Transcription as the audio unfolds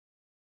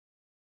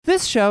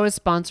This show is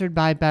sponsored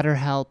by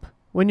BetterHelp.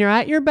 When you're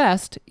at your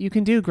best, you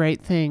can do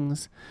great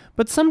things,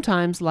 but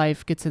sometimes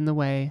life gets in the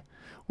way.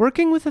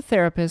 Working with a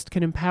therapist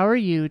can empower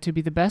you to be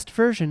the best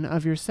version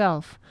of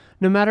yourself,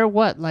 no matter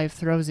what life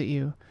throws at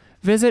you.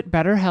 Visit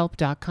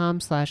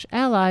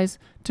betterhelp.com/allies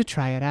to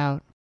try it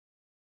out.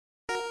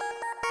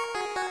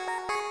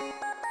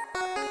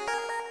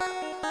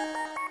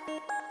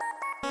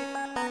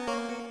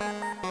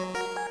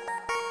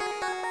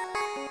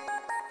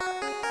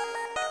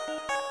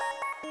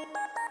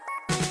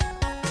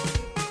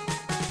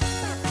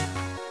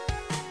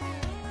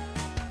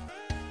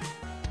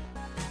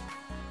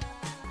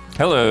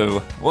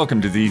 Hello,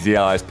 welcome to the Easy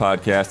Allies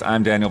podcast.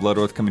 I'm Daniel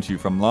Bloodworth coming to you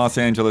from Los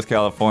Angeles,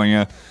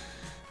 California.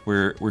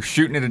 We're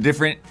shooting at a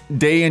different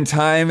day and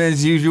time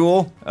as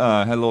usual.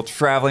 Had a little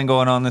traveling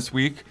going on this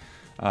week,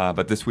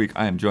 but this week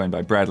I am joined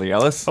by Bradley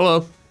Ellis.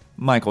 Hello.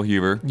 Michael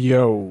Huber.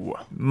 Yo.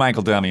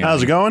 Michael Damiani.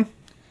 How's it going?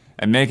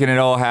 And making it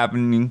all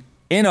happen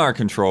in our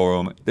control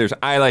room, there's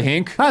Isla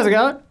Hink. How's it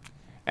going?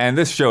 And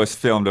this show is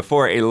filmed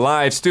before a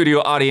live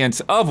studio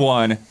audience of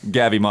one,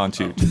 Gabby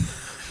Montoot.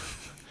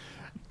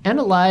 And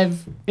a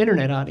live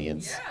internet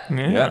audience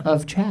Yeah.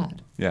 of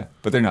Chad. Yeah,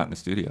 but they're not in the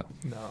studio.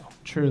 No.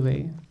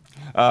 Truly.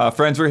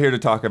 Friends, we're here to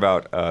talk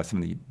about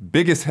some of the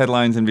biggest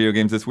headlines in video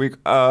games this week.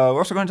 We're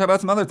also going to talk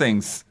about some other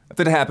things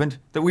that happened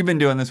that we've been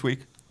doing this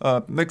week.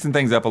 Mixing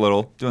things up a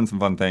little, doing some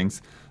fun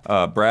things.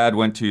 Brad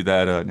went to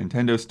that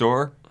Nintendo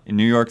store in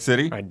New York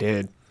City. I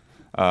did.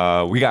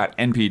 We got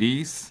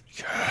NPDs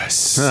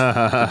Yes.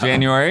 for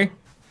January.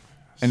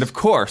 And of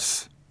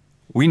course,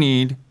 we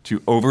need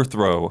to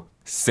overthrow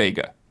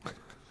Sega.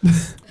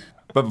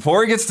 But before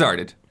we get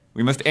started,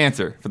 we must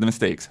answer for the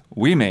mistakes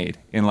we made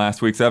in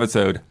last week's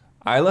episode.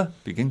 Isla,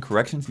 begin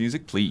corrections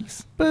music,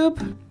 please.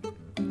 Boop.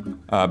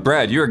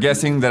 Brad, you are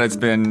guessing that it's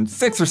been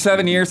 6 or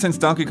 7 years since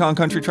Donkey Kong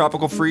Country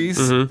Tropical Freeze.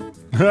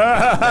 Mm-hmm.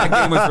 That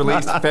game was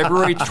released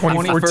February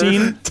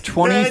 2014?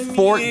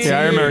 2014. Yeah,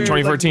 I remember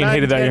 2014.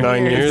 Hated that game.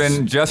 9 years. It's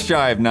been just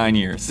shy of 9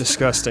 years.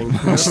 Disgusting.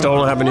 Still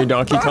don't have a new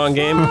Donkey Kong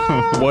game.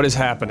 What is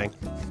happening?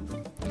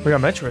 We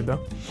got Metroid though.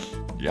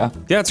 Yeah.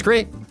 Yeah, it's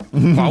great.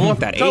 I want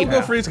that 8.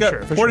 Tropical Freeze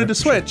got ported to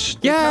Switch.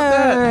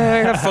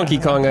 Yeah, I got Funky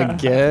Kong, I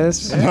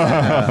guess.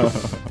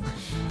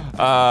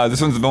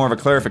 This one's more of a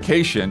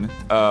clarification,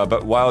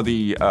 but while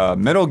the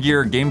Metal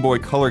Gear Game Boy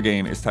Color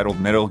game is titled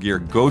Metal Gear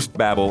Ghost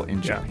Babel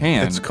in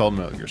Japan, It's called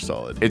Metal Gear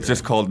Solid. it's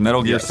just called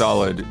Metal Gear Yes.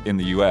 Solid in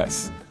the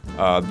US.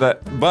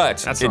 But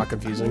That's not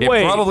confusing. It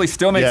Wait. probably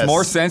still makes Yes.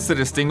 more sense to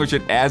distinguish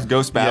it as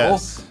Ghost Babel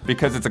Yes.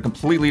 because it's a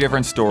completely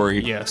different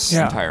story. Yes.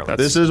 Yeah. Entirely.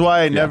 This is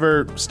why I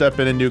never step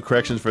in and do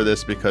corrections for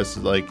this because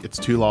it's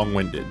too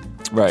long-winded.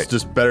 Right. It's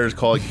just better to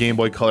call it Game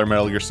Boy Color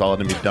Metal Gear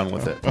Solid and be done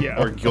with it. Yeah.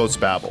 Or Ghost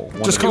Babel.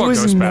 One Just of the- call it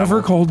Ghost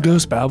Babel. called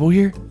Ghost Babel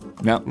here.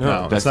 No,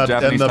 No, that's it's not.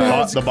 Japanese. And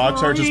title. the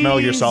box art is Metal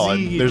Gear Solid.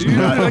 There's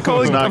not. I call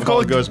it- it's not I've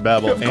called called- Ghost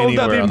Babel I've called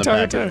that anywhere the on the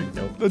entire packaging.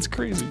 time. That's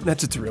crazy.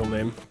 That's its real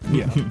name.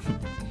 Yeah,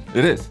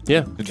 It is.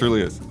 Yeah. It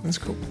truly is. that's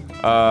cool.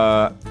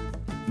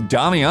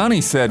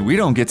 Damiani said we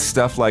don't get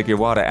stuff like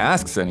Iwata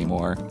Asks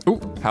anymore. Ooh.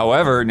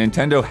 However,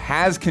 Nintendo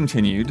has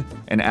continued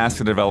an Ask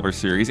the Developer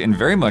series in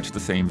very much the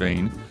same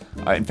vein.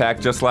 In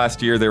fact, just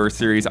last year there were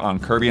series on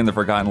Kirby and the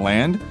Forgotten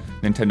Land,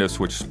 Nintendo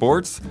Switch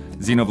Sports,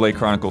 Xenoblade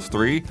Chronicles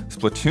 3,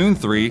 Splatoon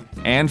 3,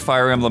 and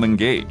Fire Emblem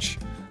Engage.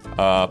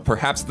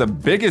 Perhaps the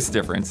biggest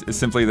difference is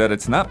simply that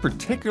it's not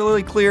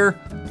particularly clear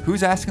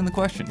who's asking the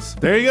questions.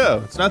 There you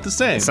go. It's not the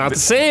same. It's not the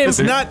same. It's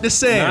not the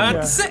same. Not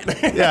the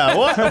same. Yeah.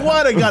 What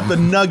got the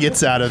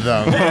nuggets out of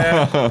them?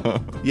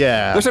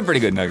 Yeah. There's some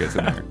pretty good nuggets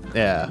in there.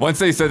 Yeah. Once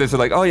they said this, they're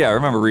like, oh yeah, I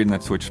remember reading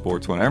that Switch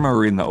Sports one. I remember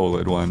reading the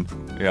OLED one.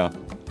 Yeah.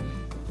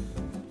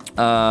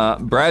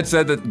 Brad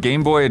said that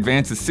Game Boy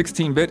Advance is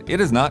 16-bit.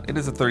 It is not. It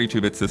is a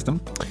 32-bit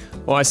system.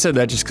 Well, I said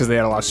that just because they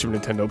had a lot of Super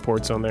Nintendo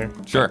ports on there.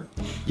 Sure.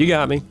 You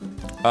got me.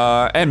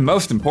 And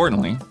most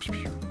importantly,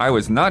 I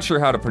was not sure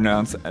how to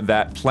pronounce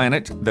that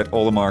planet that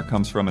Olimar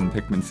comes from in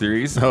the Pikmin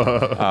series,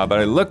 but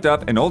I looked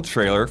up an old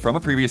trailer from a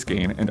previous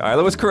game, and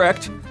Isla was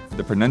correct.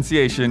 The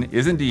pronunciation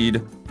is indeed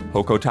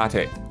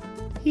Hokotate.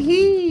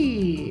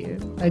 Hee.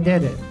 I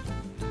did it.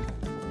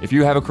 If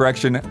you have a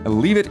correction,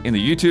 leave it in the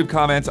YouTube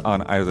comments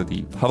on either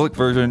the public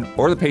version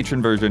or the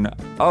patron version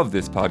of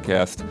this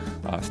podcast.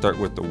 Start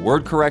with the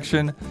word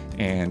correction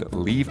and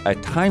leave a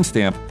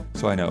timestamp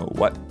so I know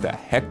what the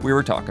heck we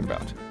were talking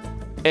about.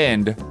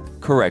 End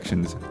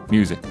corrections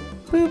music.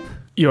 Boop.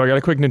 Yo, I got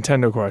a quick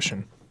Nintendo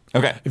question.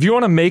 Okay. If you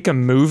want to make a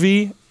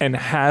movie and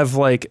have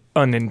like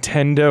a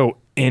Nintendo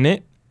in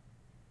it,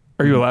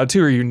 are you allowed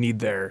to, or you need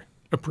their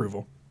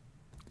approval?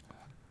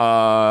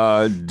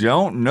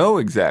 Don't know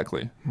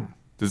exactly.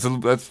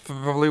 That's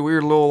probably a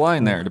weird little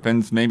line there.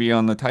 Depends maybe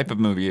on the type of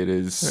movie it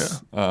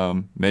is.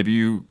 Maybe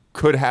you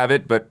could have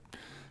it, but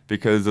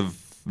because of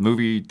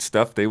movie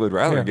stuff, they would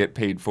rather get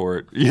paid for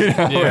it. You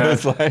know? Yeah.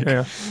 It's like,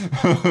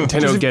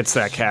 Nintendo gets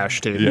that cash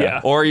too.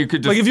 Yeah. Or you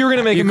could just Like, if you were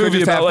gonna make a could movie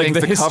just about, have like, things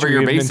the to cover history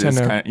your of bases.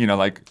 Nintendo. Kind of,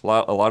 like a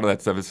lot of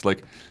that stuff is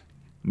like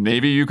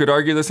maybe you could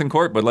argue this in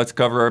court, but let's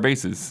cover our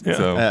bases.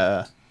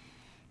 Yeah.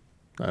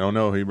 So I don't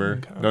know, Heber.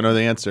 Don't know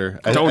the answer.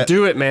 Don't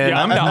do it, man.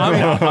 Yeah, I'm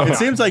not. It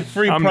seems like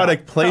free I'm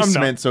product not. I'm not.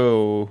 placement,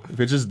 so if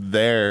it's just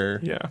there,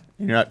 Yeah.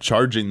 you're not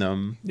charging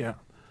them. Yeah.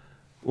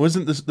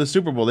 Wasn't the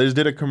Super Bowl? They just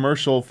did a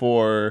commercial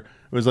for,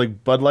 it was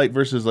like Bud Light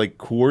versus like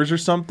Coors or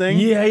something.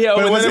 Yeah, yeah.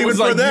 But Oh, it wasn't and then it even was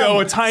for like, them. yo,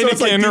 it's So it's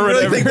like, Heineken do you or really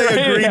whatever. think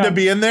they agreed Yeah. to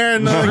be in there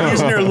and like,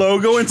 using their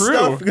logo and True,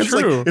 stuff? It's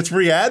true. like, it's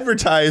free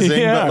advertising,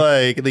 Yeah. but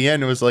like at the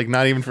end it was like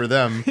not even for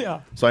them. Yeah.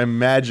 So I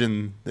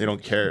imagine they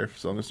don't care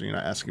as long as you're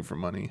not asking for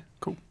money.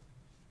 Cool.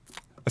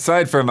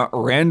 Aside from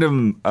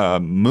random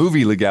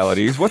movie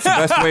legalities, what's the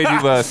best way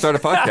to start a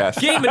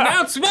podcast? Game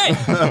announcement.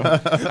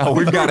 Oh,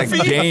 we've got a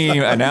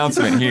game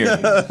announcement here.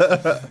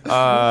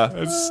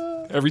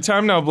 Every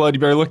time now, Blood, you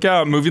better look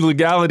out. Movie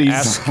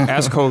legalities.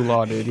 Ask Code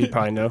Law, dude. He'd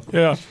probably know.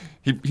 Yeah.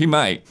 He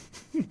might,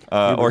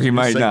 or he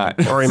might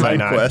not. Or he might Side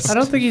not. quest. I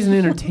don't think he's an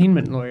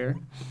entertainment lawyer.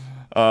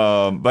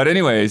 But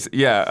anyways,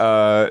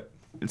 yeah.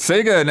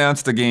 Sega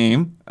announced a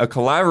game, a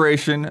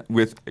collaboration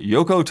with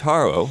Yoko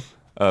Taro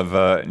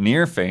of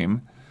Nier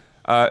fame.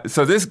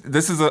 So this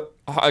is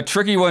a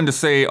tricky one to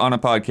say on a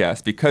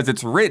podcast because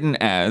it's written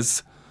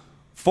as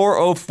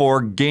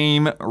 404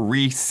 Game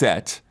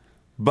Reset,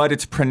 but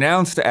it's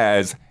pronounced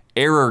as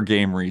Error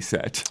Game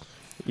Reset.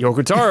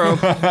 Yoko Taro.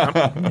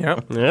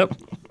 Yep. Yep.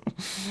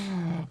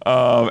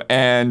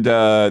 And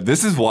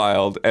this is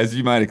wild, as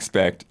you might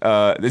expect.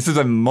 This is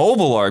a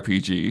mobile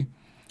RPG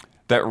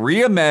that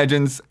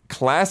reimagines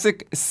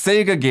classic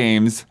Sega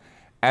games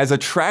as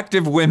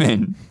attractive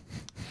women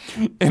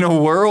in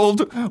a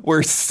world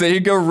where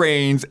Sega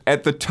reigns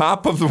at the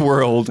top of the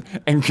world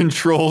and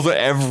controls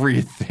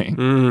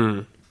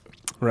everything.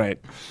 Right.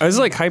 I was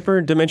like Hyper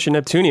Dimension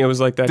Neptunia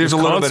was like that. There's a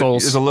Just little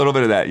consoles. there's a little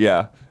bit of that,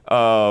 yeah.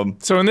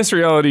 So in this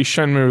reality,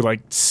 Shenmue like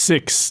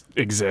 6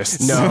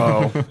 exists.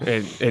 No,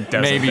 it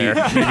doesn't. Maybe, There.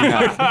 maybe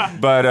not.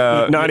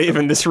 But Not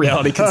even this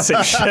reality can say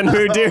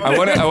Shenmue, dude. I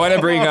want to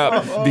bring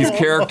up these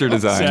character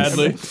designs.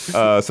 Sadly.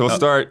 So we'll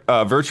start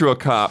Virtua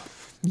Cop.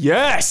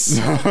 Yes.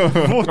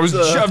 I was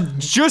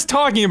just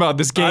talking about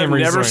this game I've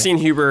never recently. seen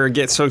Huber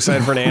get so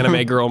excited for an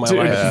anime girl in my Dude,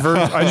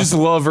 life. I just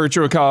love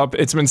Virtua Cop.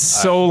 It's been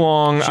so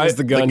long. She's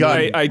the gun. The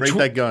gun. I Rate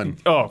that gun.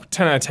 Oh,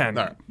 10 out of 10.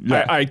 All right.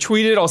 Yeah. I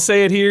tweeted, I'll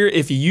say it here.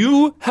 If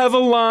you have a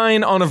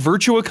line on a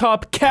Virtua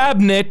Cop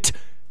cabinet,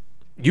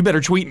 you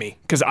better tweet me,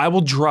 because I will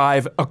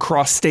drive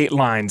across state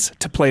lines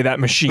to play that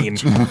machine.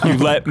 You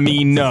let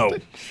me know.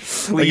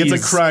 Please. Like it's a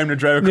crime to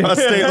drive across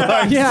state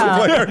lines Yeah.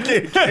 to play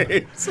arcade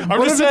games. I'm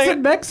What just if it's in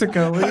saying,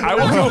 Mexico?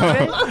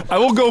 I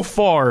will go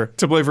far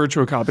to play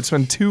Virtua Cop. It's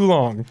been too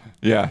long.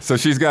 Yeah, so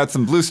she's got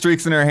some blue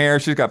streaks in her hair.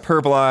 She's got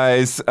purple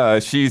eyes.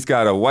 She's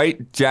got a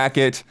white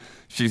jacket.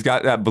 She's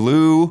got that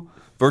blue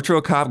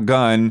Virtua Cop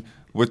gun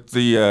with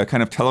the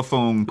kind of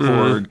telephone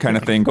cord kind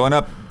of thing going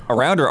up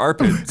around her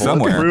armpit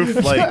somewhere.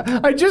 Bulletproof, like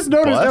I just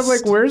noticed. I'm Bust?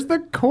 like, where's the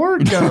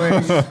cord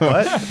going?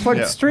 what? Plugged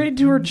Yeah. straight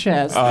into her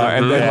chest.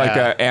 And then Yeah.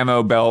 like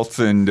ammo belts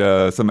and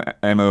some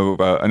ammo,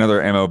 another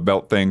ammo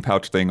belt thing,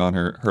 pouch thing on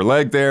her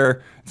leg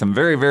there. Some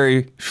very,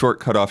 very short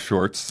cutoff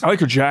shorts. I like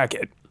her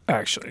jacket,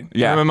 actually.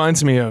 Yeah. It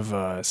reminds me of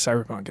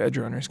Cyberpunk Edge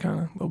Runners, kind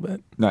of, a little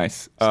bit.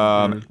 Nice.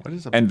 What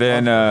is a And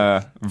then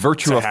Virtua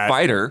It's a hat.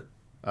 Fighter.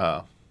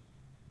 Oh.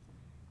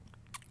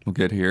 We'll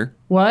get here.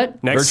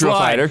 What? Next Virtua slide.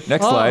 Fighter.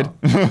 Next Oh. slide.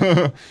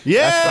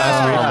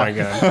 Yeah. Oh my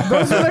god.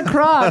 Those are the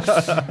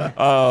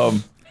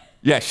Crocs.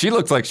 Yeah, she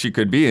looks like she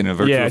could be in a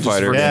Virtua Yeah, just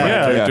Fighter. Virtua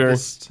Yeah. Fighter. Yeah.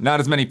 Just- Not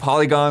as many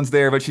polygons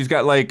there, but she's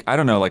got like, I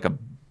don't know, like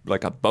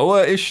a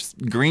boa-ish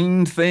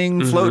green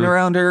thing floating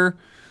around her.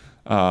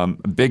 A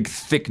big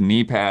thick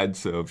knee pad,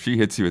 so if she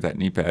hits you with that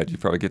knee pad, you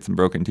probably get some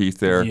broken teeth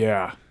there.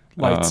 Yeah.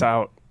 Lights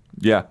out.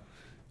 Yeah.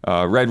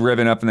 Red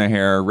ribbon up in the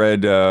hair,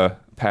 red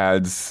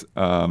pads,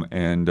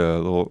 and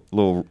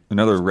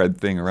another red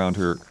thing around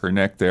her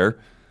neck there.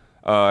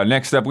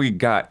 Next up, we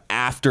got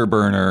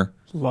Afterburner.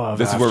 Love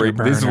This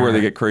is where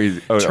they get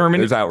crazy. Oh,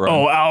 there's Outrun.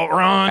 Oh,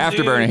 Outrun.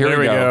 Afterburner. Here There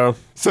we we go. go.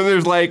 So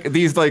there's like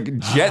these like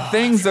jet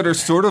things that are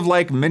sort of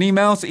like Minnie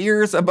Mouse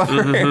ears above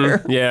her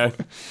hair. Yeah.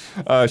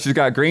 She's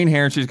got green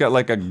hair. And she's got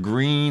like a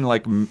green,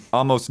 like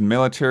almost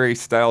military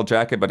style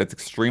jacket, but it's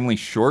extremely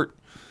short.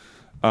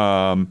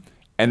 And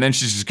then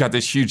she's just got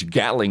this huge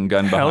Gatling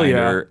gun Hell behind yeah.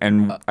 her,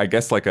 and I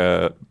guess like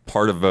a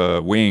part of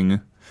a wing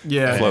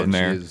Yeah. floating And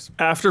there. she's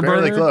Afterburner.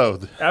 barely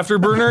clothed.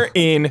 Afterburner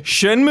in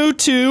Shenmue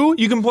 2,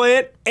 you can play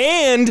it,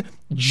 and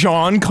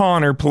John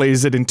Connor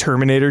plays it in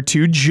Terminator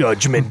 2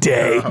 Judgment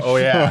Day. Oh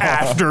yeah.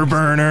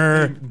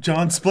 Afterburner.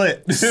 John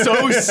Split.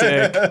 So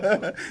sick.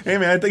 Hey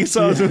man, I think you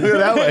saw us do it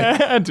that way.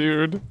 Yeah,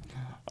 dude.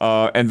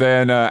 And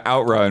then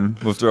Outrun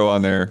we'll throw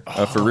on there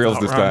for reals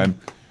this Outrun. time.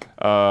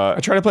 I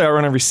try to play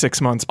Outrun every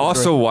 6 months. but-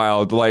 Also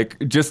wild, like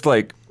just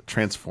like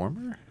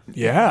Transformer?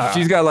 yeah.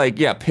 she's got like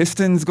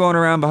pistons going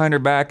around behind her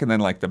back, and then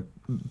like the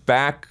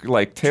back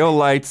like tail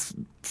lights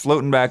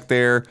floating back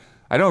there.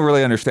 I don't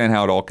really understand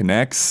how it all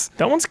connects.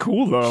 That one's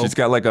cool, though. She's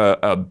got like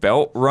a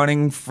belt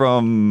running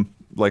from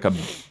like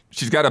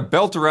she's got a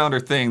belt around her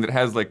thing that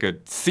has like a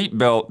seat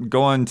belt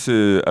going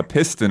to a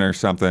piston or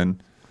something.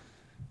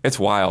 It's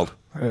wild.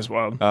 That is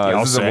wild.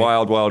 This is a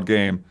wild, wild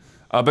game.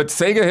 But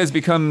Sega has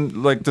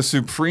become like the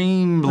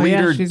supreme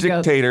leader, she's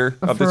got dictator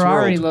a of this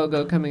Ferrari world.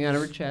 logo coming out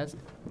of her chest,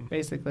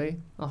 basically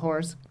a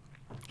horse.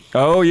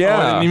 Oh yeah,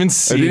 I didn't even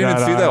see I didn't even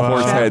that. see that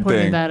horse Chat head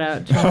pointed thing. that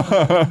out.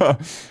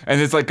 Chat. And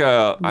it's like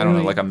a I don't know,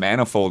 Really? like a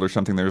manifold or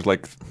something. There's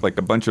like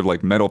a bunch of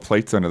like metal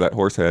plates under that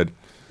horse head.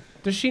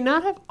 Does she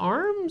not have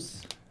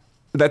arms?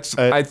 That's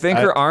I think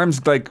her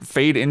arms like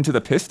fade into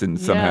the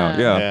pistons somehow.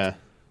 Yeah. Yeah.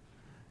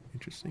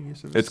 Interesting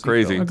use of It's seatbelt.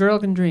 crazy. A girl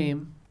can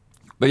dream.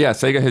 But yeah,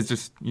 Sega has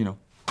just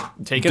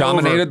Take it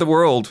dominated over. the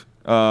world.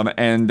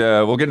 And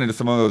we'll get into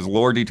some of those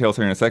lore details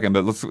here in a second.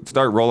 But let's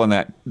start rolling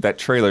that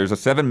trailer. There's a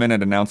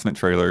 7-minute announcement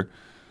trailer.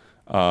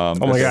 Oh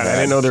my god, I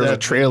didn't know there was a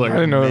trailer. I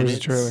didn't know there was a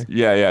trailer.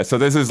 Yeah. So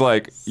this is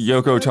like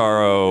Yoko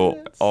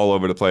Taro all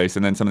over the place,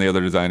 and then some of the other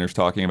designers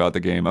talking about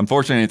the game.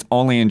 Unfortunately, it's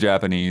only in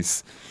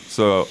Japanese,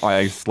 so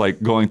I was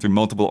like going through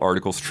multiple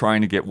articles trying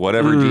to get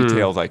whatever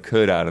details I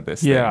could out of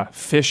this. Yeah, thing.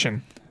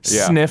 fishing,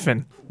 Yeah.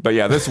 sniffing. But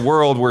yeah, this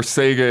world where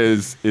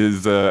Sega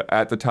is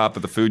at the top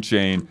of the food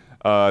chain.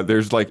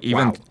 There's like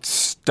even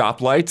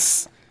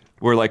stoplights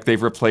where like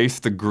they've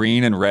replaced the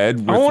green and red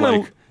with I want to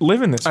like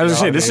live in this. I was gonna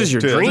say, reality. this is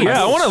your Dude, dream.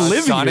 Yeah, I want to a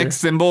live Sonic here.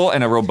 symbol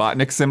and a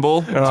Robotnik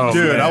symbol. Oh,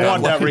 Dude, man. I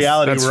want that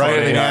reality That's right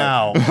funny.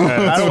 now.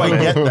 How do I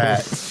get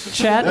that?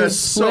 Chat That's is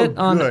so split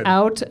on good.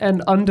 out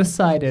and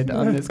undecided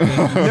on this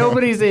game.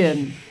 Nobody's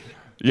in.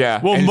 Yeah.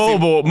 Well, and see,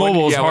 mobile's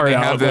when hard you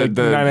out. have Like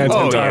 9 out of 10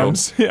 Nintendo,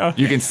 times. Yeah.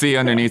 You can see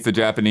underneath the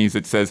Japanese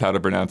it says how to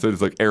pronounce it.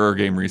 It's like error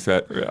game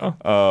reset. Yeah.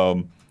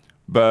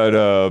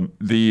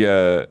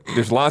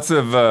 There's lots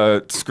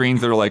of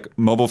screens that are like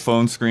mobile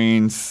phone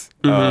screens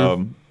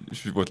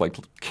with like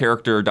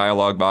character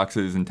dialogue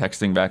boxes and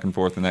texting back and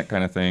forth and that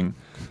kind of thing.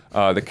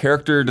 The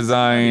character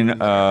design,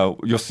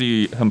 you'll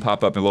see him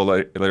pop up a little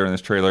later in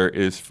this trailer,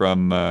 is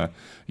from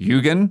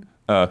Yugen,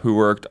 who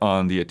worked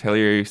on the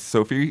Atelier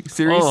Sophie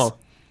series. Oh,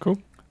 cool.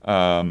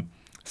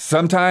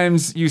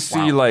 Sometimes you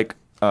see like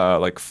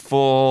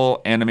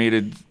full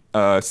animated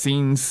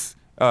scenes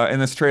in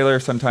this trailer.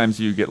 Sometimes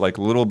you get like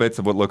little bits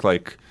of what look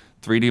like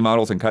 3D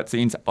models and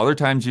cutscenes. Other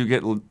times you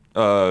get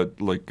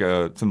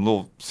some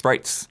little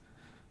sprites.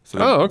 So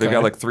okay. they've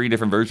got like 3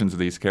 different versions of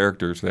these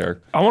characters there.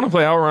 I want to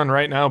play Outrun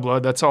right now,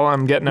 Blood. That's all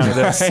I'm getting out of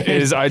this.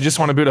 Is I just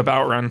want to boot up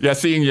Outrun. Yeah,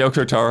 seeing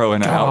Yoko Taro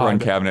in an God. Outrun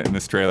cabinet in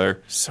this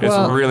trailer is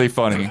Well- really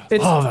funny.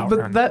 It's, Love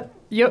Outrun. but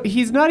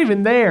he's not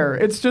even there.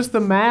 It's just the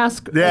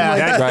mask. and, Yeah, like,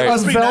 that right.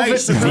 must a be velvet-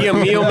 nice. The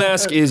Emil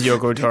mask is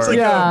Yoko Taro. like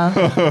Yeah.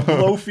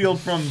 Blowfield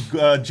from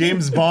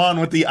James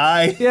Bond with the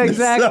eye. Yeah,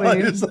 exactly.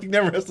 It's like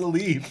never has to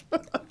leave.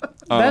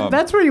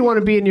 That's where you want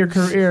to be in your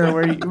career,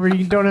 where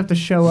you don't have to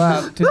show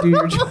up to do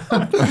your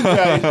job.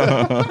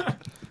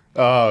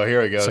 Oh,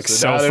 here we go. like so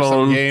cell now there's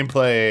phone. some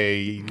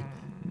gameplay.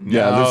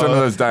 Yeah, there's some of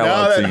those Now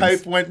dialogue that scenes.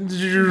 hype went.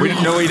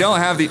 We don't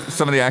have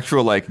some of the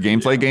actual like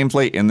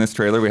gameplay in this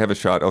trailer. We have a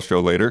shot I'll show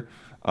later.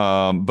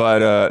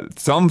 But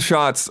some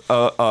shots,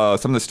 some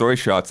of the story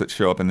shots that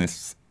show up in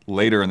this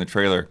later in the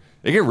trailer,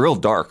 they get real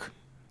dark.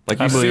 Like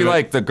you see believe it.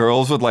 like the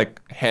girls with like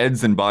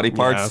heads and body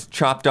parts Yeah.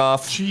 chopped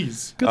off.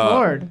 Jeez. Good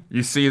lord.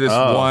 You see this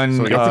one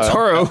so we got the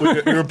Taro.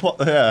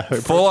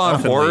 full-on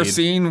Nothing horror lead.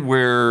 scene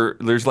where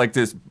there's like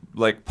this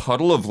like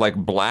puddle of like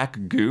black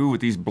goo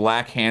with these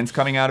black hands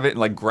coming out of it and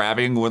like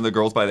grabbing one of the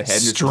girls by the head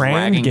and just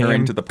Strand dragging her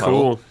game. into the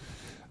puddle.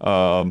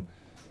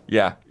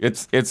 Yeah,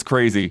 it's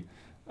crazy.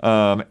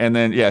 And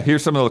then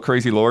here's some of the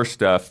crazy lore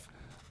stuff.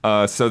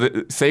 So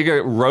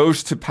Sega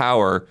rose to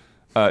power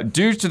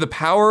due to the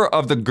power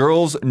of the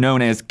girls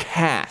known as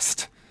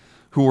caste,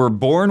 who were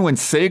born when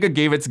Sega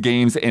gave its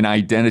games an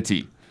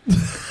identity.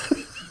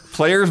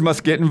 Players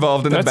must get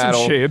involved in the That's some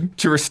battle shade.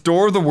 to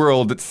restore the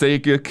world that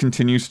Sega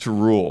continues to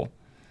rule.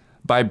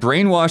 By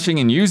brainwashing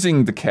and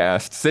using the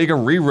caste, Sega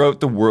rewrote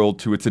the world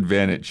to its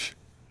advantage.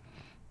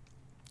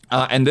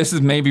 And this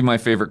is maybe my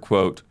favorite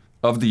quote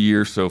of the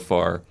year so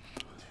far.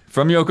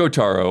 From Yoko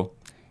Taro,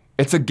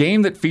 "It's a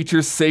game that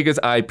features Sega's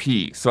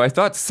IP, so I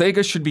thought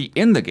Sega should be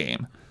in the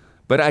game.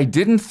 But I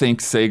didn't think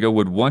Sega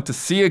would want to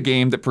see a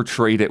game that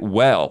portrayed it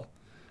well.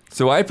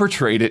 So I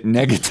portrayed it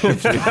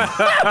negatively." You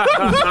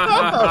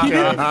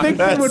didn't think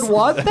they would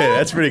want that? Hey,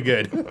 that's pretty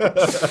good.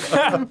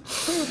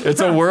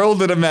 It's a world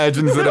that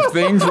imagines that if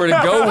things were to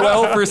go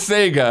well for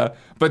Sega,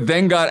 but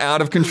then got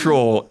out of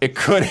control, it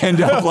could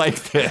end up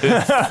like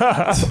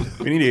this.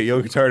 We need to get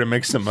Yoko Taro to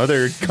make some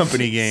other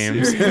company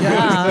games.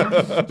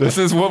 Yeah. This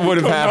is what would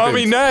have Konami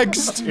happened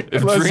next.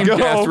 if Let's Dreamcast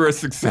go. were a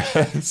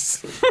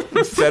success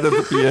instead of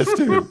the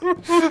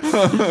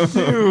PS2.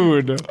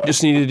 Dude.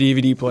 Just need a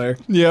DVD player.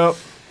 Yep.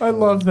 I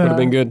love that. Would have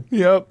been good.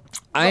 Yep.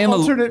 I am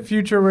alternate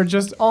future where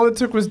just all it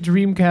took was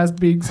Dreamcast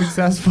being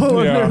successful,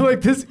 and Yeah. they're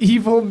like this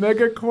evil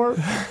megacorp.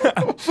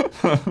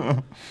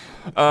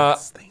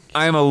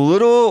 I am a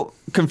little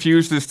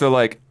confused as to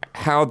like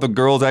how the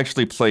girls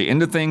actually play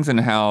into things and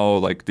how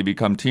like they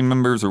become team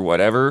members or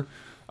whatever.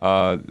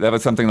 That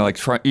was something that like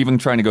even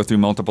trying to go through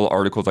multiple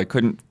articles, I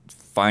couldn't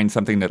find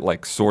something that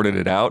like sorted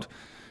it out.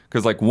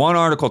 Because like one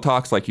article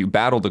talks like you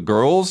battle the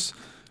girls,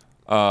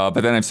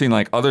 But then I've seen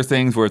like other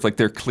things where it's like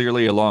they're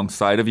clearly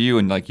alongside of you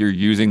and like you're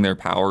using their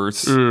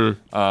powers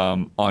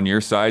on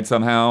your side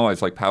somehow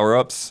as like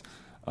power-ups.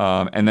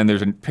 And then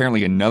there's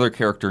apparently another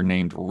character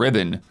named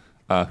Ribbon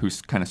who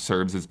kind of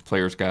serves as the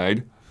player's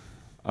guide.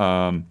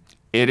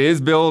 It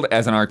is billed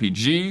as an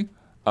RPG,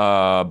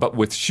 but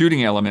with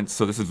shooting elements,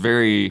 so this is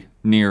very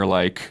near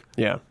like...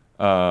 Yeah.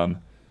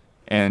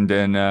 And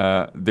then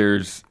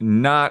there's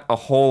not a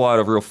whole lot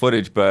of real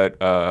footage, but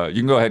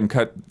you can go ahead and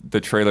cut the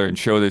trailer and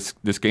show this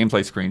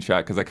gameplay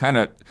screenshot because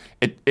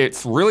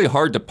it's really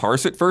hard to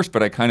parse at first,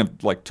 but I kind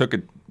of like took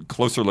a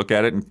closer look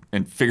at it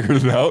and figured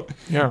it out.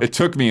 Yeah. It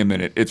took me a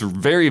minute. It's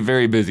very,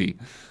 very busy.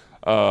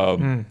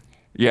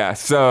 Yeah,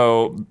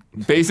 so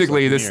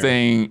basically this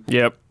thing,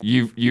 Yep.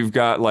 you've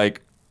got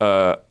like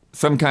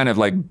some kind of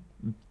like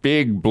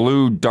big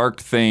blue dark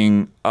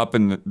thing up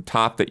in the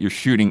top that you're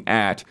shooting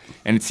at,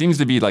 and it seems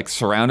to be like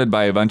surrounded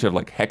by a bunch of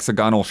like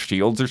hexagonal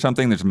shields or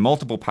something. There's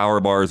multiple power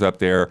bars up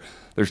there.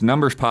 There's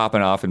numbers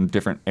popping off in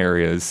different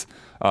areas.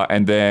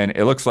 And then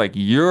it looks like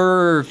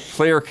your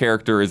player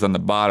character is on the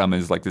bottom,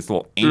 is like this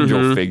little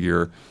angel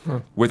figure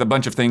with a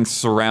bunch of things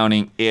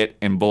surrounding it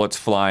and bullets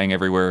flying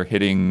everywhere,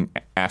 hitting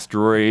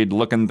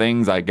asteroid-looking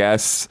things, I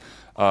guess.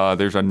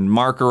 There's a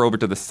marker over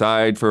to the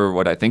side for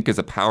what I think is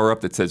a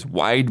power-up that says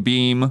wide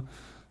beam.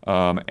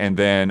 And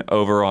then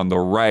over on the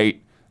right,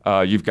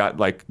 you've got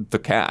like the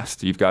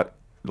cast. You've got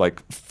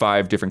like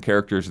 5 different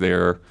characters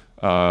there,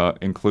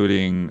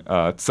 including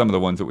some of the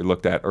ones that we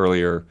looked at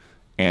earlier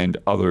and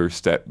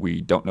others that we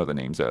don't know the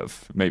names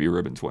of. Maybe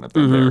Ribbon's one of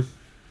them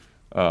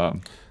there.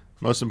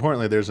 Most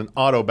importantly, there's an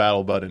auto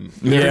battle button.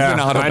 There's an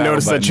auto I battle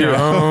noticed that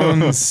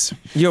button.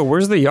 too. Yo,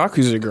 where's the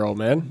Yakuza girl,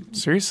 man?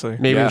 Seriously.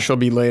 Maybe Yeah. she'll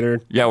be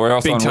later. Yeah, we're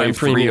also Big on time wave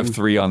 3 premium. of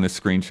 3 on this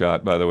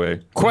screenshot, by the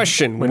way.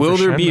 Question: Wait will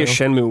for there be a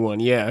Shenmue. Shenmue one?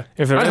 Yeah,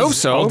 If there I is, hope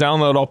so. I'll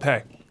download, I'll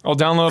pay. I'll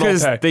download, I'll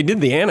Because pay. they did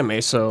the anime,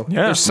 so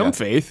Yeah. there's some Yeah.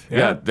 faith.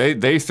 Yeah,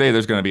 they say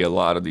there's going to be a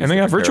lot of these. And they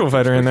got different Virtual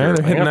Fighter in characters there.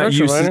 for They're sure.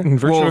 hitting that use in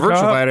Virtual Virtual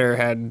Cop. Fighter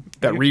had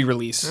that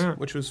re-release,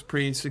 which was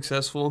pretty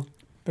successful.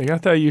 They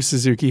got that Yu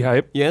Suzuki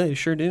hype. Yeah, they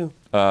sure do.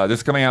 This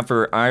is coming out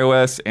for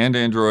iOS and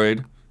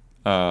Android.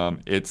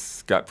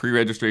 It's got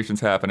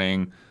pre-registrations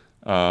happening.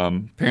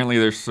 Apparently,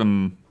 there's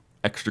some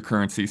extra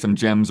currency, some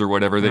gems or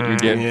whatever that you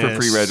get for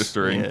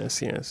pre-registering.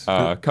 Yes.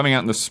 Coming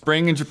out in the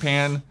spring in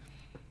Japan.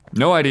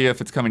 No idea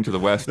if it's coming to the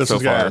West This so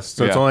is far. gas.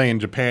 So it's Yeah. only in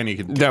Japan you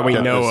can That we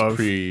get know this of.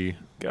 Pre.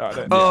 Got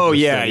it. Oh this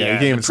yeah, thing. yeah. You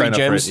can't even The sign up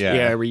for it. pre-gems.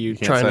 Yeah. were you You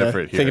can't trying sign to up for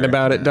it thinking here.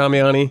 about it, Yeah.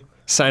 Damiani?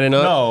 Signing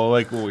up. No,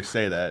 like when we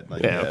say that.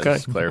 Like, Yeah. Okay.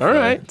 just clarify. All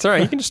right. It's all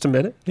right. You can just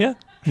admit it. Yeah.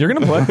 You're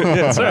going to play.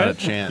 It's not a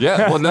chance.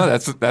 Yeah, well, no,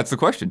 that's the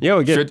question. Yeah,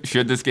 we get-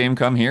 should this game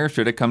come here?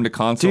 Should it come to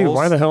consoles? Dude,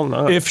 why the hell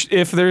not?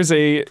 If there's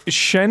a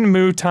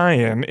Shenmue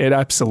tie-in, it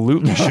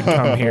absolutely should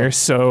come here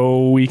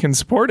so we can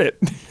support it.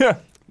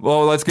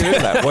 Well, let's get into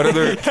that. What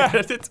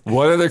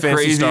other Fantasy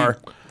crazy Star.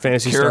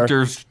 Fantasy Star.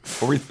 characters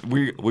are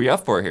we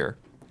up for here?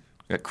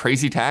 Got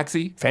Crazy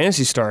Taxi,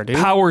 Fantasy Star, dude.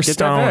 Power Get that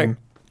back. Stone.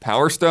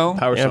 Power Stone.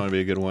 Power Yeah. Stone would be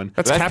a good one.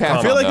 That's That's Capcom. Capcom.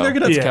 I feel like though. they're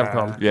gonna. That's Yeah.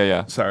 Capcom.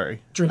 Yeah. Sorry.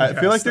 I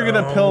feel like they're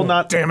gonna pill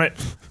not Damn it.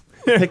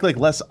 pick like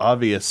less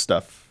obvious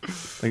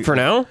stuff. Like, For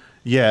now?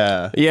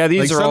 yeah. Yeah,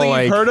 these like are all something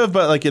like you've heard of,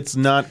 but like it's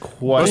not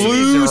quite. These are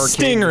Blue arcade.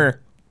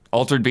 Stinger.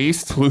 Altered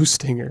Beast. Blue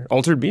Stinger.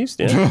 Altered Beast,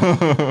 yeah.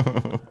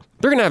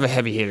 They're gonna have a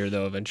heavy hitter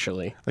though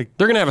eventually. Like-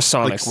 They're gonna have a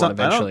Sonic Like, one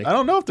eventually. I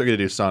don't know if they're gonna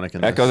do Sonic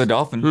in Echo this. the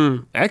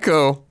Dolphin.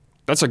 Echo.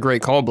 That's a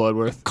great call,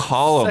 Bloodworth.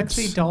 Columns.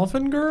 Sexy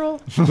dolphin girl?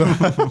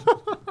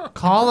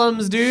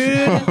 Columns, dude.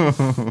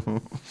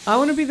 I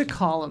want to be the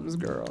columns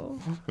girl.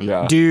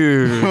 Yeah.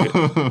 Dude.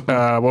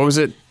 What was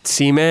it?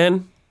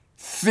 Seaman?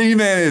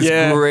 Seaman is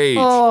Yeah. great.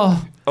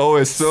 Oh,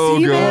 It's so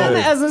Seaman good.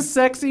 as a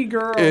sexy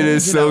girl. It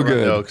is so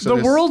good. No,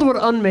 The world would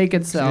unmake You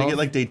itself. get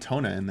like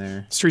Daytona in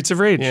there. Streets of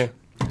Rage. Yeah.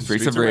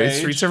 Streets of Rage.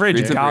 Streets of Rage.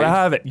 Streets You of gotta Rage.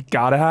 have it. You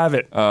gotta have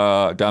it.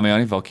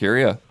 Damiani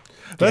Valkyria.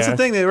 But that's Yeah. the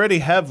thing. They already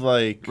have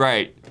like.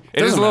 Right.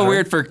 It is a little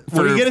weird for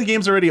When you get in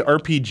games already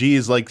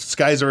RPGs like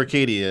Skies of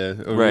Arcadia,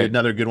 or Right.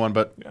 another good one,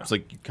 but it's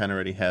like you kind of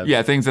already have.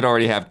 yeah, things that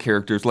already have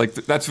characters. Like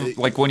that's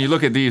like when you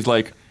look at these,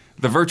 like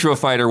the Virtua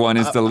Fighter one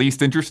is the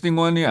least interesting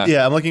one. Yeah.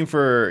 Yeah, I'm looking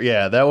for.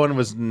 Yeah, that one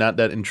was not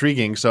that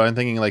intriguing. So I'm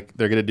thinking like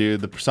they're gonna do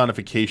the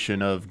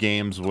personification of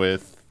games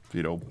with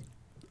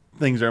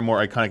things that are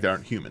more iconic that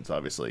aren't humans,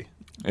 obviously.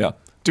 Yeah.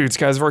 Dude,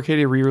 Skies of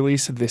Arcadia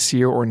re-release this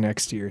year or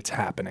next year. It's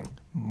happening.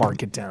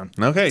 Mark it down.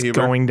 Okay, It's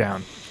Huber. going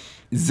down.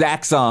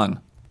 Zaxxon.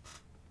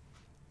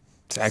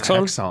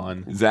 Axon?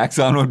 Axon.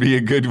 Zaxxon would be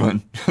a good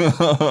one.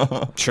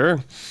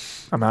 Sure.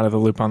 I'm out of the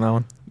loop on that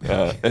one.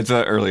 It's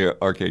an early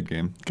arcade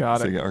game.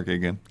 Got it. Sega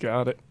arcade game.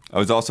 Got it. I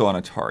was also on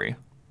Atari.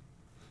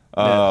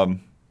 But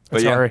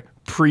Atari.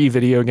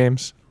 Pre-video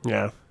games.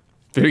 Yeah.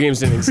 Video games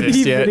didn't exist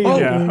yet. Pre-video.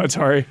 Yeah,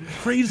 Atari.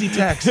 Crazy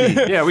Taxi.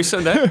 Yeah, we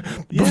said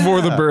that.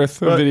 Before the Yeah,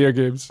 birth of but- video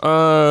games.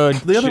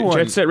 The other one.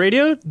 Jet Set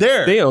Radio?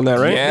 There. They own that,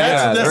 right?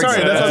 Yeah. That's they're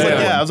sorry. That's what I was like.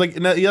 excited. Yeah, I was like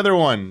no, the other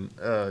one.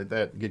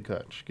 That good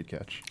catch. Good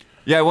catch.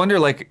 Yeah, I wonder,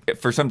 like,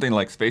 for something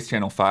like Space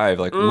Channel 5,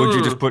 like, would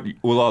you just put Ooh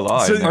La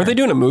La in there? Aren't they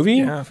doing a movie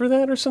Yeah. for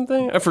that or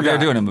something? I They're forgot.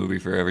 doing a movie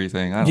for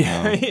everything. I don't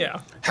know. yeah.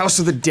 House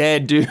of the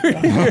Dead, dude.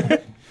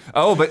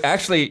 Oh, but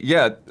actually,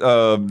 yeah,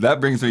 that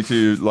brings me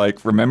to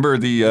like, remember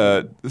the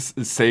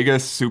Sega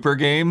Super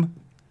game?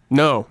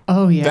 No.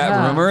 Oh yeah.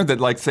 That rumor that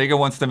like Sega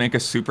wants to make a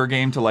super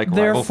game to like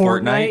Their rival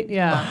Fortnite. Fortnite.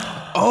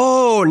 Yeah.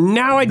 Oh,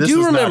 now I This do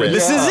is not remember. it.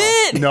 This is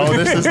it. No,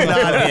 this is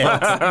not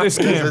it. This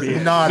can't This be.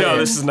 is not No, it.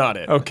 this is not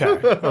it. Okay.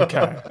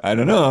 Okay. I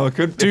don't know. It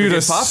could Dude, a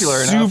get popular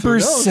enough. super who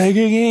knows? Sega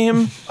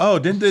game. Oh,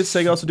 didn't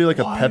Sega also do like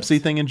a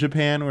Pepsi thing in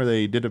Japan where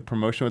they did a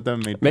promotion with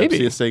them, made Maybe.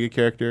 Pepsi a Sega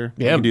character?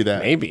 Yeah, You can do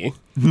that. Maybe.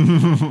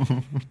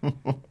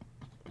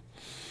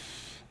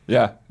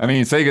 Yeah, I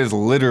mean, Sega is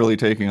literally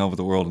taking over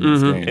the world in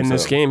this game. In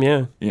this so, game,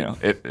 yeah. you know,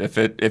 if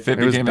it was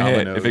became a hit,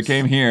 if Domino's. it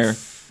came here,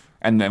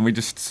 and then we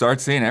just start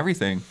seeing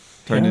everything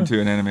turned into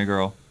an anime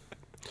girl.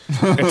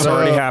 It's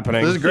already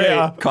happening. This is great.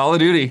 Yeah. Call of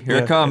Duty, here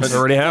it comes. It's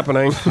already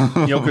happening.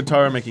 Yoko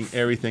Taro making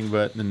everything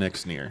but the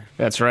next Nier.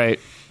 That's right.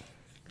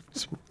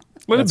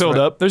 Let it That's build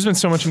right. up. There's been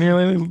so much in here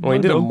lately. Well, he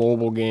did a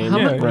mobile game, How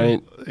Yeah, much-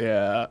 right?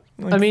 Yeah.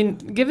 I mean,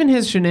 given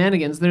his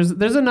shenanigans, there's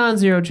a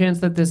non-zero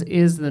chance that this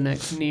is the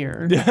next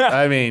Nier.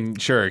 I mean,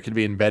 sure, it could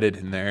be embedded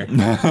in there.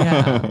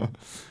 Yeah.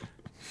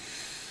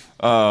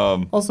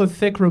 Also,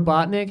 thick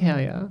Robotnik,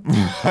 hell yeah.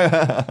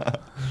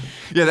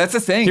 Yeah, that's the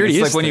thing. Here he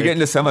It's is like when you thick. get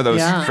into some of those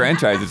Yeah.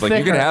 franchises, like you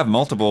Thicker. can have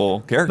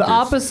multiple characters. The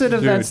opposite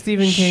of that Dude,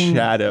 Stephen King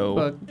Shadow.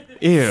 book.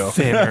 Ew.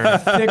 Thinner.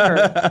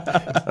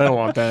 Thicker. I don't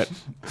want that.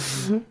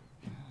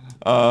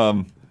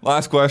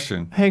 Last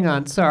question. Hang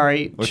on,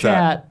 sorry. What's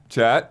Chat. that?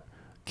 Chat?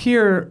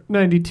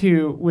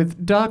 Kier92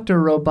 with Dr.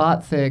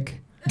 Robothick.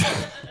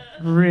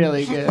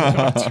 Really good.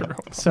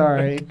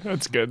 Sorry.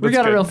 That's good. We That's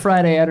got good. a real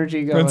Friday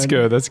energy going. That's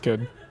good. That's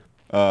good.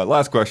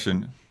 Last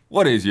question.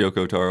 What is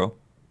Yoko Taro?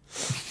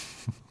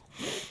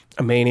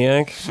 A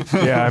maniac.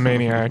 Yeah,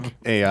 maniac.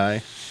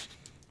 AI.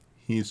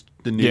 He's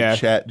the new Yeah.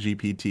 Chat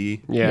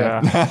GPT.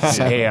 Yeah. It's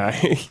AI.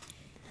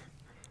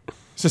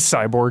 It's a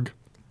cyborg.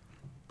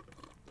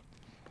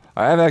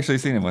 I have actually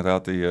seen him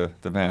without the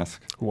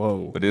mask,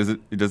 Whoa. but is it?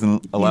 He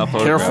doesn't allow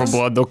photographs. Careful,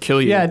 blood. They'll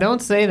kill you. Yeah,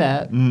 don't say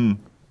that.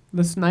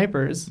 The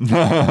snipers.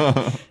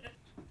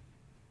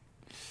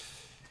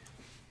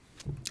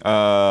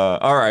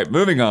 All right,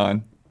 moving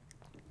on.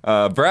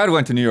 Brad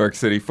went to New York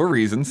City for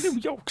reasons,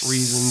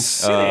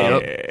 Reasons.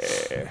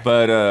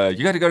 but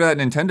you got to go to that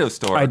Nintendo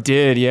store, I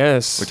did,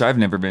 yes. which I've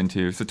never been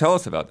to. So tell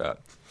us about that.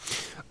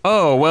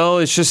 Oh, well,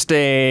 it's just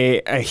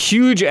a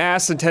huge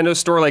ass Nintendo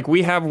store. Like,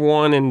 we have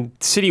one in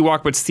City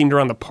Walk, but it's themed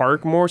around the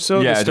park more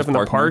so. Yeah, the stuff just in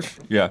the park. merch.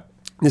 Yeah.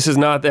 This is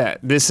not that.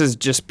 This is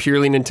just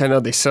purely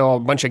Nintendo. They sell a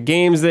bunch of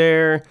games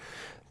there.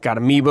 Got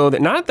Amiibo.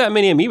 Not that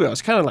many Amiibo. I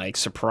was kind of like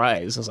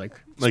surprised. I was like,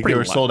 it's Like they pretty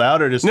were lot. sold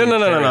out or just No, didn't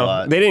no, no, carry a no, no.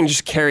 lot? They didn't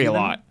just carry a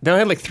lot. They only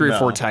had like 3 or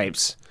 4 No.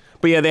 types.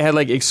 But yeah, they had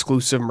like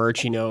exclusive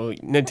merch, you know,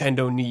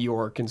 Nintendo New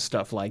York and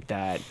stuff like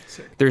that.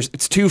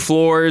 It's 2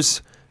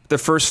 floors. The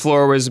first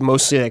floor was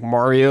mostly like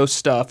Mario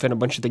stuff and a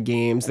bunch of the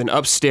games. Then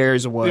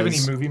upstairs Do you have any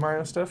was movie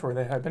Mario stuff, or are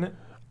they hyping it?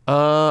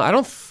 I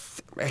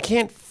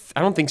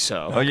don't think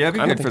so. Oh yeah, it'd be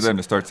I don't good for think them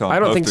to start selling I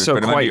don't think posters, so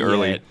but it might quite be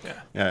early. yet.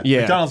 Yeah. Yeah.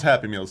 McDonald's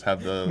Happy Meals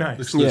have the Nice.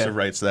 exclusive Yeah.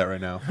 rights to that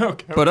right now.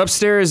 Okay. But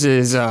upstairs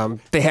is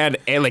they had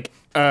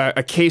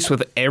a case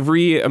with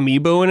every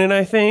amiibo in it.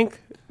 I think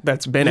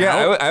that's been Yeah,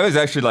 out. I was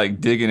actually like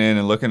digging in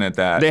and looking at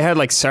that. They had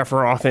like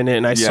Sephiroth in it,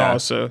 and I Yeah. saw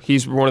so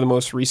he's one of the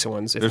most recent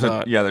ones. If There's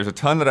not, there's a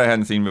ton that I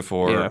hadn't seen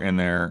before Yeah. in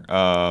there.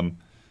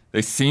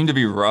 They seem to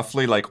be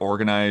roughly like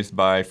organized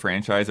by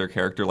franchise or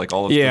character. Like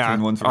all the Yeah,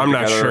 Splatoon ones were I'm put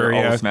not together. sure,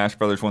 All yeah. the Smash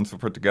Brothers ones were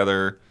put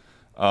together.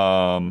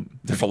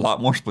 There's a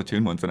lot more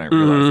Splatoon ones than I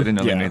realized. I didn't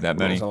know yeah, they made that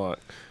many. there's a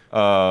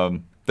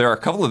lot. There are a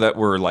couple of that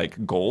were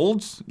like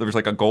golds. There was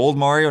like a gold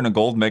Mario and a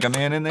gold Mega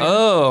Man in there,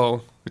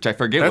 Oh, which I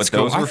forget that's what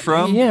those cool. were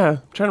from. Yeah, I'm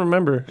trying to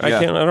remember. Yeah.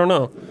 I don't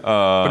know.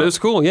 But it was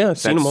cool. Yeah,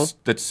 seen them all.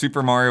 That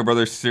Super Mario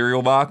Brothers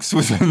cereal box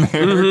was in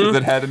there because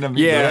it had an amiibo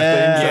Yeah,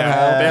 thing yeah,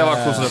 somehow. they had a lot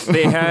of cool stuff.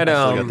 They had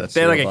got that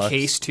they had like cereal a box.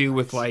 case too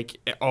with like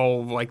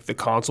all like the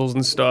consoles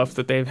and stuff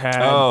that they've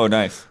had. Oh,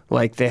 nice.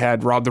 Like they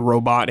had Rob the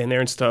Robot in there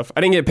and stuff.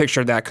 I didn't get a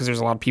picture of that because there's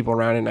a lot of people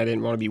around and I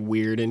didn't want to be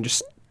weird and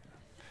just.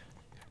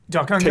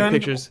 Duck Hunt Take gun?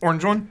 pictures.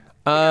 Orange one?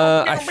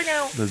 I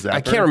The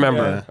Zapper? can't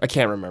remember. Yeah. I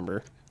can't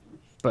remember.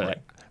 But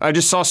I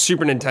just saw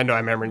Super Nintendo. I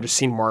remember and just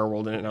seen Mario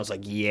World in it, and I was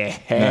like, yeah.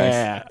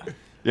 Nice.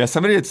 Yeah,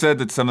 somebody had said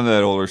that some of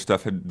that older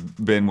stuff had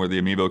been where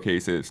the amiibo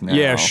case is now.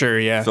 Yeah, sure,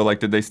 yeah. So, like,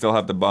 did they still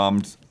have the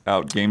bombed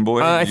out Game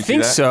Boy? I Did you see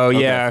think that? so. Okay.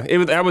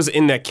 Yeah, that was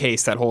in that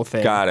case. That whole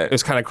thing. Got it. It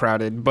was kind of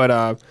crowded,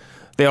 but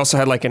they also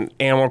had like an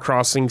Animal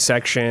Crossing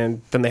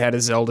section. Then they had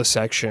a Zelda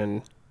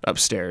section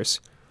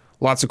upstairs.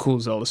 Lots of cool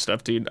Zelda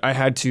stuff, dude. I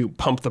had to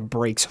pump the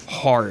brakes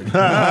hard.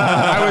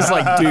 I was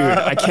like, dude,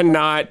 I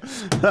cannot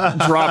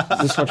drop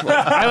this much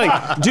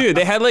more. Dude,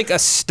 they had like a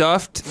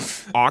stuffed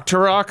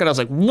Octorok, and I was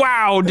like,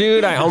 wow,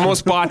 dude, I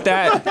almost bought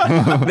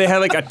that. They had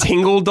like a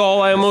Tingle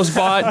doll I almost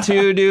bought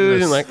too,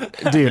 dude. And like,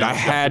 dude, I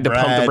had to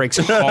pump the Brad. brakes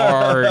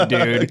hard,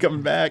 dude.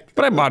 Coming back.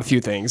 But I bought a few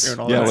things.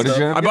 All Yeah, that what did stuff.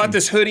 you end I up bought getting?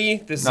 this hoodie,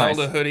 this Nice.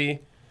 Zelda hoodie.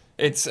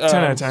 It's 10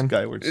 out of 10.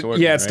 Skyward Sword.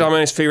 Yeah, it's right?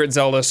 Domini's favorite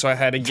Zelda, so I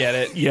had to get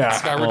it. Yeah.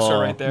 Skyward Sword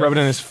right there. Rub it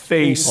in his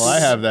face. Well, I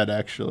have that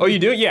actually. Oh, you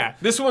do? Yeah.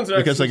 This one's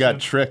because I got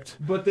exclusive. tricked.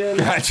 But then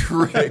Got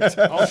tricked.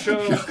 I'll show.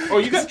 Oh,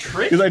 you got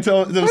tricked? Because I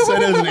told them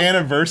said it was an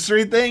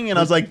anniversary thing, and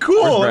I was like,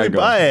 "Cool, Where's let me Brad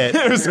buy it."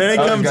 And then it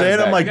comes got in, it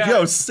I'm back. like, I got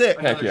 "Yo, it. sick!"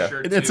 Heck yeah.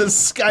 Shirt, And it too. says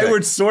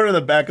Skyward Sword on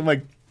the back. I'm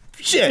like,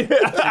 "Shit!"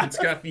 It's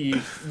got the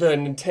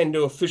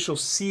Nintendo official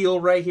seal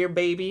right here,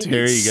 baby.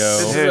 There you go.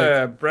 This is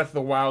a Breath of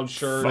the Wild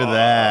shirt. Look at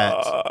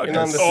that. And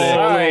on the Sick.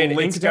 side, little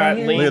link it's got down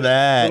here? Link. Look at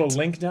that. Little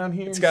link down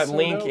here. It's got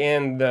Link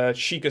and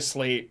Sheikah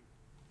Slate.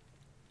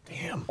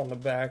 Damn. On the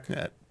back.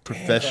 That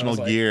professional I was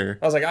like- gear.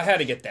 I was like, I had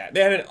to get that.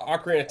 They had an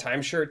Ocarina of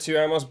Time shirt too.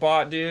 I almost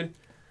bought, dude.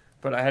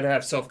 But I had to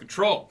have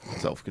self-control.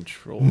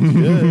 Self-control is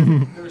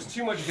good. There was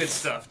too much good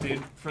stuff,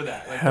 dude, for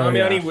that. Like Hell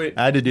Damiani yeah. would.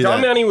 I had to do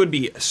that. Damiani would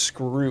be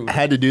screwed. I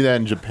had to do that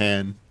in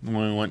Japan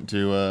when we went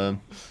to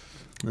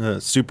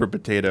Super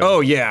Potato. Oh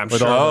yeah, I'm With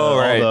sure. all, Oh,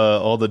 right.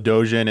 all the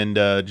Dojin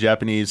and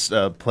Japanese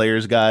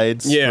players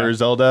guides Yeah. for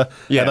Zelda.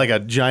 Yeah. Had like a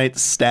giant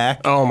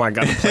stack. Oh my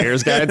god, the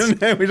players' guides. And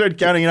then we started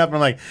counting it up, and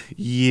I'm like,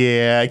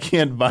 yeah, I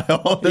can't buy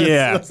all this.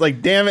 Yeah. I was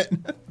like, damn it.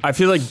 I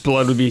feel like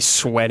blood would be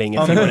sweating if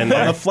On I went in the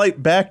there.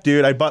 flight back,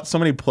 dude, I bought so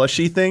many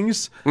plushie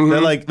things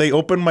that like they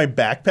opened my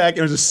backpack and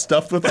it was just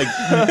stuffed with like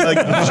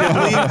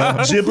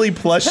Ghibli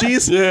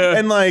plushies. Yeah.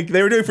 And like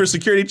they were doing it for a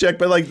security check,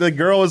 but like the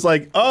girl was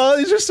like, "Oh,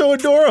 these are so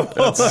adorable."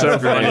 That's so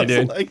funny, I was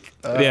dude. Like,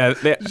 Yeah,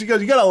 she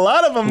goes, "You got a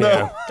lot of them yeah.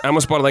 though." I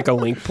almost bought like a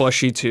Link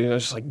plushie too. I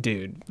was just like,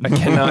 dude, I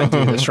cannot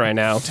do this right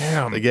now.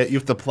 They get you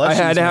with the plushies. I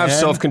had to have man.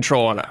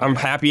 self-control on it. I'm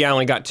happy I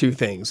only got 2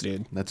 things,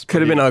 dude. That's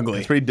could have pretty- been ugly.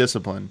 It's pretty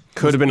disciplined.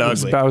 Could have been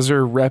Was ugly.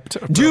 Bowser repped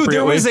Dude,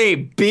 there appropriately? was a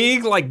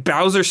big like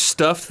Bowser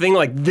stuffed thing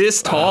like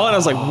this tall, and I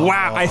was like,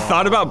 wow. I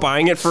thought about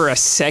buying it for a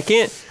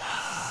second.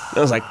 I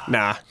was like,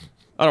 nah,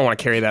 I don't want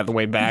to carry that the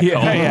way back. Yeah,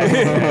 home.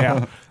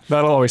 yeah.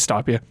 That'll always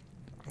stop you.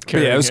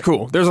 But yeah, it was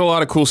cool. There's a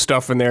lot of cool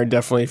stuff in there.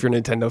 Definitely, if you're a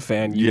Nintendo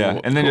fan, you Yeah,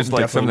 will- and then just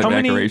like some of the How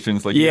many-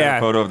 decorations, like you got a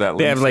photo of that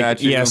they Link have like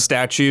statue.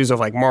 statues of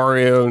like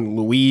Mario and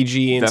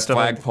Luigi and that stuff.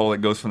 Like flagpole that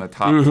goes from the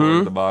top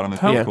to the bottom is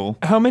pretty Yeah. cool.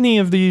 How many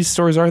of these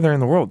stores are there in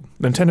the world?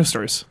 Nintendo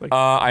stores. Like,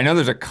 I know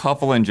there's a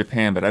couple in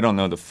Japan, but I don't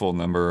know the full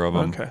number of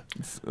them. Okay.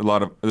 It's a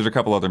lot of there's a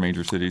couple other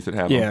major cities that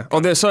have yeah. them. Oh,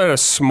 they also had a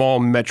small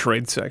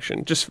Metroid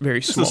section, just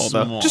very small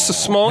though. small. Just a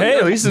small. hey,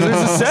 at least there's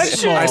a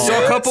section. I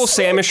saw a couple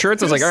Samus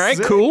shirts. I was like, all right,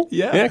 cool.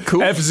 Yeah,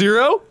 cool.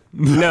 F-Zero?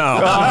 No.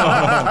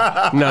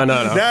 No.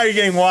 Now you're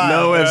getting wild.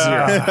 No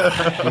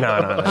F-Zero.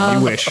 No.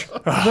 You wish.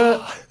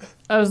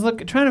 I was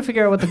trying to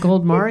figure out what the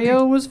gold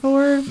Mario was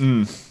for.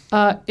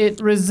 It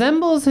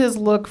resembles his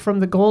look from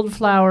the gold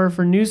flower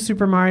for New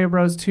Super Mario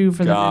Bros. 2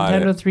 for the Got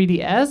Nintendo it.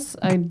 3DS.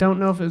 I don't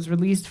know if it was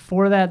released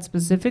for that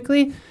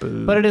specifically,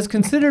 but it is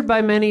considered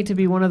by many to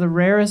be one of the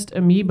rarest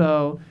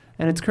amiibo,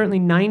 and it's currently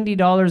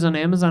 $90 on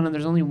Amazon, and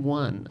there's only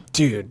one.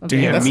 Dude,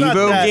 Okay. the That's not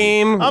amiibo that-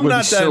 game I'm would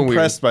not be that so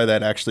impressed by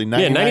that actually.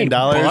 Yeah, $90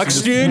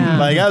 $99, dude. Yeah.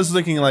 Like I was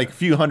looking like a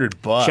few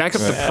 $100. weird. Jack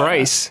up the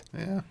price.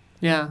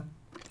 Yeah.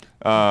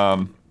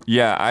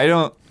 Yeah,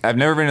 I've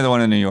never been to the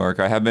one in New York.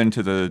 I have been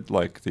to the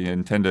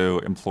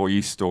Nintendo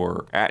employee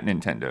store at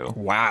Nintendo.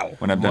 Wow.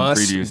 When I've done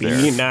Must previews be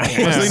there. nice.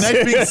 It's like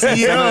nice big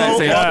CEO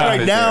Same walk office right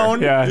there.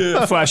 down.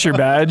 Yeah. Flash your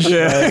badge.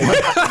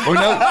 Well,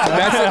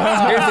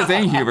 no, here's the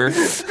thing, Huber.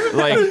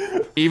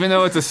 Like, even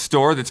though it's a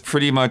store that's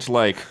pretty much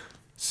like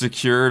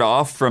secured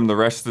off from the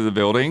rest of the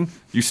building,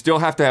 you still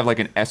have to have like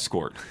an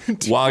escort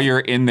while you're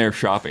in there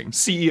shopping.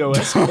 CEO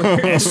escort.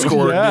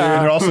 Escort.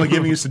 And they're also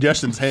giving you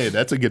suggestions. Hey,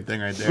 that's a good thing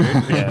right there.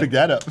 You should pick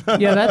that up.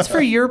 Yeah, that's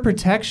for your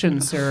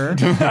protection, sir.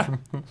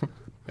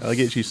 I'll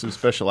get you some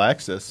special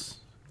access.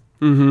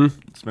 Mm-hmm.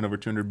 Spend over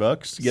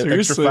 $200 to get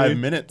extra Seriously? 5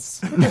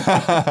 minutes.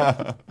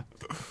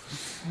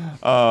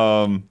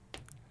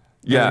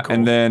 Yeah, cool.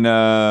 and then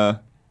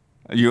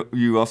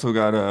you also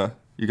got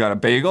a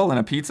bagel and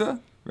a pizza,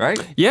 right?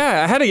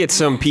 Yeah, I had to get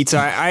some pizza.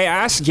 I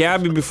asked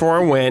Gabby before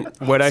I went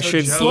what I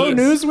should Slow eat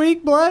news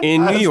week, blood?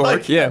 in New was York.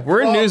 like, Yeah,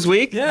 we're in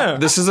Newsweek. Yeah.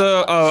 This is a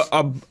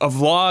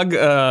vlog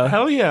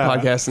Hell yeah.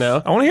 podcast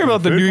now. I want to hear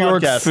about the Food New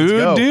York podcast, let's food,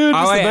 go. dude.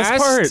 That's I the best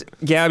asked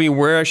part. Gabby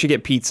where I should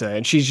get pizza,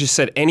 and she just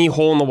said any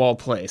hole in the wall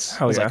place.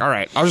 I was yeah. like, all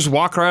right, I'll just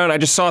walk around. I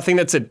just saw a thing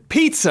that said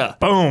pizza.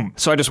 Boom.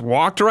 So I just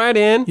walked right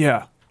in.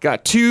 Yeah.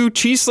 Got 2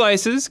 cheese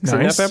slices because I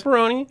didn't Nice. have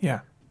pepperoni.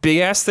 Yeah. Big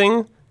ass thing.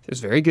 It was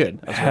very good.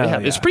 I was Hell really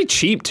happy. yeah. It's pretty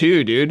cheap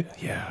too, dude.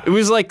 Yeah. It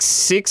was like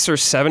 $6 or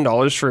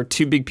 $7 for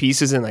 2 big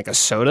pieces and like a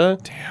soda.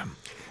 Damn.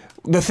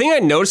 The thing I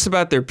noticed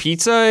about their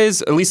pizza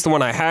is, at least the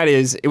one I had,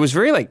 is it was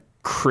very like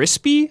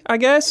crispy, I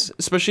guess,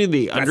 especially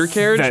the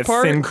undercarriage that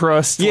part. thin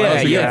crust. Yeah,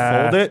 like,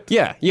 yeah. Fold it.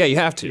 Yeah, you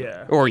have to.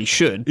 Yeah. Or you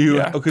should. You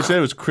Yeah. okay? So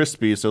it was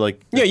crispy. So like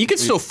Yeah, you could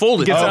still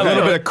fold it. Gets Oh, a little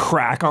yeah. bit of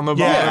crack on the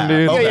Yeah. bottom,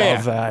 dude. Okay. I Yeah.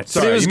 love that.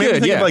 But it was you made me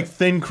good, think yeah. of like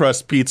thin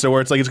crust pizza where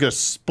it's like it's gonna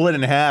split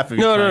in half. If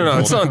you No, try and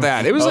it's fold not it.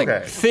 that. It was Okay.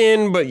 like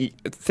thin, but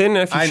thin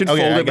enough you should fold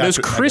it. But it was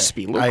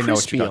crispy, a little I know what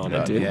crispy you're on talking it,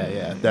 about. dude.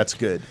 Yeah, that's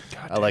good.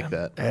 I like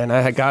that. And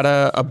I got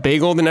a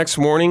bagel the next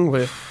morning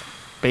with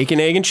bacon,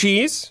 egg, and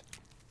cheese.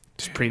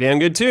 It's pretty damn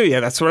good too. Yeah,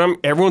 that's what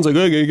everyone's like,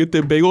 oh, I gotta get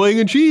the bagel, egg,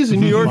 and cheese in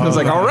New York. I was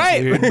like, all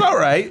right. It's all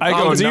right. I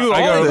go,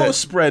 Bagel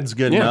spread's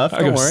good enough. I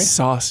Don't go worry.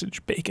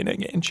 sausage, bacon,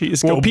 egg, and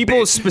cheese. Well, Go people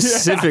big.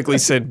 specifically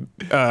said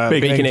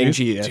bacon, egg, and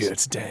cheese. Dude,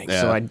 that's dang.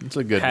 Yeah, So I it's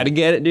a good had one. to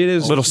get it, dude. It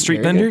was Little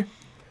street very vendor.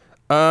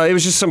 good. It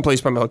was just some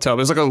place by my hotel. It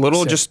was like a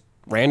little, just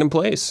random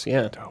place.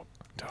 Yeah,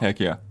 Heck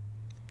yeah.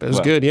 it was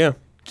Well, good. Yeah.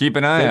 Keep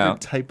an eye Favorite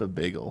out. type of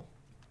bagel?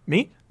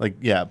 Me? Like,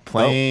 yeah,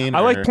 plain. I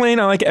like or- plain.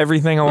 I like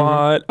everything a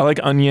lot. I like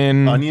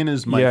onion. Onion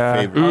is my yeah.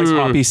 favorite. I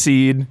like poppy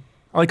seed.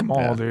 I like them all,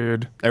 Yeah.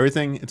 dude.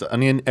 Everything. It's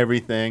onion,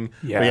 everything.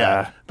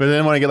 Yeah. But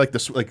then when I get like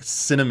this, like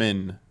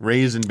cinnamon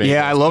raisin bagels.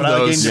 Yeah, I love but like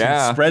those. getting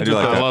Yeah, spreads I do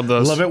with like those. that. I love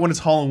those. I love it when it's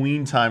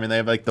Halloween time and they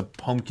have like the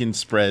pumpkin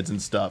spreads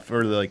and stuff,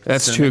 or like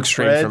That's too cinnamon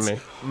extreme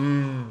spreads. for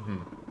me.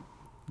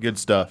 Good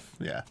stuff.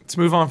 Yeah. Let's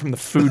move on from the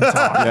food talk.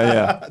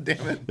 Yeah.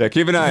 Damn it. Yeah,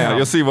 keep an eye out.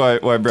 You'll see why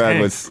Brad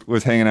Dang.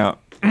 was hanging out.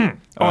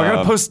 Oh, I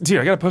gotta post, dude.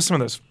 I gotta post some of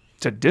those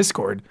to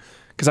Discord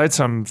because I had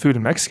some food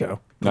in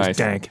Mexico. It was Nice.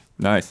 dank.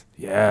 Nice.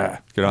 Yeah.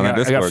 Get on I that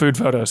got, I got Discord. food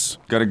photos.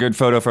 Got a good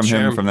photo from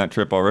him Sure. from that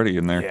trip already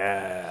in there.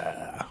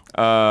 Yeah.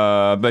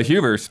 But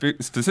Huber,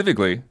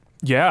 specifically,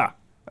 Yeah.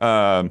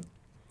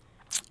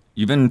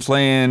 you've been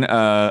playing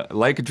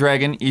Like a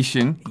Dragon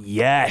Ishin,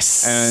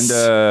 Yes.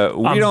 and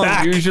we I'm don't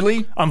back.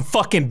 usually. I'm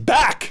fucking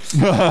back.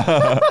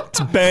 It's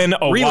been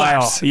a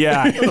Relapse. while.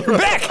 Yeah. We're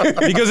back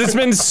because it's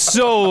been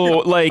so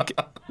like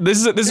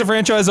this is a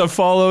franchise I've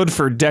followed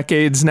for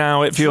decades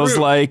now, it feels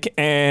like,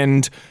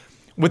 and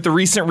with the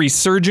recent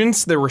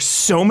resurgence, there were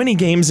so many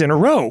games in a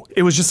row.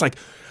 It was just like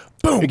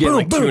boom, You're getting boom,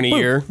 like boom, two in a boom.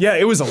 year. Yeah,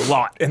 it was a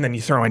lot. And then you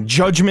throw in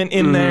Judgment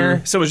in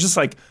there. So it was just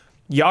like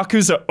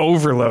Yakuza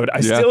overload.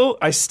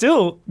 I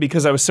still,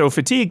 because I was so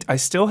fatigued, I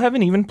still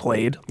haven't even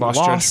played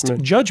Lost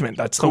Judgment.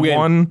 That's the game.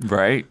 one.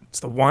 Right.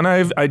 It's the one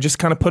I just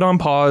kind of put on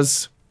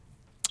pause.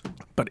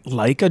 But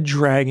Like a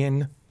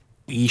Dragon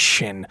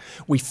Ishin.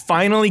 We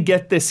finally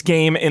get this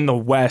game in the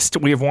West.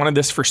 We have wanted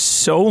this for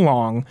so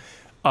long.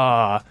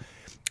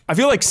 I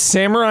feel like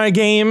samurai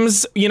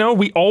games,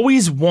 we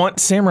always want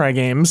samurai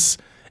games.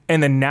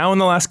 And then now in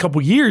the last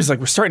couple years, like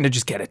we're starting to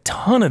just get a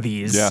ton of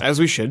these. Yeah. As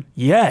we should.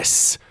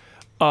 Yes.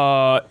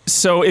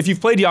 So if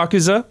you've played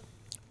Yakuza,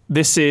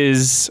 this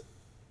is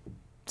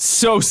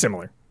so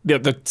similar.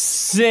 The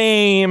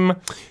same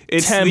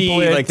It's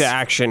template. the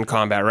action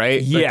combat,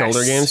 right? Yes. Like the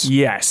older games.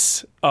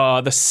 Yes.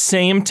 The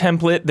same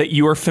template that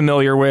you are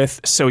familiar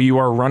with. So you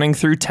are running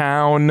through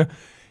town,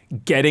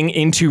 getting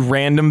into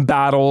random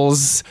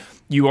battles.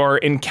 You are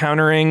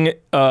encountering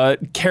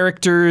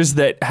characters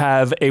that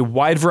have a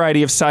wide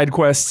variety of side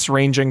quests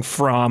ranging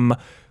from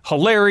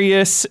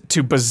hilarious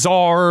to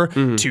bizarre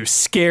to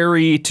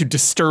scary to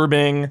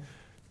disturbing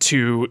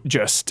to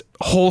just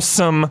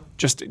wholesome,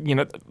 just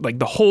like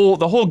the whole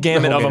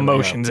gamut of gamut,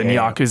 emotions in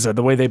yeah. Yakuza,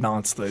 the way they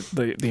balance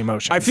the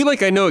emotions. I feel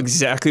like I know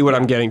exactly what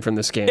I'm getting from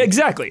this game.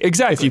 exactly.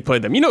 If you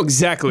played them, you know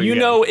exactly. What You you're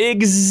know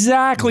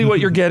exactly what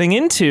you're getting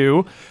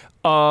into.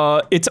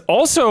 It's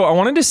also, I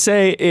wanted to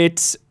say,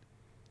 it's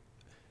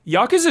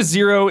Yakuza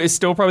 0 is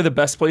still probably the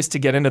best place to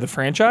get into the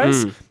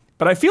franchise,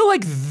 but I feel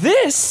like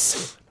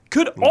this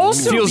could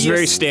also feels be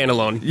very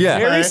standalone. Yeah.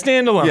 very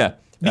standalone. Yeah,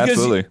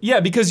 absolutely. Yeah,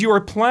 because you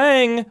are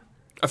playing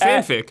A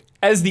fanfic.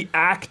 as the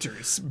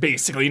actors,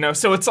 basically.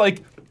 So it's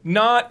like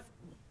not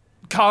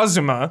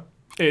Kazuma.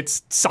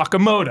 It's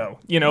Sakamoto,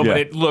 Yeah. but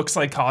it looks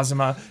like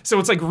Kazuma. So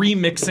it's like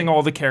remixing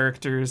all the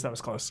characters. That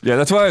was close. Yeah,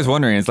 that's why I was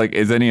wondering. It's like,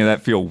 is any of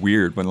that feel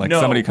weird when like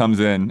No. somebody comes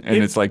in and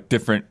it's like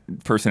different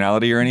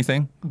personality or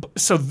anything?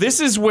 So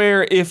this is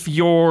where, if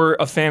you're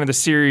a fan of the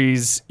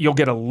series, you'll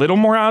get a little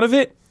more out of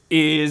it,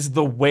 is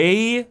the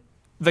way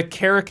the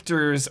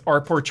characters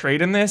are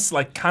portrayed in this,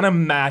 like kind of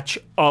match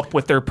up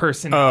with their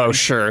personality. Oh,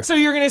 sure. So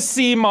you're going to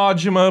see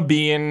Majima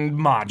being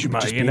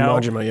Majima, being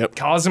Majima, yep.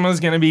 Kazuma's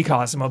going to be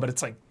Kazuma, but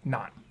it's like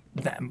not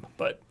them.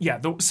 But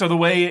yeah, so the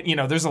way,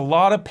 there's a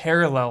lot of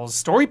parallels,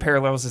 story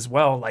parallels as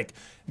well, like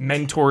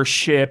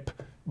mentorship,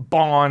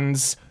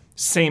 bonds,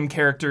 same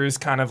characters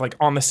kind of like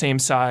on the same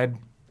side.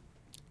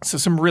 So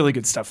some really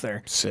good stuff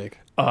there. Sick.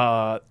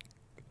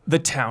 The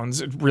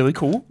town's really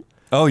cool.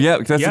 Oh yeah,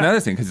 'cause that's Yeah.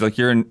 another thing. Because like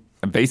you're in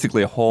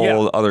basically a whole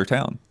Yeah. other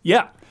town.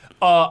 Yeah.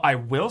 I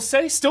will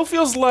say, still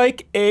feels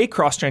like a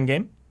cross-gen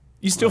game.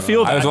 You still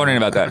feel that. I was wondering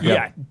about that.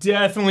 Yeah,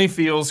 definitely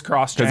feels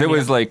cross-gen. Because it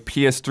was like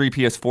PS3,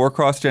 PS4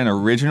 cross-gen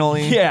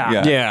originally.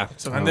 Yeah. Yeah.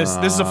 So then this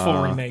is a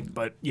full remake,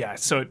 but yeah,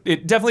 so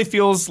it definitely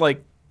feels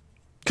like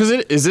Because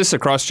is this a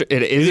cross? It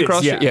is a is,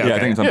 cross. yeah. Yeah, I okay.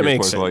 think it's on It PS4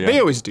 makes as sense. well, yeah. They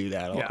always do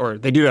that, Yeah. or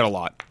they do that a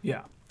lot. yeah.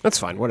 That's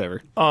fine.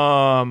 Whatever.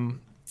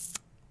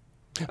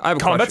 I have a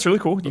Combat's question. really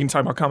cool. You can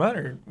talk about combat,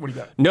 or what do you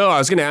got? No, I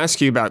was going to ask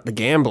you about the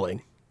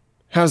gambling.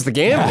 How's the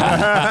gambling?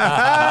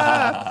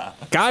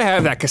 Gotta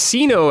have that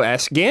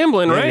casino-esque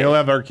gambling, Yeah, right? you don't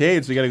have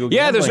arcades, so you gotta go.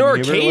 Yeah, there's no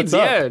gambling. Huber, arcades,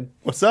 What's up? yeah.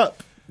 What's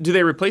up? Do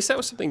they replace that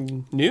with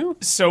something new?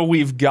 So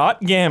we've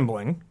got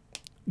gambling.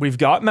 We've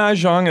got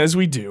Mahjong, as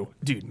we do.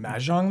 Dude,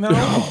 Mahjong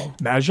though?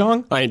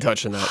 Mahjong? I ain't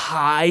touching that.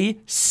 High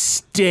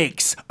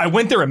stakes. I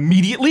went there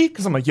immediately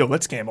because I'm like, yo,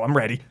 let's gamble. I'm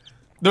ready.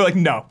 They're like,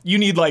 no, you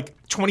need like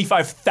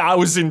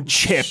 25,000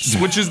 chips,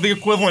 which is the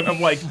equivalent of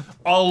like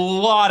a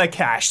lot of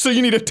cash. So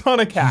you need a ton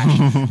of cash.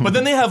 But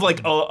then they have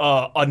like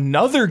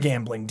another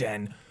gambling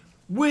den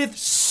with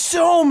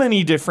so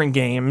many different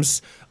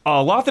games,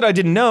 a lot that I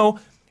didn't know.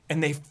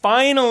 And they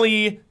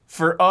finally,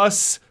 for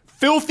us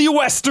filthy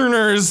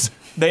Westerners,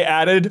 they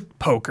added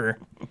poker.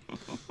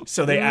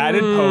 So they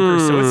added poker,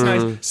 so it's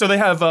nice. So they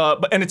have,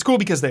 and it's cool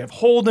because they have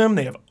Hold'em,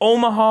 they have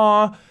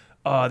Omaha,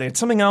 they had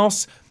something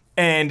else,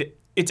 and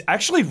it's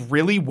actually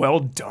really well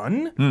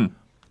done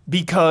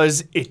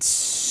because it's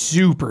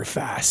super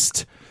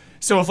fast.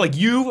 So if like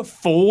you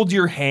fold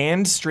your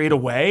hand straight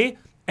away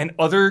and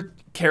other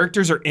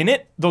characters are in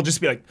it, they'll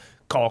just be like,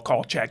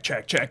 call, check.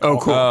 Oh,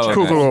 cool. Oh,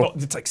 Cool, okay. cool, cool.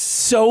 It's like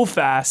so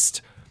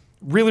fast,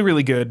 really,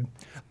 really good.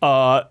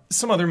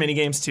 Some other mini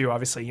games too.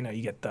 Obviously, you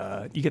get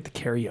the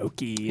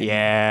karaoke.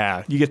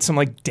 Yeah. You get some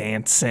like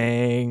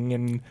dancing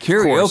and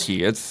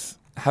Karaoke.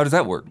 How does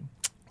that work?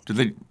 Do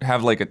they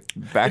have like a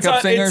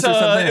backup singers or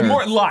something? Or?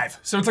 More live.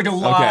 So it's like a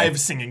live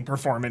singing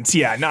performance.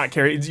 Yeah, not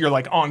karaoke. You're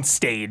like on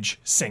stage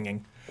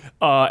singing.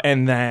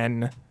 And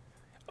then,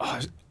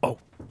 my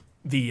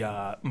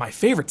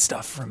favorite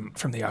stuff from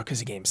the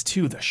Yakuza games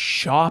too, the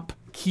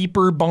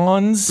shopkeeper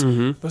bonds.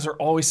 Those are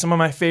always some of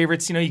my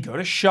favorites. You go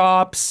to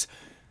shops,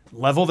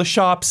 level the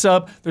shops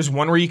up. There's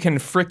one where you can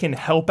frickin'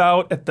 help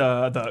out at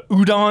the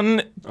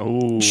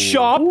udon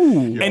shop,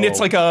 and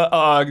it's like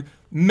a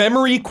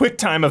memory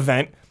QuickTime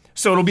event.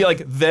 So it'll be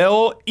like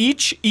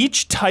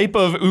each type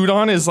of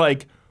udon is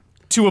like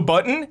to a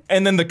button,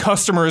 and then the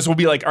customers will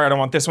be like, all right, I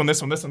want this one,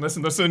 this one, this one, this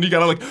one, this one. And you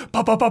gotta like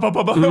pop. It's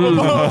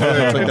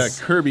like that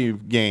Kirby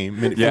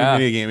game, mini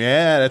game.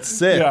 Yeah, that's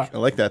sick. Yeah. I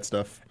like that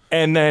stuff.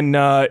 And then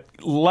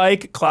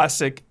like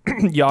classic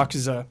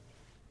Yakuza,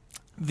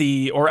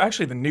 the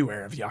new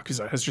era of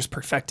Yakuza has just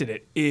perfected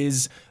it,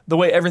 is the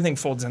way everything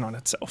folds in on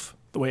itself.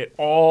 The way it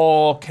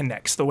all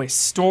connects. The way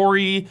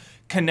story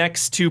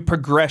connects to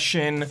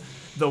progression.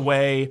 The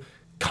way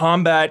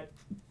combat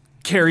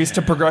carries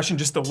to progression.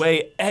 Just the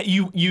way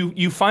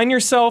you find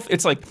yourself.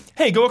 It's like,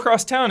 hey, go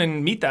across town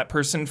and meet that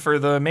person for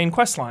the main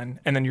quest line.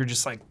 And then you're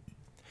just like,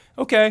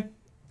 okay.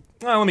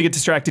 Oh, let me get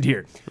distracted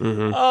here.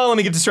 Oh, let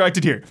me get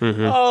distracted here.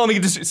 Oh, let me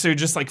get distracted. So you're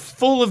just like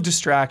full of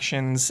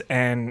distractions,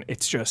 and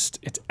it's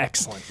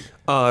excellent.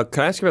 Can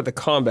I ask you about the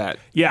combat?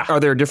 Yeah. Are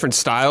there different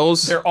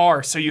styles? There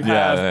are. So you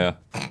have.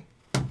 Yeah.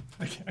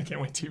 I can't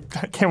wait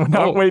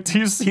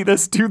till you see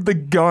this, dude. The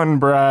gun,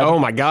 Brad. Oh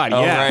my God,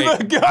 yeah. right.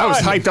 The gun. I was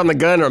hyped on the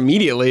gun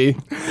immediately.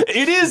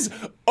 It is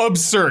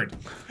absurd.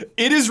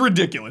 It is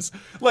ridiculous.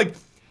 Like,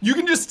 you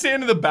can just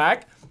stand in the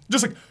back,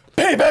 just like,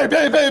 bang, bang,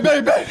 bang, bang,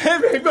 bang, bang,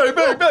 bang, bang, bang,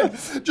 bang,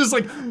 bang. Just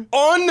like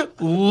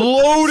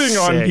unloading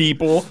on Sick.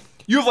 people.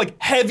 You have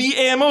like heavy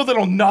ammo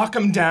that'll knock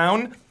them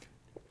down.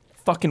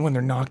 Fucking when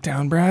they're knocked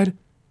down, Brad,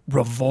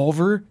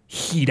 revolver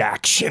heat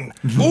action.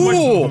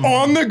 Ooh,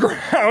 on the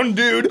ground,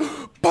 dude.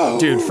 Boom.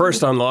 Dude,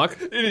 first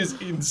unlock. It is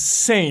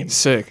insane.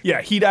 Sick. Yeah,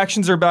 heat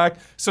actions are back.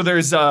 So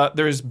there's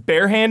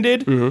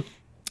barehanded,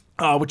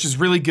 which is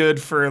really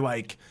good for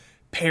like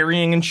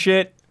parrying and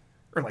shit,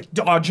 or like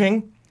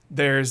dodging.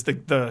 There's the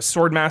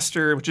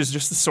Swordmaster, which is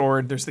just the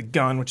sword. There's the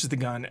gun, which is the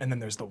gun, and then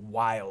there's the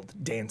Wild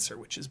Dancer,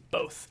 which is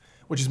both,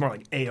 which is more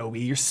like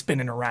AoE. You're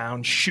spinning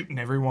around, shooting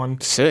everyone.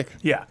 Sick.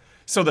 Yeah.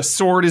 So the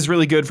sword is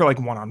really good for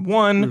like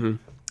one-on-one.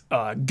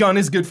 Gun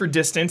is good for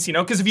distance,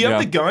 because if you have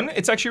the gun,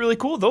 it's actually really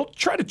cool. They'll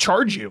try to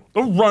charge you.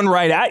 They'll run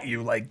right at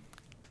you, like,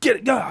 get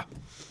it, ah.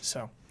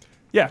 So,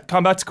 yeah,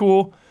 combat's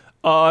cool.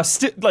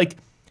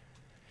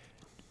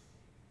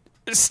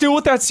 Still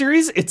with that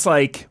series, it's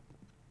like,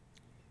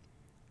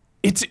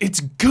 it's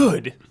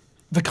good.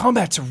 The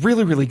combat's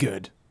really, really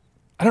good.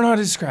 I don't know how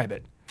to describe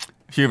it.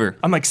 Huber.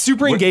 I'm like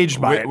super engaged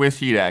by it. With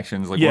heat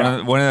actions. Like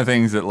Yeah. one of the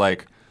things that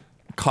like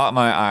caught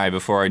my eye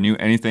before I knew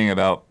anything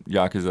about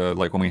Yakuza,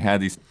 like when we had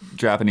these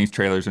Japanese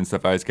trailers and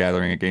stuff I was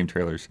gathering at game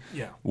trailers,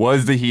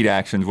 was the heat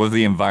actions, was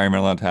the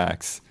environmental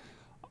attacks.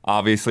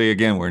 Obviously,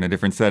 again, we're in a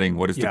different setting.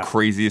 What is the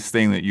craziest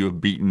thing that you have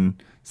beaten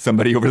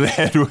somebody over the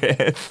head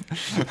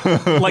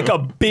with? Like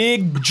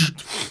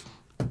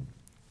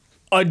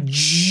a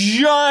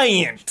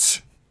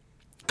giant,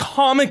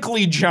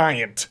 comically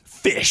giant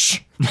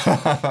fish.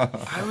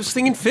 I was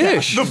thinking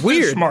fish. The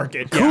Weird. fish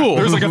market. Cool. Yeah,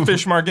 there's like a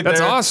fish market That's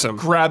there. awesome.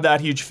 Grab that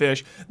huge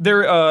fish.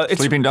 There, it's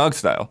Sleeping dog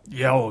style.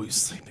 Yo,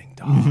 sleeping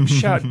dog.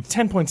 Shout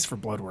 10 points for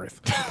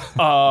Bloodworth.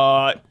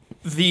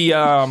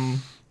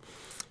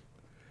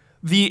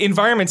 The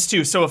environments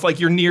too. So if like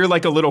you're near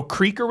like a little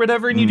creek or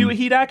whatever and you do a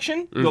heat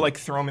action, you'll like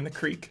throw them in the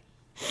creek.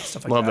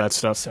 Stuff like Love that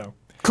stuff. So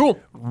Cool.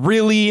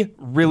 really,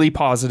 really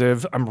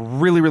positive. I'm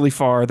really, really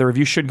far. The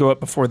review should go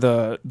up before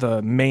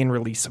the main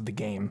release of the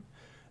game.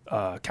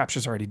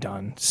 Capture's already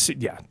done. So,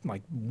 yeah,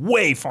 like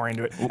way far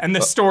into it. And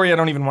the story I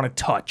don't even want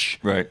to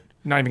touch. Right.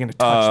 Not even going to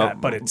touch that,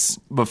 but it's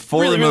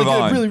Before really, we really move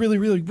good. on, Really, really,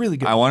 really, really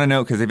good. I want to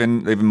know because they've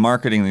been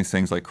marketing these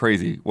things like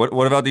crazy.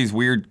 What about these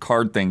weird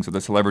card things with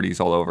the celebrities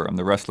all over them,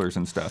 the wrestlers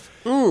and stuff?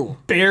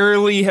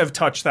 Barely have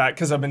touched that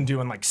because I've been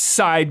doing like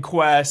side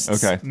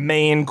quests, Okay.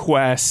 main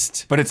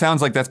quest. But it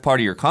sounds like that's part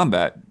of your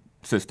combat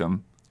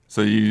system.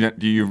 So you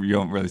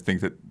don't really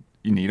think that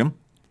you need them?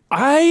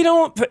 I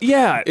don't.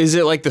 Yeah. Is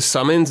it like the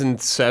summons in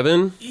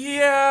 7?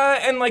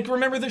 Yeah, and like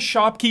remember the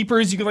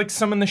shopkeepers? You could like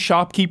summon the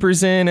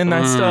shopkeepers in and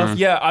that stuff.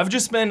 Yeah, I've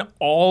just been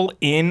all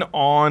in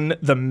on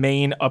the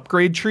main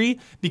upgrade tree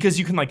because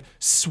you can like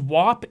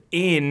swap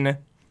in.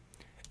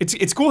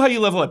 It's cool how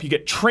you level up. You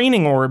get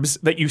training orbs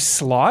that you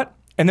slot,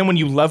 and then when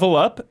you level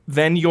up,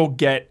 then you'll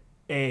get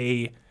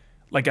a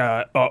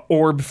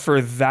orb for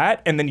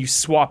that, and then you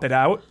swap it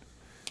out.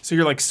 So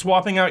you're like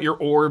swapping out your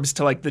orbs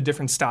to like the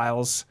different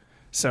styles.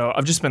 So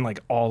I've just been like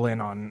all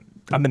in on.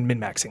 I've been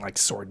min-maxing like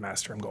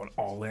Swordmaster. I'm going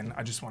all in.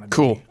 I just want to.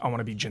 Cool. I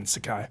want to be Jin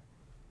Sakai.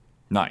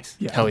 Nice.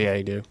 Yeah. Hell yeah,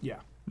 you do. Yeah.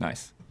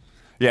 Nice.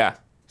 Yeah.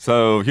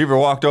 So Huber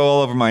walked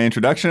all over my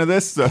introduction of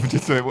this. So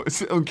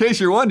just in case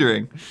you're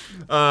wondering,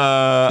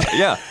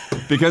 yeah,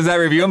 because that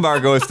review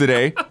embargo is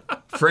today.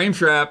 Frame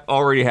Trap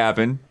already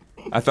happened.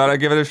 I thought I'd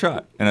give it a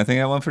shot, and I think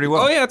that went pretty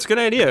well. Oh yeah, it's a good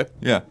idea.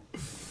 Yeah.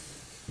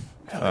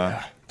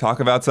 Talk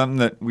about something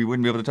that we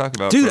wouldn't be able to talk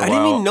about. Dude, for a I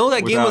didn't while even know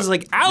that game without- was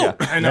like out.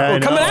 Yeah. I know. I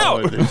coming know.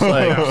 out. It's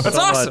like That's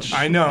so awesome. much-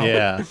 I know.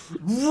 Yeah.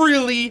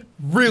 Really,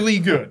 really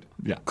good.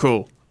 Yeah.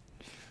 Cool.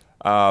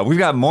 We've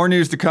got more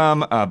news to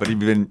come, but if you've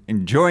been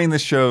enjoying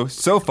this show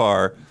so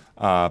far,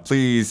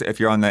 please, if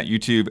you're on that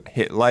YouTube,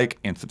 hit like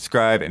and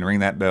subscribe and ring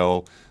that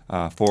bell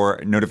for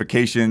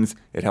notifications.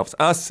 It helps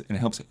us and it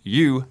helps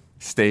you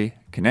stay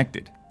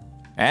connected.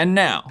 And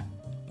now,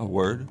 a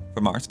word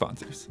from our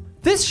sponsors.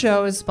 This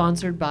show is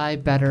sponsored by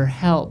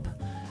BetterHelp.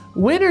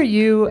 When are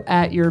you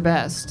at your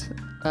best?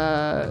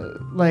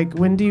 Like,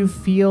 when do you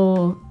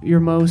feel your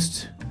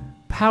most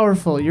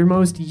powerful, your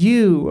most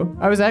you?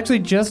 I was actually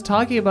just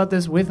talking about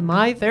this with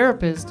my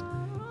therapist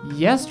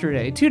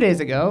yesterday, 2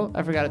 days ago.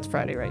 I forgot it's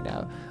Friday right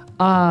now.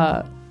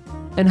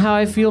 And how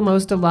I feel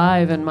most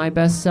alive and my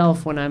best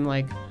self when I'm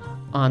like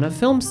on a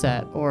film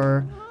set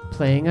or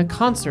playing a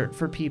concert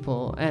for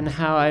people, and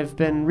how I've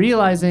been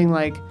realizing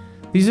like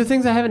these are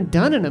things I haven't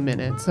done in a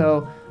minute.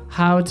 So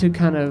how to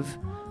kind of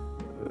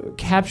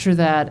capture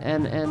that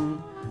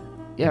and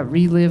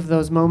relive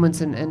those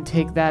moments and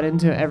take that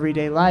into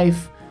everyday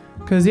life.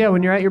 Because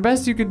when you're at your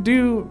best, you could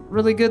do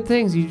really good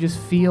things. You just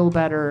feel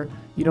better.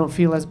 You don't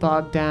feel as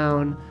bogged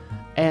down.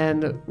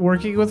 And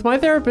working with my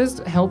therapist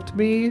helped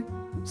me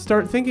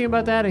start thinking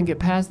about that and get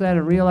past that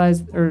and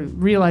realize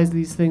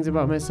these things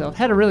about myself.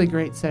 Had a really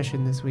great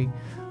session this week.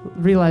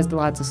 Realized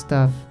lots of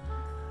stuff.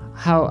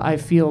 How I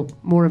feel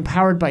more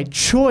empowered by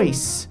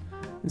choice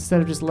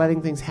instead of just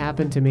letting things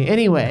happen to me.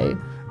 Anyway,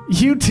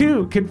 you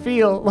too could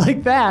feel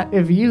like that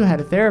if you had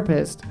a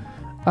therapist.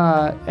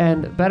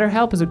 And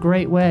BetterHelp is a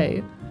great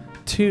way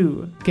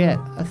to get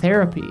a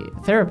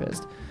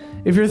therapist.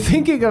 If you're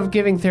thinking of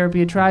giving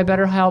therapy a try,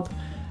 BetterHelp,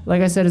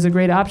 like I said, is a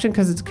great option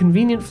because it's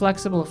convenient,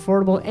 flexible,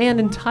 affordable, and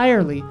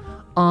entirely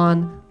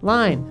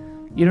online.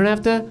 You don't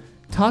have to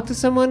talk to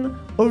someone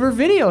over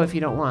video if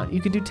you don't want.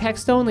 You could do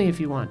text only if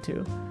you want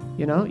to.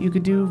 You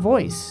could do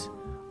voice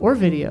or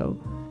video.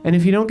 And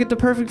if you don't get the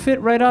perfect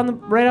fit right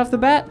off the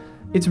bat,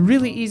 it's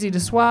really easy to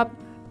swap.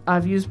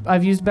 I've used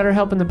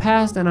BetterHelp in the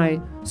past, and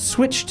I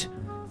switched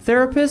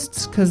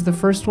therapists because the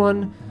first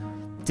one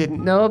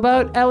didn't know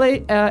about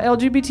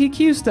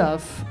LGBTQ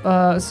stuff.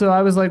 So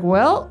I was like,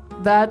 well,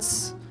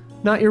 that's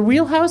not your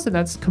wheelhouse, and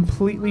that's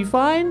completely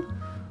fine.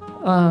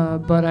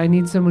 But I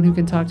need someone who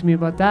can talk to me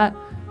about that.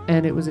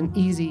 And it was an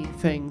easy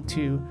thing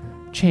to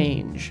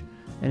change,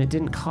 and it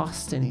didn't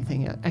cost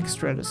anything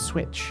extra to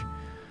switch.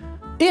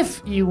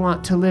 If you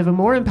want to live a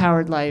more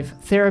empowered life,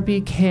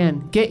 therapy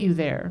can get you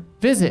there.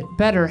 Visit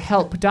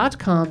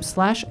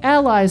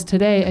betterhelp.com/allies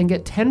today and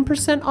get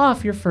 10%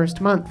 off your first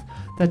month.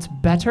 That's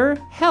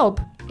BetterHelp,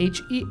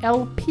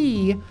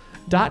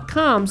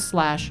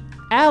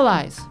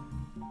 HELP.com/allies.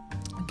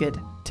 Get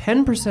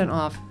 10%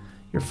 off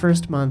your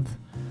first month.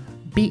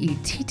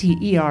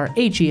 BetterHelp,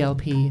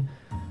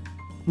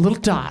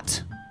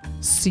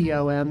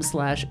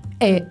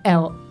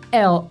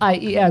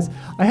 .com/ALLIES.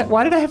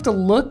 Why did I have to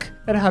look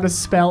at how to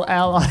spell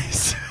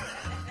allies?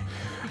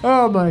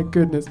 Oh my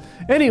goodness.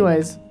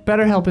 Anyways,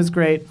 BetterHelp is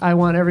great. I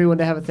want everyone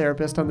to have a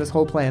therapist on this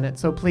whole planet.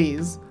 So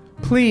please,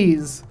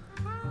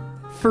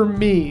 for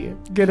me,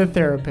 get a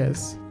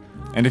therapist.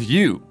 And if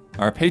you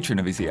are a patron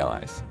of Easy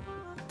Allies,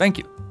 thank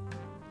you.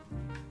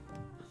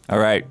 All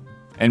right.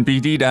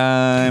 NPD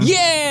time.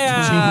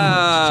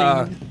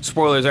 Yeah!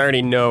 Spoilers, I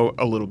already know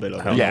a little bit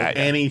of it. Yeah.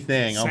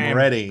 Anything. I'm Same.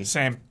 ready.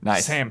 Same.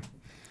 Nice. Same.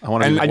 I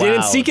want to. I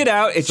didn't seek it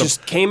out. It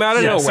just came out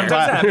of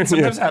nowhere.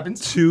 Sometimes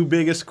happens. Two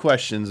biggest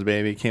questions,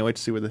 baby. Can't wait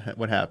to see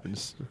what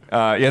happens.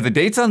 The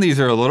dates on these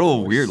are a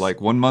little weird. Like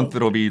 1 month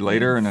it'll be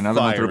later, and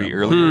another month it'll be Fire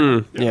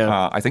earlier.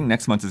 Yeah. I think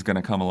next month is going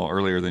to come a little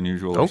earlier than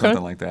usual, or Okay.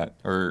 something like that,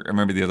 or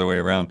maybe the other way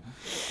around.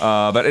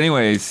 But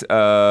anyways,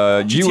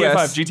 GTA 5.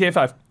 US. GTA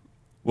 5.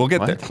 We'll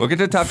get there. We'll get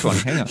to the top 20.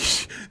 Hang on.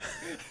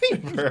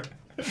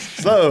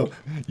 So,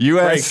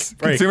 U.S.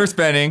 Break. consumer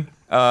spending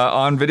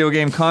on video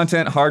game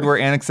content, hardware,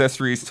 and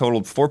accessories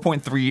totaled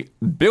 $4.3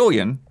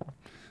 billion,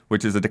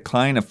 which is a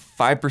decline of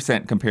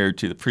 5% compared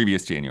to the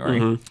previous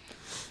January.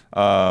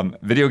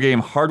 Video game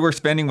hardware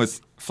spending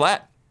was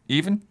flat,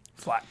 even,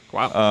 Flat.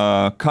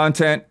 Wow.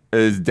 Content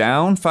is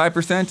down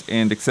 5%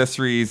 and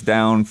accessories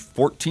down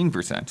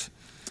 14%.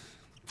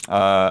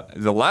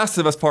 The Last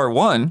of Us Part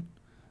 1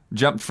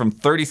 jumped from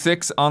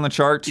 36 on the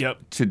chart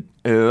to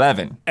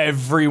 11.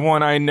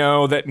 Everyone I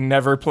know that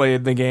never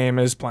played the game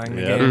is playing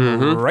the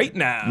game right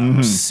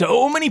now.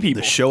 So many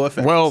people. The show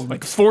effect. Well,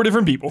 Like 4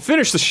 different people.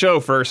 finish the show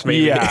first,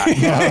 maybe. Yeah.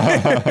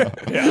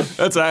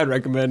 That's what I'd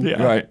recommend.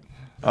 Yeah. Right.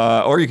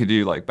 Or you could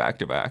do like back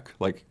to back.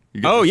 Like you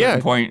get Oh, to a yeah.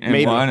 certain point in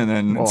Maybe. one and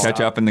then catch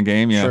up in the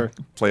game. Yeah. Sure.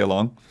 Play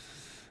along.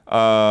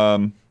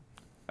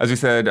 As we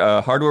said,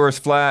 hardware was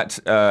flat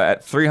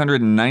at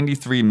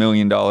 $393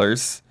 million.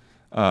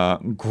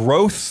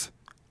 Growth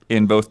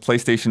in both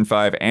PlayStation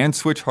 5 and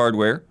Switch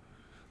hardware,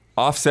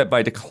 offset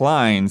by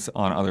declines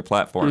on other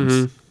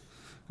platforms.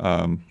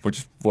 Which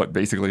is what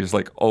basically is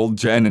like old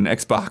gen and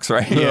Xbox,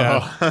 right?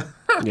 Yeah.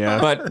 Yeah.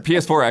 But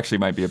PS4 actually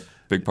might be a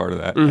big part of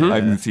that. I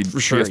can see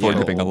sure, PS4 yeah.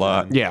 dipping a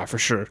lot. Yeah, for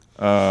sure.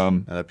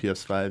 And the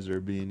PS5s are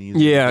being easier.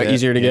 Yeah, to get.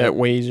 easier to get,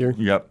 way easier.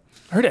 Yep.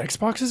 I heard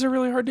Xboxes are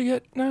really hard to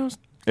get now.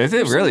 Is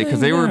it really? Because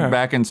they were Yeah.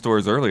 back in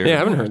stores earlier. Yeah, I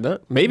haven't heard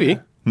that. Maybe.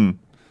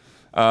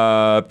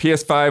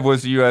 PS5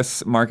 was the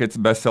U.S. market's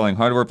best-selling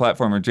hardware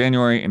platform in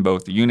January in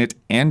both unit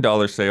and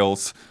dollar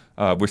sales,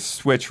 with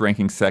Switch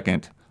ranking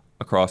second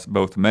across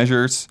both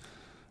measures.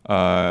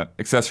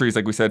 Accessories,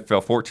 like we said,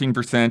 fell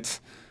 14%,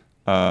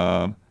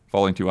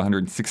 falling to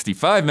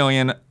 $165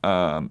 million.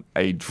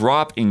 A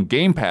drop in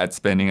gamepad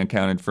spending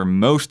accounted for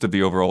most of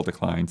the overall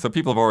decline. So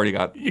people have already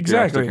got their extra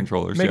Exactly.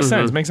 controllers. Makes Yep.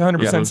 sense. Makes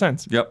 100% Yeah.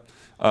 sense. Yep.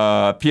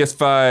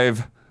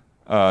 PS5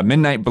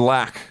 Midnight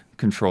Black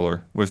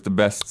controller was the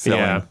best-selling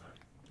Yeah.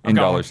 in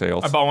Got dollar one.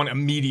 sales. I bought one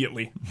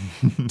immediately.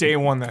 Day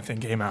one that thing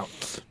came out.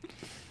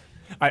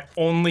 I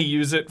only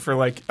use it for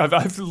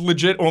I've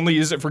legit only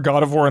used it for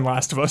God of War and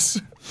Last of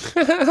Us.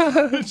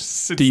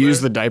 Do you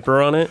use the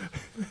diaper on it?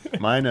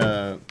 Mine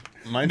No,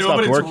 but stopped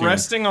it's working.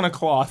 resting on a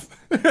cloth.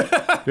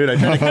 Dude, I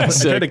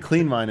tried to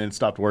clean mine and it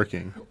stopped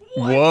working.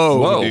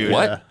 Whoa, dude.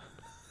 what? Yeah.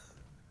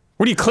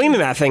 What are you cleaning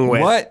that thing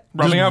with? What?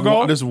 Rubbing Just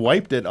alcohol? Just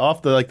wiped it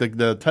off the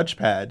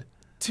touchpad.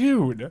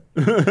 Dude.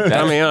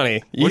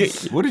 Damiani.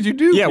 What did you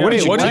do? Yeah, what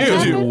did you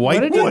Just do?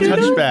 wipe the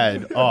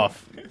touchpad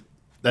off.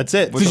 That's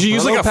it. Did you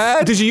use like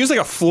pad? Did you use like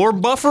a floor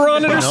buffer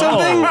on it or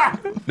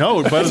something?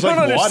 No, but it was I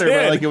like don't water. But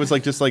understand. like it was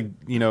like just like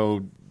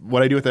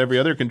what I do with every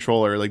other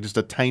controller, like just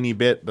a tiny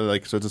bit, but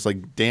like so it's just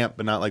like damp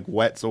but not like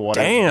wet, so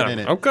water doesn't get in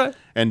Damn. it. Okay.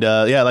 And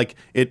like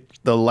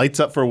the lights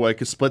up for like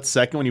a split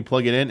second when you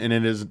plug it in, and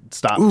it is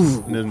stops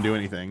and doesn't do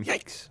anything.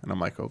 Yikes. And I'm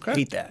like, okay.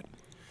 Hate that.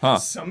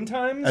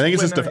 Sometimes I think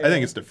it's when just I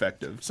think it's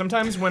defective.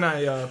 Sometimes when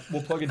I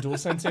will plug a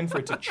DualSense in for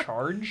it to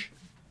charge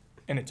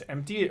and it's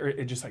empty or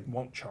it just like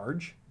won't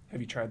charge. Have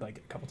you tried like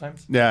a couple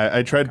times? Yeah,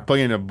 I tried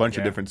plugging in a bunch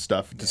of Yeah. different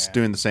stuff, just Yeah.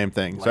 doing the same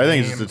thing. So I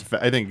think it's Lame. just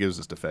I think it was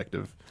just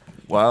defective.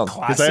 Wow. Because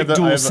I Classic have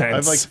I have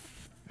DualSense.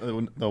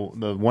 like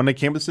the one that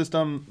came with the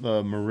system,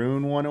 the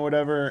maroon one or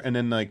whatever, and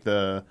then like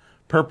the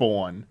purple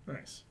one,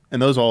 Nice.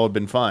 and those all have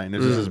been fine.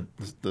 It's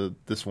just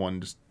this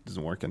one just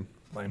isn't working.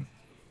 Lame.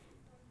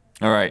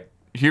 All right.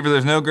 Huber,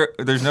 there's no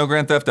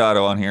Grand Theft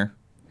Auto on here.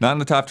 Not in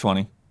the top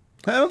 20.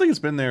 I don't think it's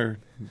been there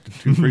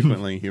too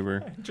frequently,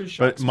 Huber. Just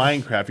But shocks me.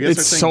 Minecraft, you guys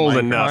It's start saying sold Minecraft.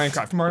 enough.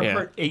 Minecraft. Mario Yeah.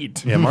 Kart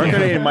 8. Yeah, Mario Kart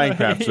 8 and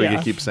Minecraft, so Yeah. you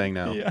keep saying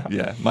now. Yeah.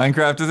 Yeah.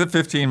 Minecraft is at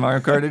 15. Mario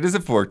Kart 8 is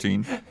at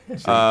 14.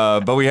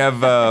 But we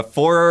have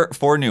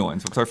four new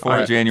ones. What's our four All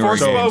right. January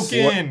games?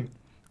 Forspoken.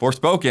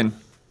 Forspoken,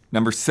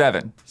 number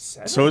 7.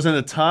 So it was in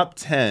the top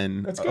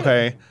 10. That's good.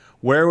 Okay.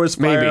 Where was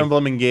Fire Maybe.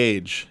 Emblem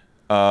Engage?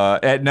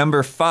 At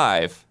number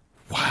 5.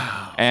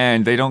 Wow.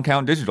 And they don't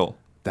count digital.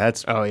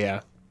 That's Oh yeah.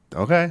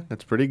 okay.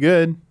 That's pretty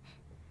good.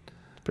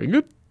 Pretty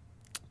good.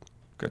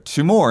 Got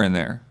 2 more in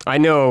there. I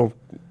know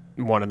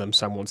one of them.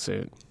 Some won't say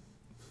it.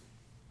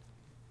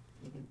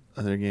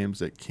 Other games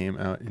that came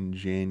out in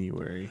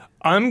January.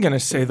 I'm going to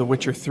say The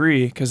Witcher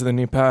 3 because of the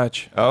new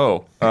patch.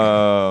 Oh,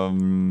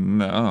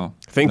 no.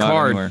 Think Not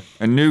hard. anywhere.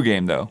 A new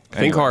game, though.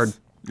 Think hard.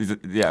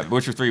 Yeah,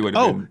 Witcher 3 would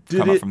have been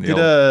come up from the did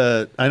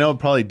old. I know it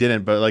probably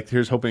didn't, but like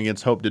here's hoping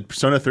against hope. Did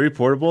Persona 3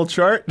 Portable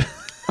chart?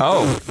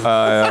 No,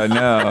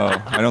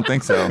 I don't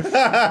think so. We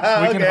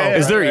can hope.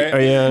 Is there? Oh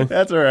yeah.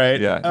 That's all right.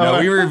 Yeah, no,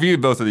 we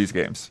reviewed both of these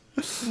games.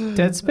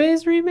 Dead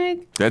Space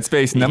remake? Dead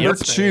Space number Yep.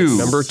 2.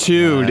 Number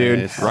 2, dude.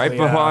 Nice. Right yeah.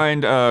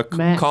 behind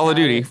Matt Call of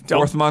got Duty, it.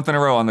 4th month in a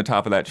row on the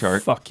top of that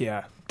chart. Fuck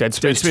yeah. Dead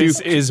Space, Space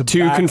 2 is 2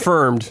 back.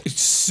 confirmed.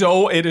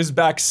 So it is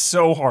back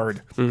so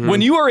hard. Mm-hmm.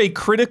 When you are a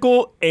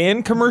critical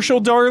and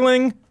commercial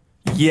darling,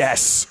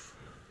 yes.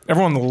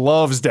 Everyone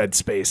loves Dead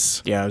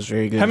Space. Yeah, it was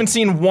very good. Haven't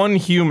seen one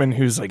human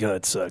who's like, oh,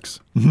 that sucks.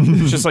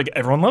 It's just like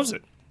everyone loves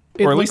it.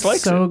 It Or at least looks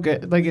likes so it.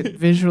 good. Like it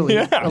visually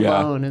Yeah.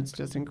 alone, it's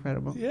just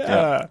incredible.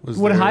 Yeah.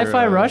 Would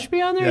Hi-Fi Rush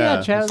be on there? yeah.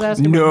 Yeah, Chad was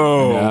asking.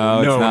 No,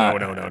 it's no,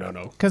 not.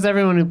 no. Because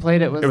everyone who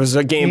played it was. It was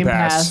a Game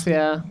Pass.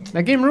 Yeah,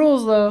 that game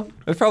rules though.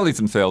 There's probably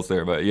some sales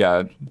there, but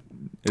yeah,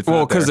 it's Well,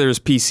 not because there. there's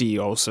PC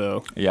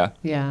also. Yeah.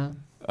 Yeah.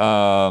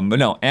 But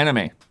no,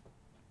 anime.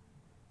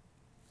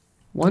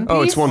 One Piece.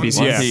 Oh, it's One Piece.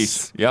 One Yeah,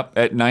 Piece. Yep,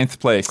 at 9th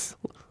place.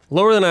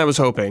 lower than I was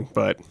hoping,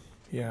 but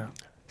Yeah.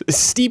 a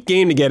steep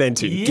game to get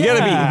into. You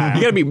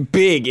gotta be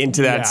big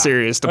into that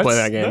series to play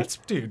that game. That's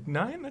dude,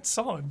 9. That's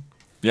solid.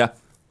 Yeah.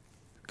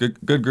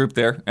 Good group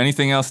there.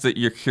 Anything else that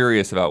you're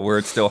curious about where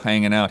it's still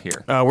hanging out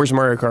here? Where's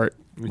Mario Kart?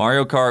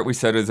 Mario Kart, we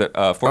said, is at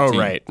 14. Oh,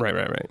 right.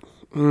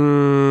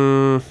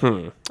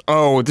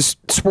 Oh, this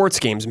sports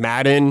games.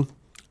 Madden.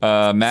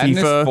 Madden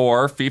FIFA. is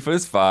 4. FIFA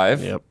is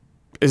 5. Yep.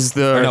 Is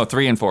the Or no,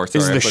 3 and 4.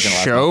 Sorry, is I the was looking at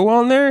last show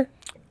on there?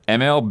 one.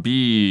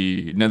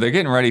 MLB. No, they're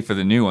getting ready for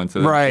the new one,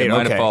 so Right, it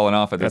might okay. have fallen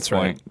off at this That's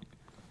right. point.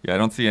 Yeah, I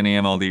don't see any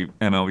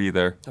MLB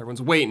there.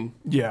 Everyone's waiting.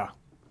 Yeah.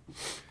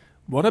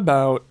 What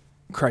about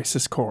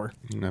Crisis Core?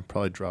 That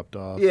probably dropped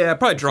off. Yeah, it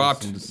probably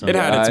dropped. It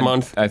had its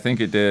month. I think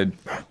it did.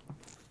 I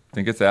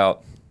think it's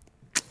out.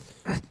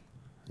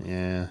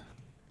 Yeah.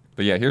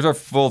 But yeah, here's our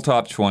full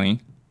top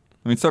 20.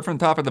 Let me start from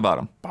the top or the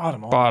bottom?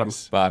 Bottom.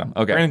 Bottom.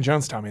 Okay. Brandon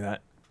Jones taught me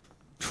that.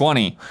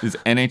 20 is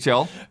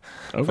NHL.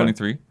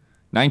 23.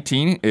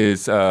 19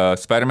 is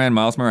Spider-Man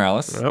Miles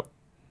Morales. Yep.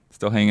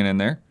 Still hanging in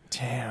there.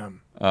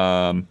 Damn.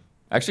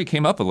 Actually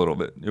came up a little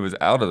bit. It was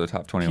out of the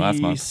top 20 last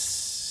month.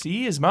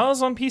 PC? Is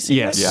Miles on PC?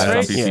 Yes. Yeah, right?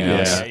 it's on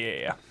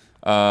PC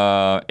now.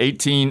 Yeah.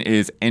 18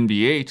 is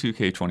NBA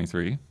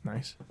 2K23.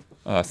 Nice.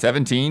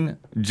 17,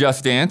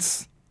 Just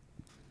Dance.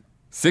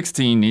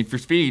 16, Need for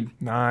Speed.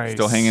 Nice.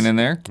 Still hanging in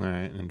there. All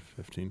right, and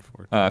 15,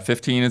 14.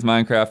 15 is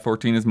Minecraft.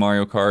 14 is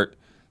Mario Kart.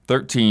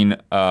 13,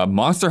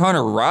 Monster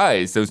Hunter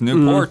Rise. Those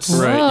new ports.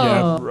 Right,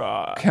 yeah.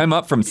 Right. Came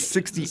up from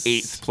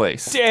 68th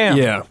place. Damn.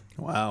 Yeah.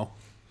 Wow.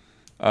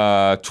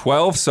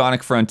 12,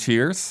 Sonic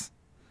Frontiers.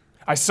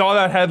 I saw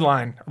that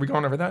headline. Are we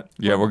going over that?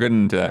 Yeah, we're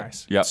getting into that.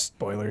 Nice. Yep.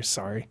 Spoilers,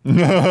 sorry.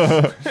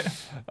 11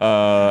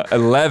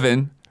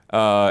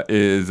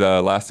 is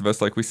Last of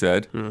Us, like we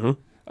said. 10,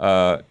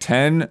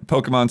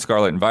 Pokemon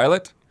Scarlet and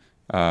Violet.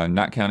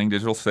 Not counting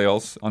digital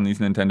sales on these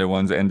Nintendo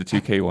ones and the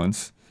 2K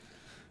ones.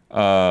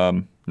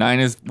 9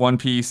 is One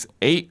Piece.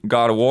 8,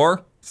 God of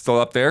War. Still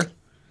up there.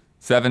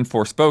 7,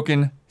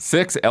 Forspoken.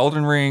 6,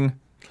 Elden Ring.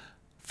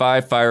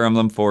 5, Fire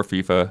Emblem. 4,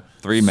 FIFA.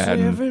 3,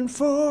 Madden.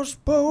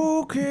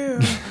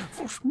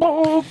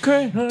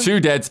 2,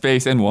 Dead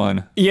Space. And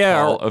 1,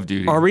 Yeah. Call of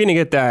Duty. Are we gonna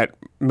get that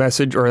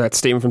message or that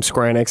statement from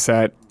Square Enix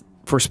that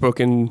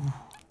Forspoken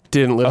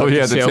didn't live up to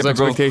the sales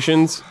typical-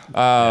 expectations?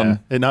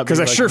 Because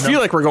I sure feel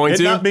like we're going it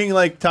to. not being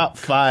like top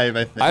 5,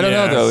 I think. I don't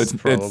know, though. It's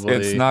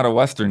probably. not a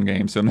Western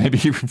game, so maybe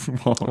you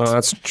won't. Oh,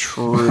 that's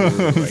true.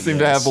 Seem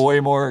to have way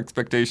more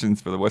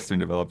expectations for the Western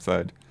developed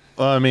side.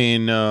 Well, I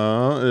mean,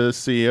 the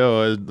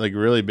CEO has like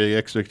really big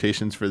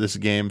expectations for this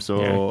game,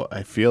 so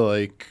I feel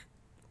like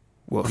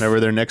whenever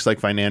their next like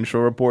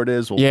financial report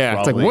is, we'll Yeah,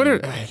 it's like, probably what are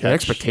catch, the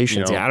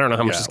expectations? Yeah, I don't know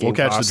how much this game we'll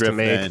catch costs the to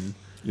drift make. then.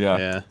 Yeah.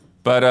 Yeah.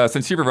 But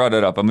since you brought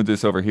it up, I'm going to do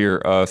this over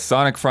here.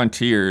 Sonic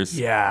Frontiers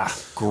Yeah.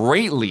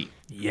 greatly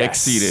Yes.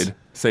 exceeded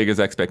Sega's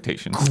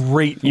expectations.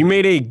 Great. You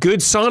made a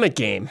good Sonic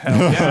game,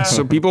 yeah.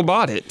 so people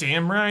bought it.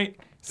 Damn right.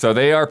 So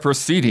they are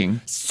proceeding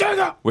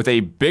Sega. with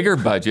a bigger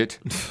budget,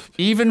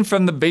 even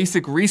from the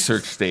basic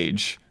research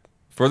stage,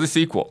 for the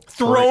sequel.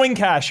 Throwing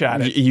cash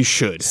at it. You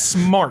should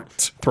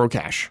Smart. throw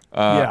cash.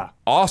 Yeah.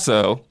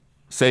 Also,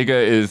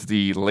 Sega is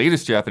the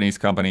latest Japanese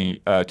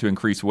company to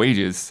increase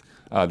wages.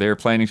 They're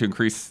planning to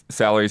increase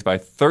salaries by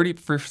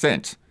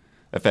 30%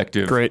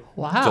 effective Great.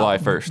 Wow. July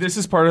 1st. This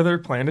is part of their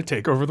plan to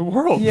take over the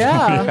world.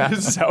 Yeah.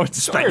 This is how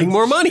it's Spending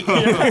more money.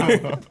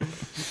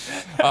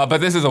 But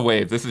this is a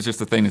wave. This is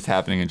just a thing that's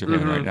happening in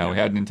Japan right now. We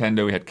had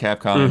Nintendo, we had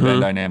Capcom, and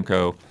Bandai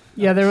Namco.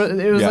 Yeah,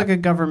 it was Yeah. like a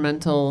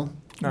governmental.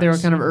 They were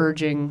Nice. kind of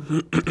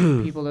urging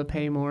people to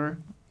pay more.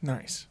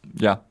 Nice.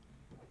 Yeah,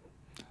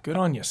 Good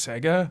on you,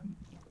 Sega.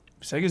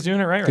 Sega's doing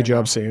it right. Good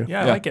job, Sega.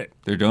 Yeah, I like it.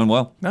 they're doing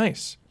well.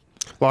 Nice.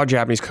 A lot of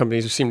Japanese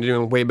companies seem to be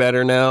doing way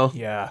better now.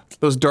 Yeah.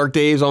 Those dark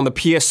days on the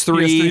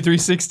PS3, PS3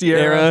 360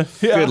 era.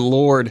 Yeah. Good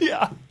lord.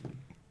 Yeah.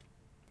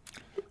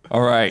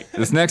 All right,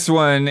 this next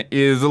one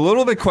is a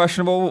little bit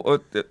questionable.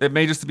 It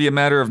may just be a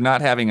matter of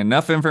not having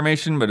enough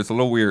information, but it's a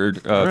little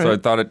weird. So I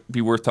thought it'd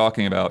be worth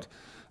talking about.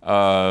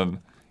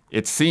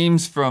 It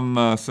seems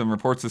from some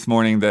reports this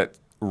morning that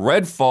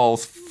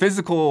Redfall's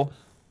physical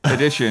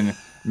edition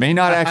may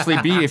not actually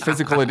be a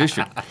physical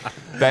edition.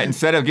 That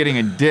instead of getting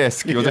a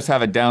disc, you'll just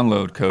have a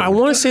download code. I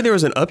want to say there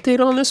was an update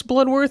on this,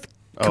 Bloodworth.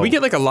 Can we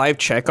get like a live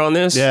check on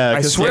this? Yeah, I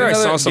 'cause swear I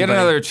saw something. Get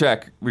another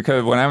check,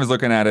 because when I was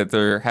looking at it,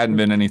 there hadn't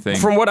been anything.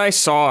 From what I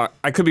saw,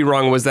 I could be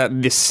wrong, was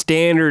that the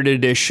standard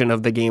edition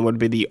of the game would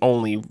be the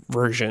only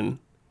version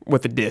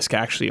with the disc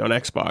actually on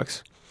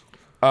Xbox.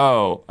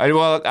 Oh,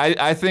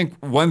 I think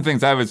one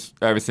thing I was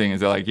seeing is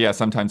that, like, yeah,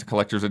 sometimes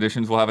collector's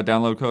editions will have a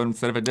download code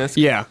instead of a disc.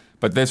 Yeah.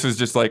 But this was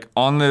just like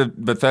on the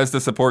Bethesda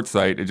support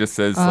site. It just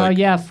says like,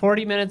 Yeah,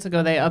 40 minutes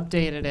ago they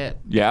updated it.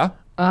 yeah.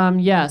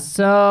 Yeah,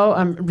 so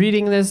I'm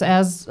reading this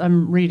as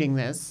I'm reading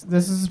this.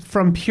 This is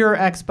from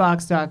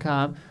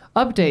purexbox.com.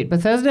 Update.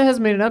 Bethesda has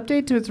made an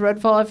update to its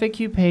Redfall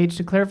FAQ page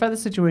to clarify the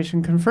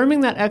situation,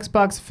 confirming that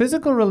Xbox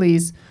physical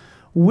release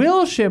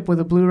will ship with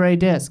a Blu-ray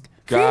disc.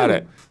 Got Phew.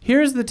 it.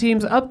 Here's the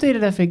team's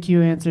updated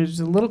FAQ answers.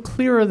 A little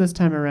clearer this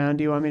time around.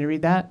 Do you want me to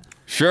read that?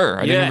 Sure.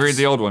 I didn't Yes. read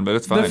the old one, but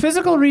it's fine. The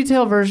physical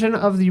retail version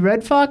of the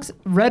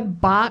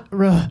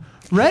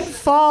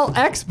Redfall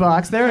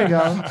Xbox, there we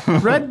go.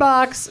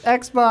 Redbox,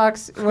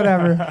 Xbox,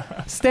 whatever.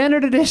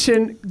 Standard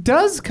edition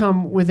does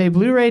come with a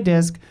Blu-ray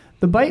disc.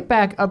 The Byte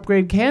Back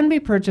upgrade can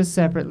be purchased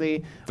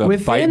separately.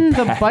 Within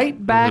the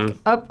Byte Back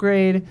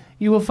upgrade,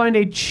 you will find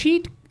a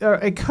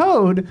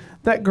code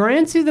that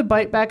grants you the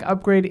Byte Back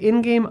upgrade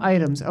in-game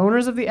items.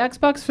 Owners of the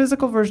Xbox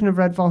physical version of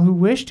Redfall who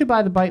wish to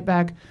buy the Byte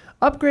Back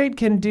upgrade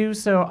can do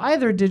so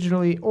either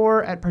digitally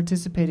or at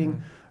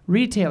participating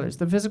retailers.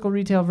 The physical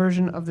retail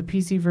version of the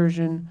PC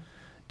version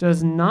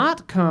does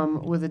not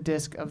come with a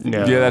disc of the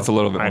game. Yeah, that's a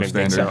little bit more didn't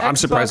think standard. so. I'm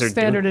surprised Xbox they're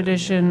Standard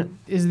Edition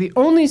is the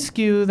only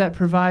SKU that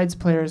provides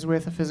players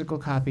with a physical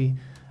copy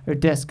or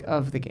disc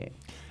of the game.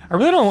 I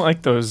really don't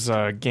like those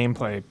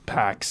gameplay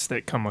packs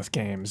that come with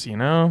games, you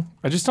know?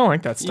 I just don't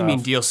like that stuff. You mean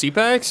DLC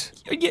packs?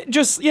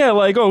 Yeah,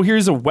 like, oh,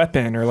 here's a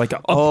weapon or like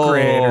an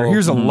upgrade or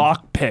here's a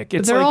lockpick. But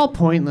It's they're like, all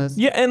pointless.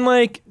 yeah, and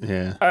like,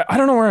 Yeah. I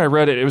don't know where I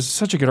read it. It was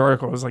such a good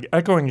article. It was like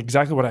echoing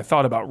exactly what I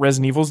thought about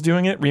Resident Evil's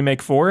doing it,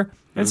 Remake 4.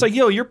 And it's like,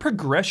 yo, your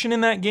progression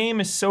in that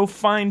game is so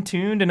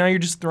fine-tuned, and now you're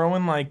just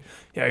throwing like,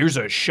 yeah, here's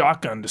a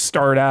shotgun to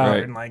start out,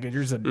 Right. and like,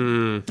 here's a...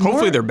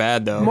 Hopefully they're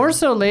bad, though. More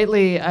so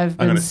lately, I've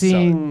been gonna sell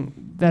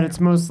seeing that it's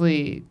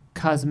mostly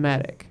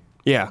cosmetic.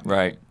 Yeah.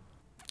 Right.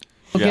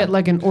 You'll Yeah. get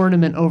like an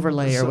ornament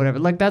overlay or whatever.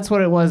 Like that's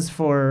what it was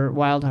for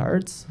Wild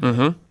Hearts.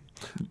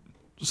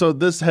 So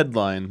this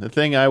headline, the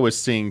thing I was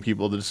seeing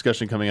people, the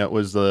discussion coming out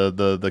was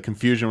the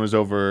confusion was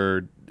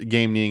over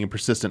game needing a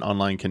persistent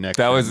online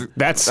connection. That was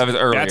That's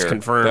earlier. That's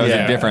confirmed. That was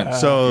Yeah. a different.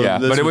 So yeah,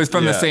 this but it was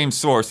from the yeah. same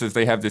source as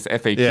they have this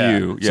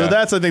FAQ. Yeah. So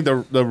that's I think the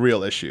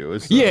real issue.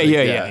 Is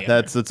Yeah.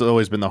 That's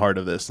always been the heart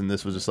of this, and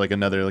this was just like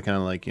another kind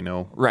of like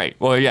right.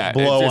 Well, yeah.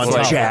 blow it's on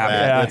like, top jab. of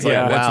that. It's like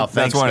Yeah. wow, that's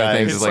thanks one of the guys.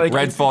 things. Is It's like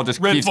like Redfall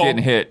just keeps Redfall.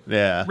 getting hit.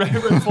 Yeah.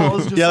 Redfall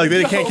is just Yeah, like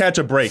they no. can't catch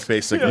a break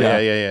basically. Yeah.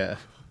 Yeah.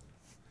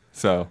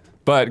 So,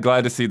 but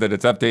glad to see that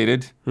it's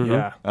updated.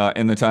 Yeah.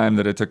 In the time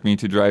that it took me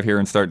to drive here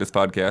and start this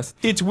podcast.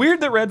 It's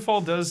weird that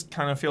Redfall does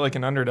kind of feel like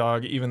an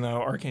underdog, even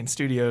though Arcane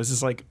Studios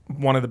is like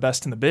one of the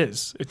best in the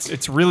biz.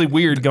 It's really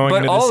weird going But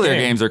into all this of their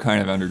game. games are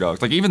kind of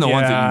underdogs. Like even the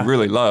ones that Yeah. you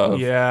really love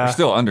Yeah. are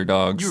still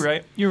underdogs. You're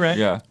right.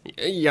 Yeah.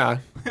 Yeah,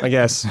 I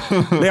guess.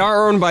 They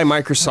are owned by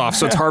Microsoft,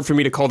 so it's hard for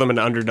me to call them an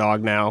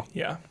underdog now.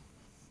 Yeah.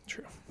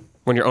 True.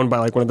 When you're owned by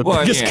like one of the Well,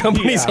 biggest yeah.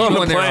 companies Yeah. on the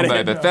When they're owned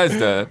by planet.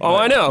 Bethesda. Oh,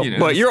 I know,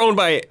 but you're owned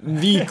by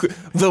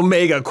the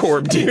Mega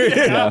Corp, dude.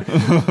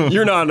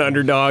 You're not an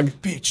underdog.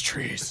 Beach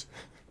trees.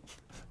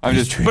 I'm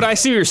just. But I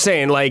see what you're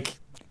saying. Like,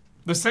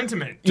 The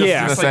sentiment.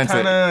 Yeah. Just In the like sense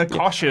that- kind of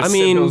cautious. I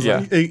mean- it feels Yeah.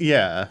 like.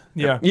 Yeah.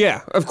 Yeah.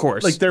 yeah, of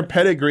course. Like their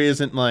pedigree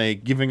isn't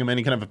like giving them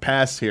any kind of a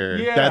pass here.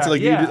 Yeah, That's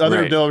like yeah. other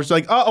Right. developers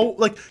like,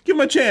 like give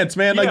them a chance,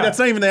 man. Like Yeah. that's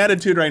not even the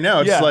attitude right now.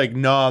 It's Yeah. just like,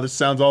 no, this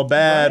sounds all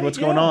bad. Right? What's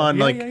Yeah. going on?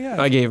 Yeah, like,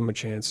 yeah. I gave him a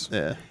chance.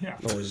 yeah.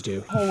 Always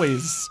do.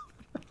 Always.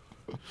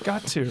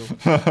 Got to.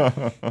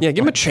 Yeah,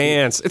 give him a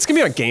chance. It's gonna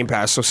be on Game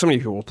Pass, so so many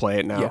people will play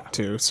it now Yeah.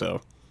 too. So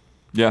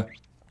Yeah.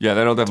 Yeah,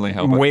 that'll definitely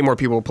help. way more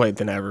people will play it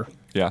than ever.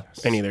 Yeah.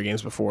 Any of their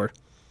games before.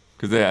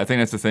 Because I think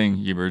that's the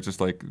thing, Eber. Just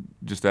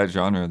that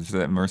genre, just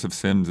that immersive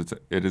Sims.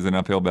 It is an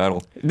uphill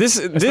battle. This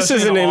Especially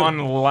isn't an an,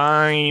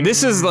 online.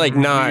 This is like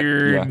not.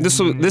 weird- Yeah.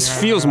 This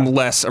feels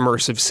less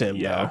immersive sim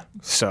Yeah. though.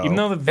 So Even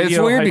though the video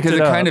It's weird hyped because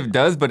it up. kind of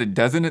does, but it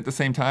doesn't at the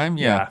same time.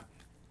 Yeah.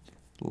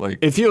 Like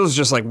it feels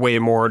just like way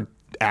more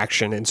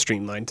action and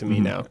streamlined to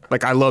me now.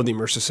 Like I love the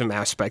immersive sim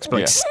aspects, but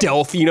like Yeah.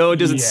 stealth, it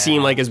doesn't Yeah.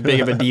 seem like as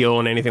big of a deal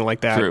and anything like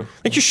that. True.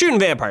 Like you're shooting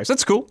vampires.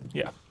 That's cool.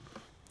 Yeah.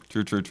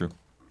 True.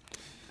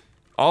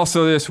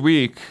 Also this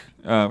week,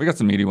 we got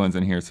some meaty ones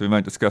in here, so we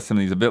might discuss some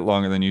of these a bit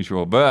longer than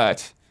usual.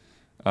 But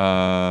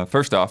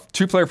first off,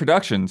 Two Player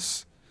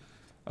Productions,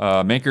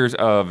 makers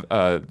of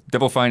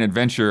Double Fine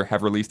Adventure,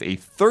 have released a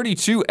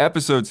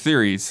 32-episode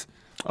series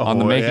on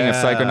the making of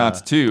yeah.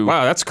 Psychonauts 2.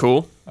 Wow, that's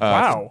cool.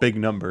 Wow. Big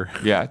number.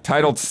 Yeah,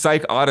 titled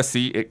Psych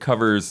Odyssey. It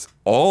covers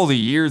all the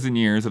years and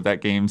years of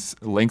that game's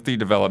lengthy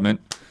development.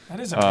 That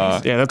is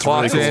amazing. Yeah, that's really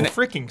Clocks cool. in That's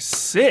freaking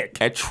sick.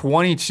 at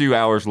 22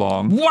 hours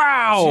long.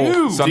 Wow.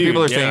 Dude. Some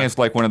people are saying yeah. it's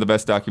like one of the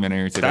best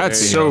documentaries they've ever That's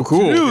seen. so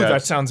cool. Dude, Yeah.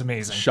 that sounds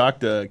amazing.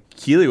 Shocked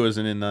Keely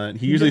wasn't in that.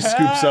 He usually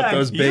scoops up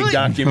those big Keely.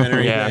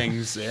 documentary Yeah.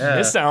 things. Yeah.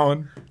 This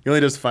sound. He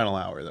only does the final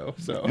hour though.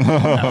 So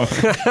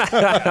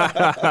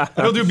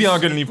He'll do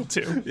Beyond Good and Evil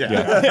too.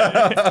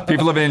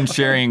 People have been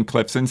sharing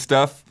clips and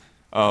stuff.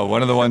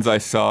 One of the ones I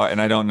saw, and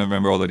I don't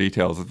remember all the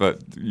details, but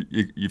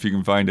if you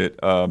can find it,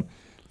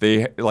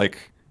 they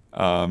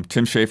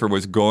Tim Schafer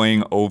was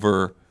going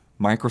over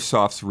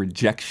Microsoft's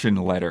rejection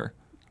letter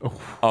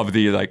of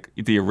the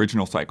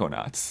original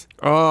Psychonauts.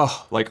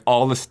 Oh, Like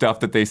all the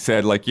stuff that they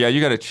said, like, yeah,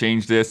 you got to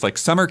change this. Like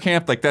summer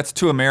camp, like that's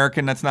too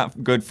American. That's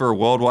not good for a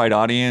worldwide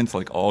audience.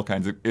 Like all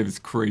kinds of, it was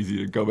crazy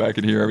to go back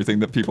and hear everything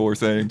that people were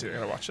saying Dude, I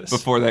gotta watch this.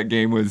 before that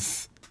game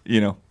was,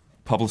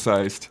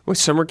 publicized.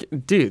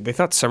 what dude? They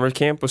thought summer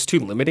camp was too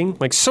limiting.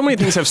 Like so many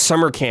things have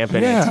summer camp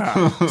in it.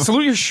 Yeah.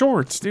 Salute your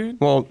shorts, dude.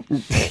 Well,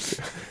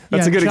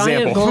 that's a good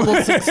giant example.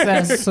 global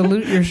success.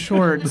 Salute your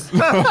shorts.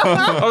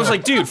 I was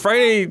like, dude,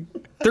 Friday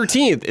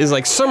 13th is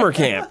like summer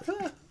camp.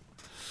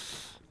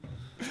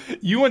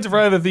 You went to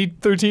Friday the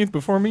 13th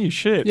before me.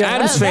 Shit. Yeah,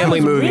 Addams that Family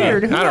was movie.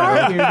 Weird. Who I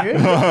don't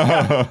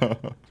are you,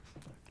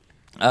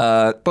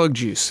 dude? Bug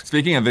juice.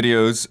 Speaking of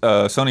videos,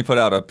 Sony put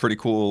out a pretty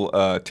cool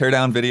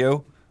teardown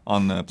video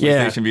on the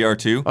Yeah. PlayStation VR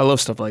 2. I love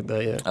stuff like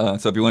that. Yeah.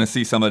 So if you want to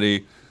see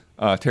somebody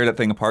tear that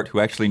thing apart who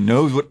actually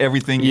knows what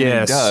everything in it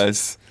Yes.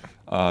 does,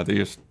 they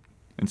just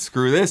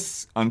unscrew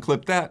this,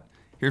 unclip that.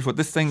 Here's what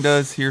this thing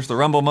does. Here's the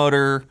rumble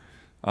motor.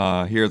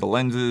 Here are the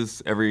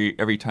lenses.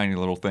 Every tiny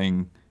little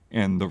thing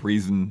and the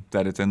reason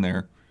that it's in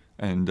there,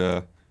 and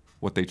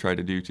what they try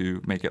to do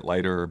to make it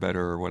lighter or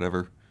better or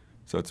whatever.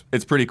 So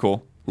it's pretty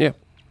cool. Yeah.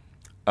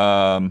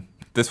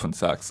 This one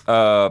sucks.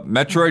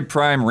 Metroid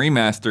Prime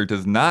Remaster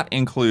does not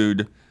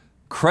include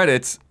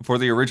credits for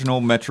the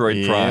original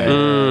Metroid Prime.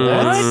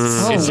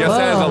 Oh, It just has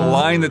a wow.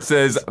 line that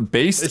says,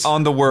 based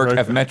on the work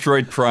of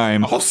Metroid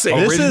Prime, say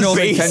original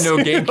this is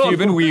Nintendo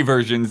GameCube and Wii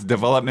versions,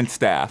 development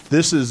staff.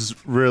 This is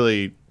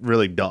really,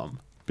 really dumb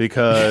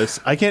because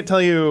I can't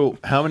tell you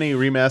how many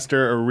remaster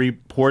or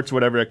reports,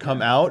 whatever, that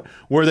come out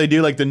where they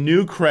do like the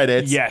new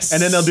credits, Yes.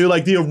 and then they'll do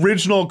like the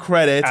original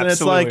credits,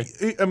 Absolutely. and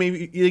it's like, I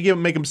mean, you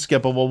make them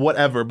skippable,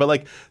 whatever, but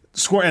like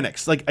Square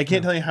Enix, like I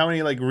can't tell you how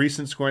many like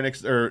recent Square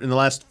Enix or in the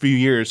last few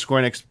years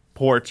Square Enix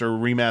ports or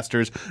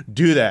remasters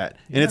do that,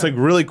 and it's like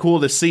really cool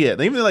to see it.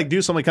 They even like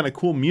do some like kind of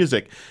cool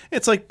music.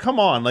 It's like, come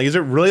on, like is it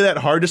really that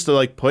hard just to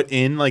like put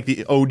in like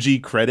the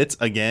OG credits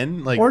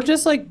again? Like, Or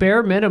just like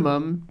bare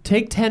minimum,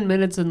 take 10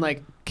 minutes and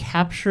like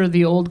capture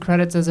the old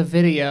credits as a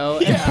video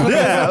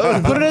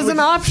and put it as an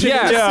option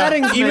Yeah. in the Yeah.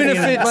 settings Even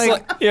menu. if it's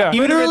like, Yeah.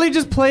 literally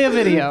just play a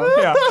video.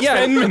 Yeah.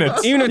 10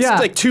 minutes. even if it's Yeah.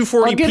 like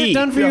 240p. I'll get it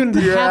done for you in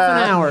half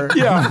an hour.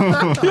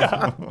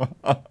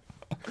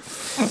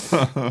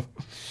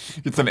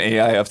 Get some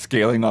AI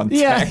upscaling on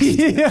Yeah, text.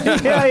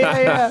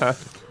 yeah.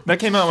 That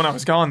came out when I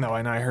was gone, though,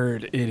 and I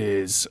heard it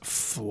is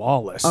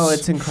flawless. Oh,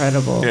 it's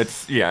incredible. It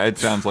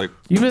sounds like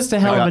You missed a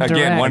hell of a again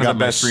direct. one of I the got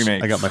my best s-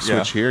 remakes. I got my Yeah.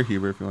 Switch here,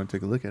 Huber, if you want to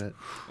take a look at it.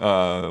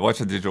 Watch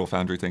the Digital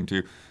Foundry thing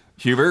too.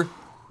 Huber,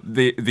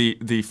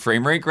 the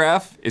frame rate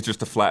graph is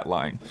just a flat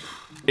line.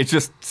 It's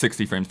just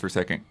 60 frames per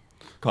second,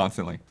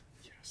 constantly.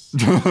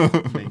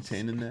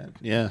 Maintaining that.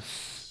 Yeah.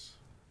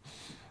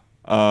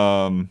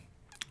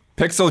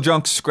 Pixel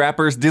Junk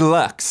Scrappers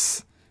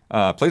Deluxe.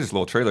 Play this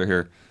little trailer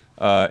here.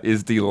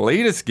 Is the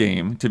latest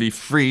game to be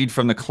freed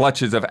from the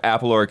clutches of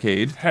Apple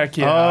Arcade. Heck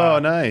yeah. Oh,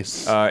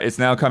 nice. It's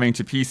now coming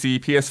to PC,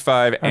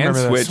 PS5, and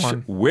remember this Switch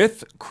one.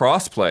 with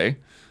crossplay.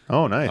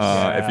 Oh, nice.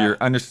 If you're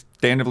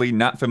understandably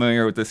not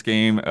familiar with this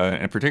game,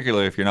 and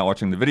particularly if you're not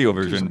watching the video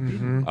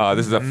version,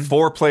 this is a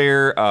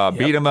 4-player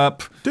beat 'em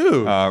up,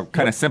 Dude.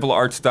 kind of simple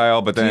art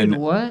style. But then Dude,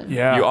 what?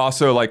 Yeah. you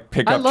also like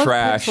pick I up love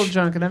trash. Pixel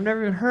Junk, and I've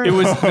never even heard It of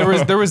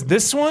was there was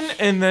this one,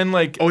 and then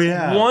like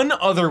yeah. one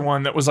other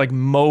one that was like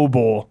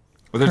mobile.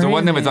 Well, there's the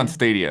one that was Crazy. on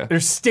Stadia.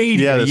 There's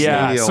Stadia. Yeah, the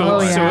Stadia So, one. Oh,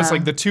 so yeah. it's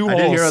like the two I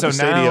holes. did hear about so the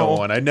Stadia now,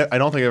 one. I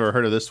don't think I ever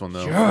heard of this one,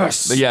 though.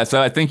 Yes. But yeah, so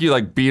I think you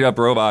like beat up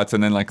robots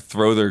and then like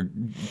throw their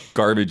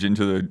garbage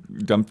into the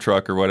dump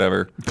truck or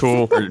whatever.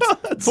 Cool. Or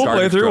Full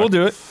garbage playthrough. truck. We'll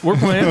do it. We're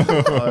playing.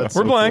 Oh, that's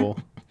We're so playing. cool.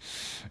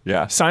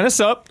 Yeah. Sign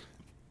us up.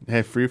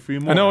 Hey, free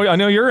more. I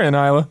know you're in,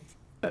 Isla.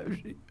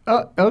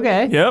 Oh,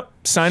 okay. Yep.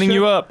 Signing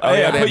you up. Oh,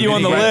 yeah, I they put have you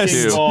on the mini games,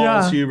 list. too. Balls,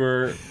 Yeah.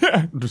 Huber.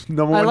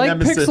 Number I one like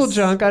nemesis. Pixel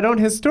Junk. I don't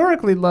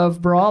historically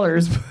love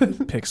brawlers, but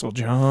Pixel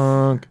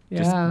junk.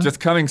 yeah.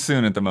 Just coming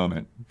soon at the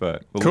moment,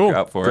 but we'll Cool. look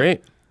out for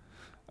Great.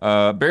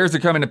 it. Bears are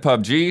coming to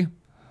PUBG.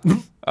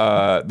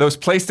 Those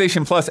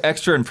PlayStation Plus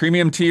Extra and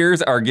Premium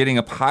tiers are getting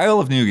a pile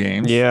of new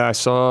games, Yeah, I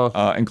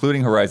saw.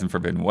 including Horizon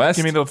Forbidden West.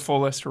 Give me the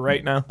full list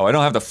right now. Oh, I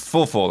don't have the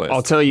full list.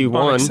 I'll tell you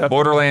one. Unacceptable.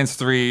 Borderlands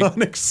 3,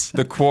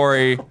 Unacceptable. The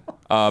Quarry,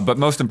 but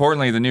most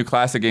importantly, the new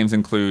classic games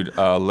include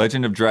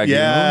Legend of Dragoon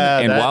Yeah,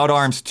 and that's- Wild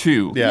Arms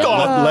 2. Yeah,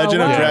 Oh,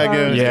 Legend of wow.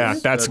 Dragoon. Yeah,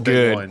 is that's a big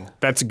good. one.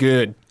 That's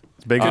good.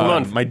 It's a big Good one.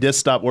 month. My disc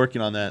stopped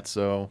working on that,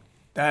 so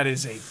That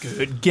is a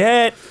good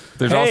get.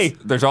 There's hey,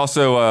 there's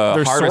also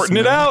they're Harvest sorting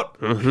it Moon. out.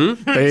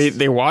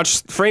 They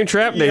watched Frame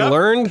Trap. They Yep.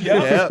 learned.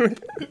 yeah.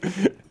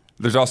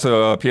 There's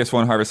also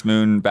PS1 Harvest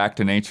Moon Back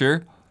to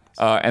Nature.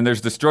 And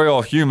there's Destroy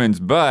All Humans,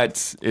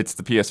 but it's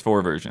the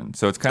PS4 version,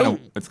 so it's kind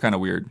of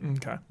weird.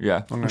 Okay.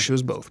 Yeah, I wish it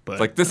was both, but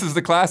like this is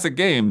the classic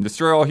game,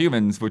 Destroy All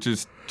Humans, which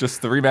is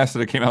just the remaster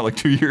that came out like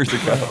 2 years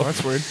ago. Oh,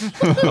 that's weird.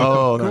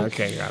 oh,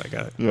 okay, got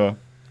it. Yeah.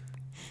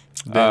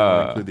 They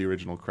don't include the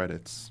original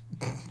credits.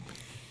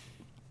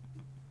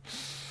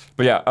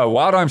 But yeah,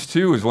 Wild Arms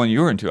 2 is one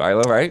you were into,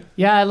 Isla, right?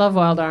 Yeah, I love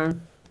Wild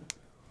Arm.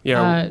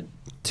 Yeah,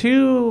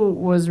 2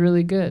 was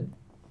really good.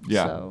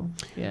 Yeah. So,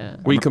 yeah.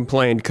 we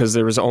complained because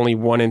there was only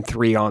 1 and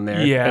 3 on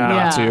there. Yeah. and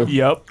not Yeah. 2.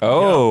 Yep.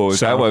 Oh,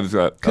 So- that was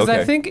Because okay.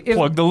 I think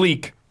Plug the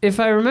leak. if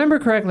I remember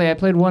correctly, I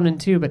played 1 and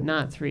 2, but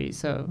not 3.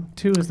 So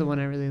 2 is the one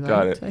I really liked,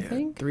 Got it. I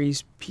think.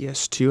 3's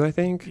PS2, I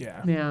think.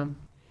 Yeah. Yeah.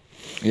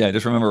 Yeah,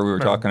 just remember we were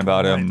talking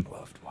about I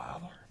loved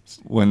Wild Arms.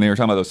 when they were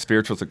talking about those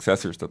spiritual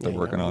successors that they're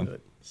working on.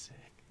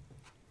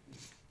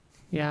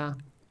 Yeah.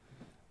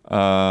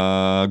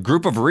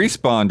 Group of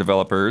Respawn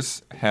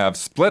developers have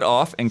split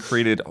off and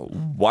created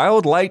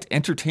Wildlight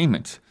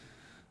Entertainment.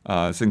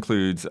 This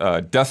includes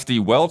Dusty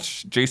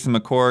Welch, Jason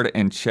McCord,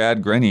 and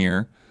Chad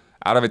Grenier.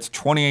 Out of its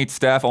 28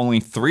 staff, only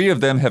 3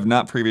 of them have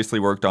not previously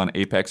worked on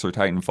Apex or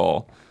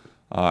Titanfall.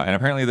 And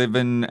apparently they've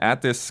been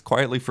at this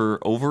quietly for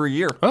over a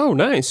year, Oh,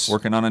 nice.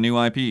 working on a new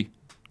IP.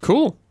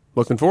 Cool.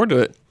 Looking forward to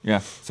it. Yeah,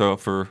 so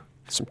for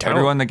Some talent.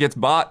 everyone that gets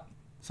bought,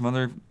 some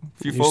other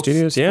few New folks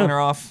studios, yeah. splinter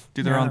off,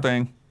 do their Yeah. own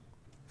thing.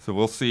 So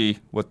we'll see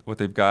what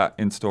they've got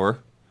in store.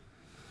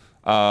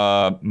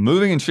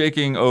 Moving and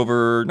shaking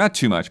over, not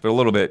too much, but a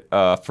little bit,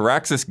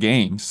 Firaxis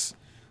Games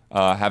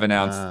have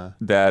announced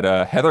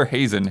that Heather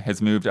Hazen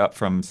has moved up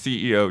from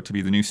CEO to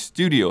be the new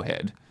studio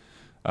head.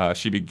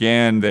 She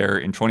began there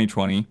in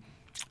 2020.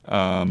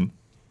 And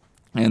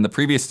the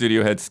previous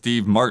studio head,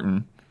 Steve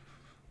Martin,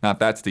 not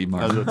that Steve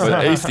Martin,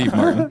 but a Steve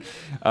Martin,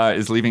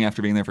 is leaving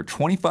after being there for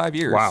 25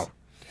 years. Wow.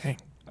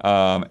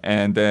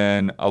 And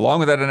then, along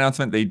with that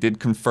announcement, they did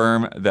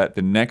confirm that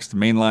the next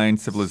mainline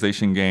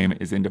Civilization game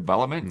is in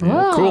development.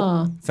 Oh.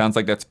 Cool. Sounds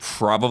like that's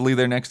probably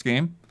their next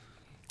game.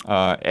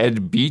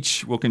 Ed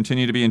Beach will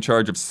continue to be in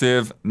charge of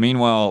Civ.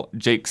 Meanwhile,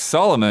 Jake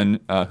Solomon,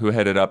 who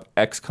headed up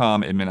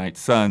XCOM and Midnight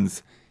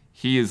Suns,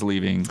 he is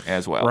leaving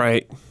as well.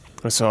 Right.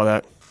 I saw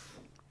that.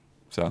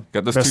 So,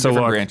 got those Best two of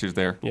different luck. branches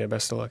there. Yeah,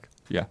 best of luck.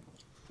 Yeah.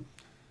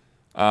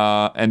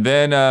 And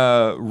then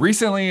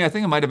recently, I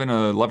think it might have been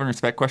a love and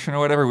respect question or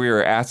whatever, we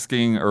were asked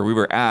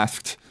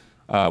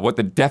what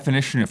the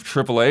definition of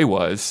AAA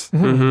was.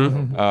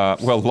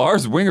 Well,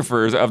 Lars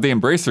Wingefers of the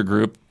Embracer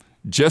Group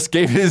just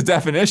gave his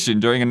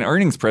definition during an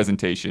earnings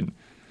presentation.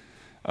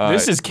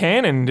 This is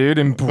canon, dude.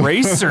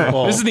 Embracer.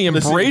 Well, this is the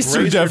this is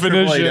Embracer AAA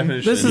definition.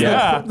 This is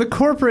Yeah. the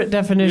corporate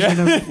definition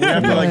of We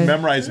have to like AAA.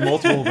 memorize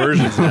multiple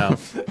versions now.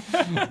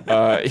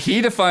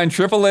 He defined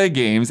AAA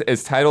games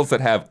as titles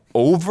that have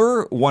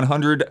over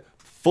 100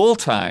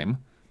 full-time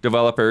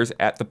developers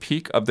at the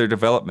peak of their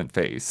development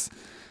phase.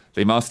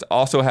 They must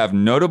also have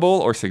notable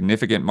or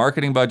significant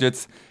marketing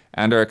budgets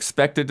and are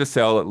expected to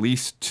sell at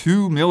least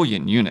 2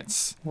 million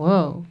units.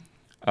 Whoa.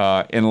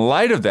 In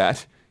light of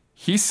that,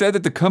 he said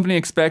that the company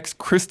expects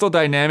Crystal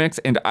Dynamics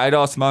and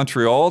Eidos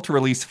Montreal to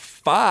release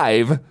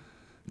 5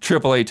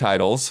 AAA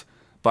titles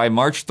by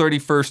March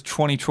 31st,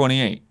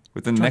 2028,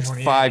 within the next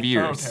 5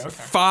 years. Oh, okay.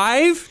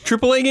 5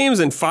 AAA games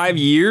in 5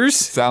 years?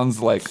 Sounds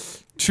like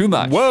too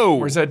much. Whoa.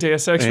 Where's that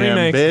Deus Ex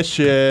remake?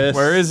 Ambitious.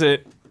 Where is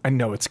it? I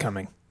know it's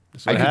coming.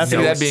 I can see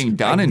that being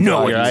done in No,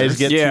 5 your years. eyes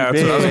get Yeah, too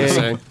that's what I was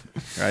big. going to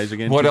say. Your eyes are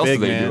getting What too else big,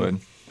 are they man.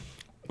 doing?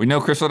 We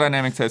know Crystal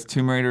Dynamics has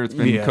Tomb Raider. It's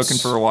been Yes. cooking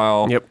for a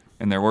while. Yep.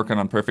 And they're working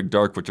on Perfect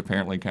Dark, which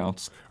apparently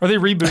counts. Are they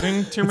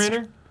rebooting Tomb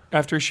Raider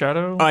after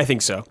Shadow? I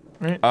think so.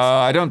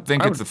 I don't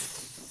think it's a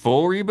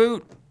full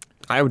reboot,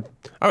 I would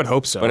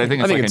hope so. but I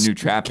think it's like a it's new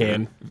chapter.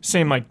 Can.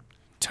 Same like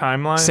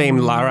timeline. Same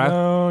Lara?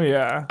 Oh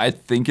yeah. I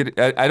think it.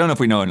 I don't know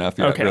if we know enough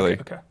yet. Okay, really.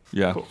 okay.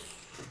 Yeah. Cool.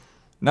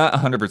 Not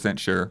 100%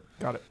 sure.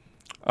 Got it.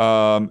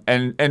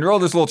 And roll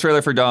this little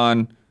trailer for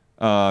Don.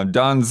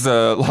 Don's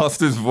lost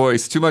his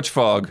voice. Too much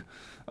fog.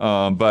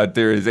 But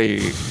there is the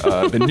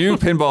new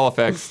pinball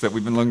effects that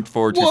we've been looking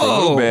forward to for a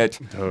little Whoa. bit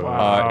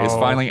Wow. is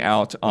finally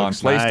out on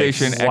Looks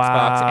PlayStation, nice. Xbox,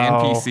 Wow.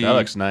 and PC. That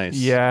looks nice.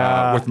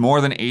 Yeah. With more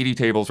than 80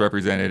 tables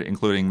represented,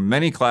 including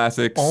many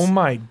classics. Oh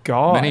my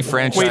god. Many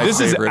franchise Wait, this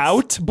favorites. is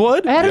out,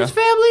 Blood? Adam's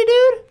Yeah. Family,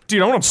 dude?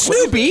 Dude, I want to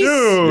Snoopy?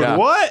 Dude, Yeah.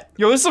 what?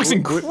 Yo, this looks We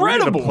need to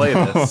incredible. play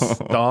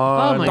this. Oh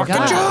Dawn. my Dr.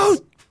 god.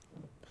 Jones!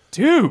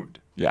 Dude.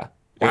 Yeah.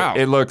 Wow.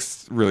 It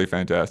looks really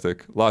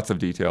fantastic. Lots of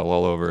detail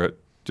all over it.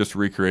 Just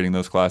recreating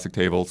those classic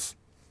tables.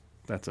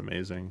 That's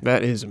amazing.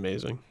 That is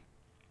amazing.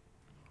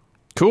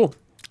 Cool.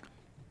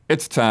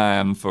 It's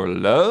time for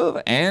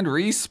love and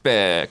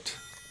respect.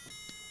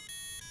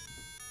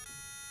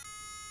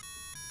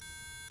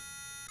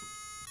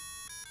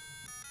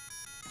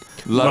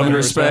 Love and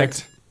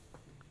respect.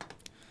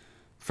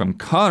 From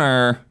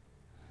Connor.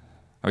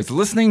 I was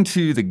listening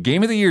to the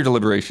Game of the Year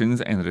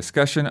deliberations, and the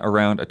discussion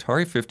around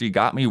Atari 50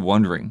 got me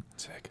wondering,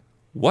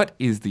 what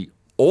is the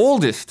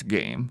oldest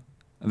game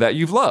that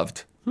you've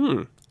loved?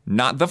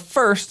 Not the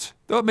first,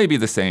 though it may be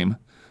the same,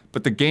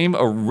 but the game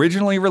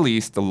originally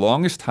released the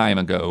longest time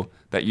ago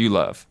that you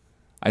love.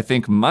 I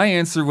think my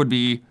answer would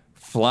be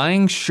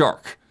Flying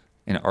Shark,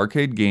 an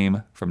arcade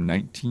game from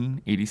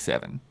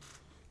 1987.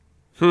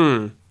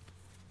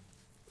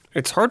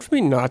 It's hard for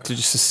me not to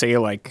just say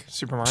like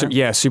Super Mario?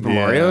 Yeah, Super Yeah.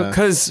 Mario,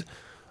 because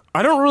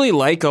I don't really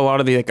like a lot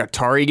of the like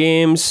Atari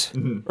games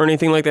or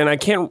anything like that. And I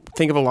can't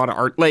think of a lot of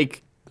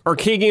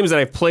arcade games that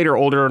I've played are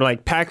older,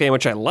 like Pac-Man,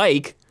 which I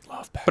like.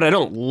 But I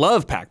don't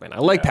love Pac-Man. I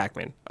like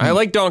Pac-Man. I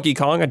like Donkey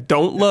Kong. I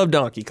don't love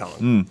Donkey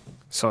Kong.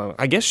 So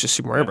I guess just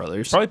Super Mario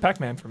Brothers. Probably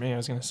Pac-Man for me, I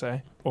was going to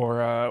say.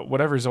 Or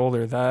whatever's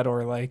older, that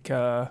or like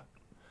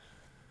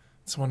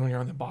it's one when you're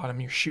on the bottom,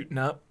 you're shooting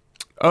up.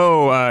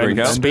 Oh,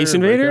 Breakout? Space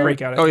Invader?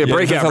 Breakout. Oh, yeah, Yeah, this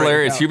Breakout. is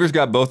hilarious. Breakout. Huber's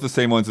got both the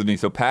same ones as me.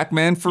 So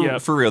Pac-Man for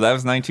Yep. real, that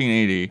was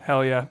 1980.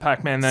 Hell yeah,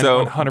 Pac-Man then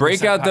So 100%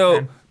 Breakout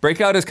Pac-Man.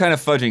 Breakout is kind of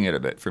fudging it a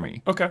bit for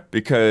me. Okay.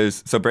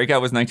 Because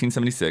Breakout was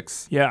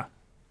 1976. Yeah.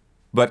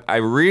 but I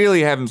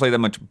really haven't played that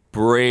much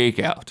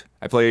Breakout.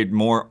 I played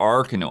more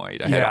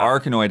Arkanoid. I had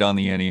Arkanoid on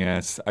the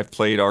NES. I've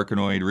played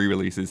Arkanoid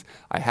re-releases.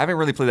 I haven't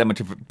really played that much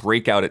of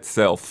Breakout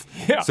itself.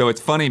 Yeah. So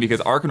it's funny because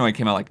Arkanoid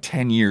came out like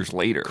 10 years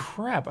later.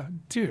 Crap,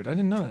 dude, I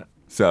didn't know that.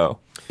 So,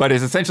 but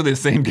it's essentially the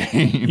same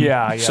game.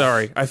 Yeah.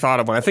 Sorry, I thought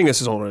of one. I think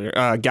this is older.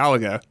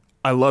 Galaga.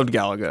 I loved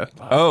Galaga.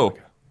 Oh,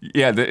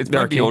 yeah. It might be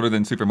Arcade. older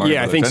than Super Mario.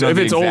 Yeah, I Brothers. think so. know If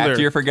the it's exact older.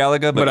 year for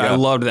Galaga, But yeah. I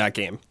loved that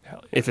game.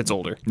 If it's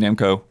older.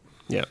 Namco.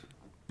 Yeah.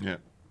 Yeah.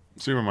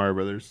 Super Mario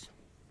Brothers.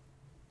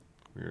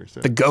 We already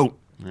said. The GOAT.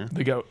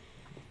 The GOAT.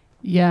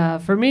 Yeah,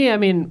 for me, I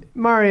mean,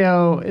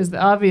 Mario is the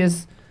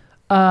obvious.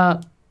 The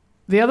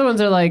other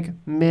ones are like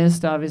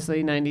Myst,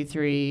 obviously,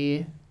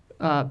 93.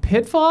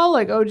 Pitfall,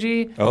 like OG.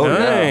 Oh,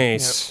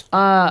 Nice.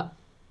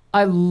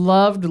 I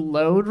loved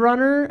Lode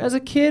Runner as a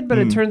kid, but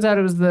it turns out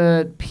it was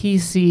the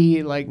PC,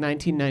 like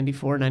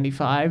 1994,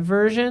 95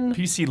 version.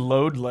 PC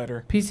load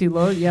letter. PC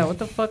Load, yeah, what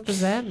the fuck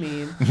does that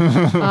mean?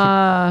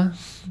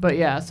 But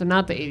yeah, so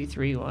not the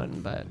 83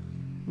 one, but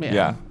yeah.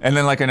 Yeah. And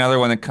then like another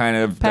one that kind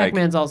of like,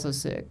 Pac-Man's also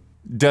sick.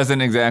 doesn't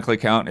exactly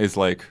count is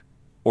like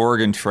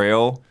Oregon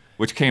Trail,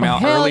 which came out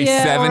hell early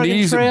yeah, Oregon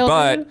 70s, Trail,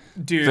 but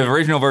Dude. the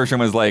original version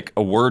was like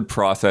a word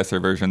processor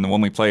version. The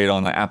one we played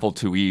on the Apple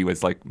IIe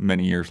was like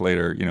many years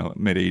later,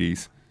 mid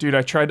 80s. Dude,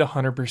 I tried to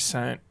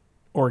 100%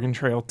 Oregon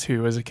Trail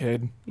 2 as a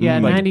kid. Yeah,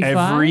 Like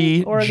 95.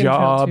 every Oregon Trail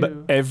job,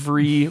 2.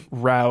 every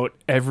route,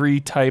 every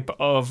type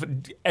of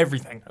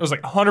everything. I was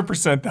like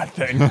 100% that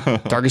thing.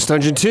 Darkest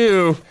Dungeon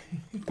 2.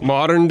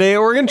 Modern day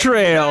Oregon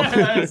Trail.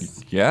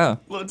 Yeah.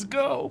 Let's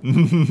go.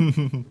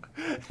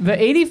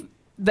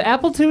 The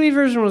Apple IIe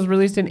version was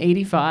released in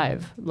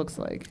 85, it looks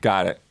like.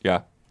 Got it.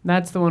 Yeah.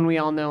 That's the one we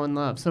all know and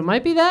love. So it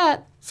might be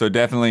that. So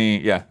definitely,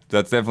 yeah,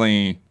 that's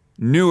definitely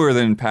newer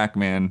than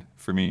Pac-Man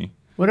for me.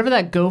 Whatever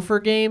that Gopher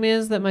game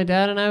is that my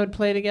dad and I would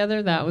play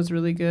together, that was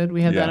really good.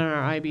 We had Yeah. that on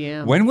our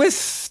IBM. When was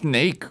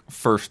Snake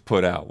first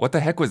put out? What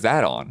the heck was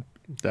that on?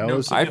 That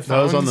was iPhones?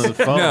 that was on the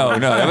phone. No,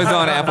 that was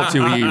on Apple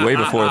IIe way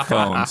before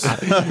phones.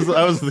 that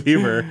was the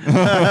humor.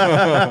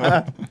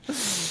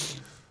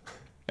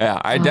 Yeah,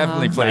 I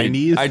definitely played.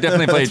 90s? I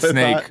definitely played That's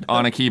what I Snake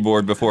on a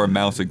keyboard before a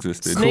mouse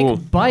existed. Snake Cool.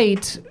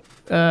 Bite,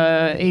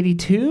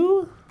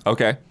 82?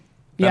 Okay.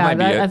 Yeah, might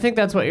be it. I think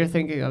that's what you're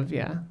thinking of,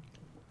 yeah.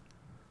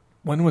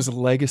 When was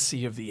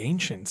Legacy of the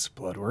Ancients,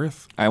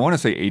 Bloodworth? I want to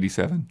say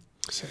 87.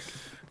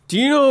 Do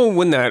you know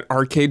when that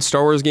arcade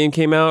Star Wars game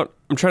came out?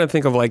 I'm trying to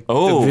think of like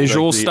Oh, the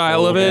visual like the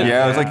style of old- it.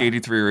 Yeah, it was like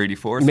 83 or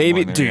 84. Maybe,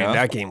 somewhere in there, dude, yeah.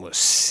 that game was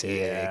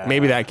sick.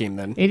 Maybe that game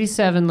then.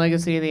 87,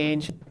 Legacy of the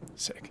Ancient.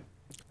 Sick.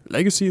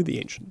 Legacy of the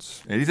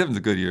Ancients. 87's a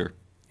good year.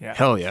 Yeah.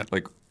 Hell yeah.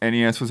 Like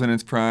NES was in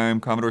its prime,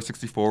 Commodore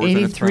 64 was in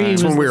its 83 prime.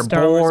 was when we the were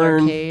Star Wars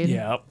born. arcade.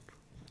 Yep.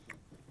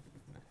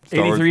 Star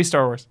Wars. 83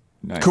 Star Wars.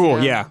 Nice. Cool,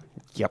 Yeah. yeah.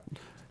 Yep.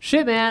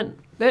 Shit, man.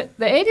 The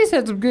 80s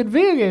had some good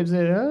video games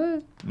in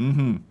it,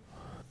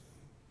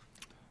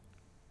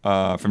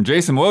 huh? From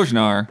Jason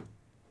Wojnar,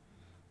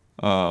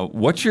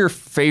 what's your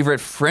favorite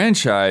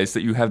franchise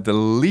that you have the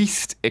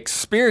least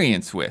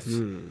experience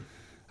with?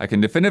 I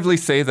can definitively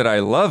say that I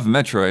love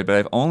Metroid, but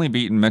I've only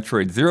beaten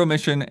Metroid Zero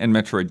Mission and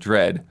Metroid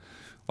Dread,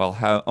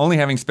 while only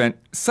having spent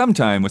some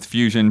time with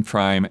Fusion,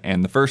 Prime,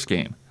 and the first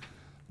game.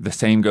 The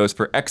same goes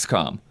for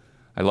XCOM.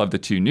 I love the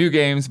two new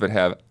games, but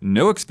have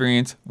no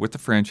experience with the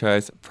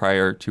franchise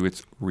prior to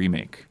its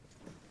remake.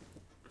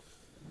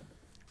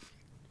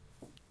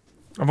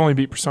 I've only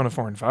beat Persona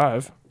 4 and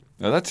 5.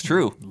 No, that's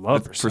true.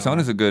 Love That's- Persona.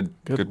 Persona's a good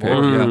pick.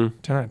 lord. Yeah.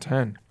 10 out of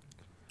 10.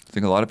 I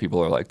think a lot of people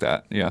are like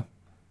that. Yeah.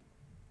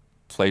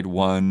 Played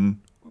one,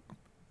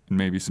 and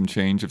maybe some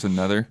change of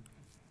another.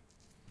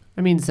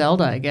 I mean,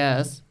 Zelda, I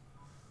guess.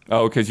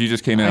 Oh, because you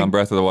just came in on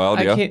Breath of the Wild,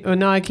 yeah?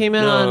 I came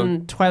in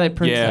on Twilight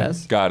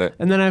Princess. Got it.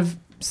 And then I've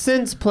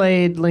since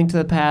played Link to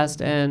the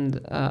Past and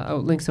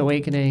Link's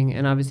Awakening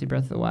and obviously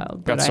Breath of the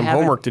Wild. But Got I some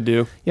haven't- homework to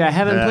do. Yeah, I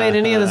haven't played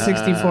any of the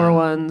 64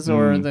 ones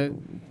or the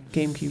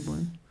GameCube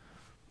one.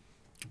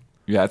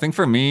 Yeah, I think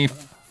for me,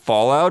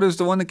 Fallout is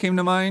the one that came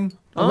to mind.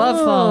 I love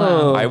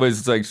Fallout. I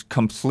was like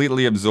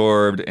completely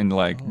absorbed and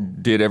like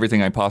did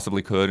everything I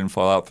possibly could in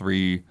Fallout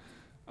 3.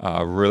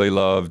 Really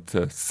loved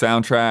the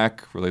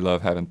soundtrack. Really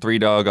loved having Three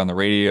Dog on the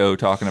radio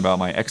talking about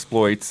my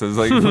exploits as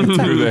like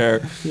through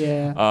there.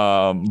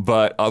 Yeah.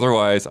 But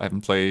otherwise, I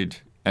haven't played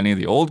any of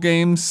the old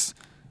games.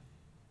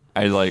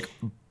 I like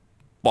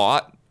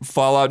bought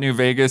Fallout New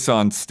Vegas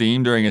on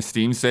Steam during a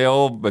Steam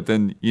sale, but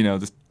then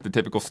the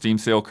typical Steam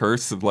sale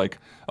curse of like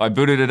I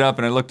booted it up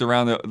and I looked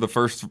around the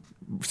first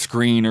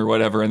screen or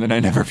whatever, and then I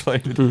never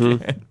played it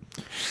again.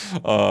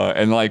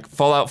 And like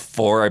Fallout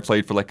 4, I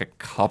played for like a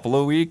couple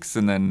of weeks,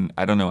 and then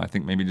I don't know. I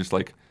think maybe just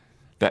like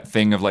that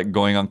thing of like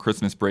going on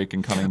Christmas break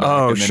and coming back,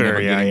 and then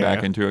never getting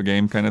back into a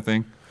game kind of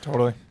thing.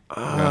 Totally.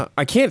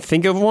 I can't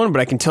think of one,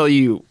 but I can tell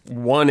you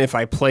one if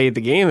I played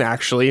the game,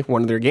 actually,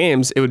 one of their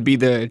games. It would be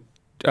the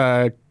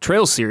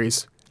Trails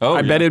series. Oh,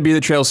 I bet it'd be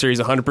the Trail series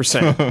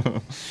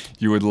 100%.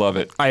 You would love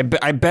it. I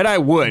bet I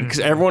would, because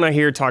everyone I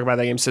hear talk about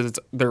that game says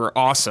they're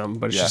awesome,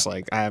 but it's just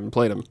like, I haven't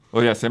played them.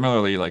 Well, yeah.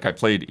 Similarly, like I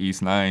played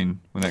East 9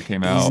 when that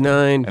came out. East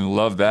 9. and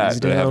loved that.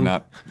 East But I have down.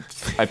 not.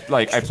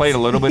 I played a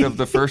little bit of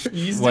the first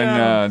when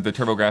down. the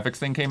TurboGrafx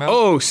thing came out.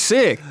 Oh,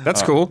 sick.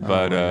 That's cool.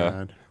 But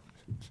God.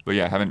 but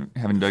yeah,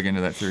 haven't dug into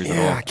that series at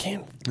Yeah, all. I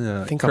can't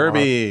Yeah, think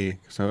Kirby.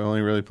 So I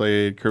only really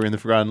played Kirby in the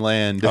Forgotten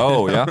Land.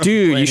 Oh yeah,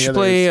 Dude, Play you should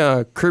any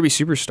play Kirby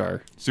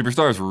Superstar.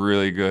 Superstar is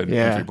really good.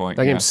 Yeah, Entry point.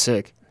 that yeah. game's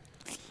sick.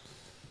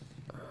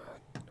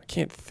 I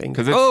can't think.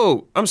 'Cause it's-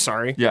 Oh, I'm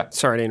sorry. Yeah.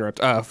 Sorry to interrupt.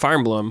 Fire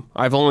Emblem.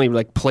 I've only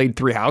like played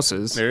 3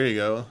 houses. There you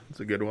go. It's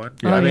a good one.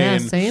 Oh, I yeah,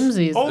 mean,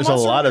 samesies. Oh, there's a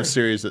Monster lot Hunter. of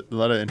series, a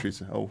lot of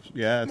entries. Oh,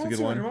 yeah, it's a good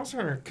one.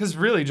 Because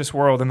really, just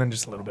World and then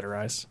just a little bit of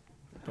Rise.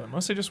 But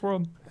mostly just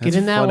World. Get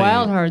in that funny.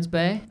 Wild Hearts,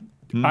 Bay.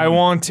 I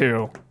want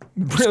to.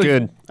 It's Really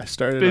good. I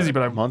started Busy,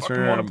 but I Monster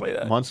fucking wanna play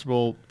that.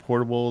 Monster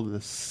Portable the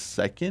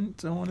second,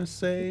 I want to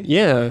say.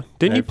 Yeah.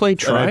 Didn't you play And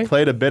Try? I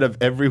played a bit of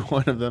every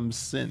one of them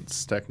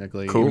since,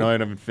 technically. Cool. Even though I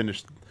haven't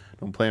finished,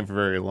 don't play them for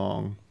very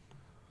long.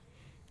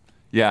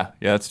 Yeah,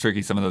 it's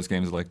tricky. Some of those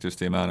games, like just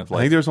the amount of I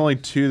like. think there's only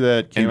 2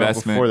 that came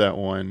Investment. out before that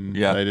one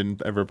Yeah. that I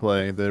didn't ever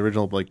play. The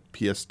original like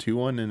PS2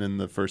 one and then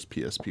the first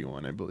PSP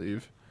one, I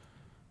believe.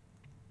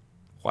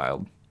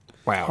 Wild.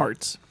 Wow.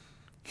 Hearts.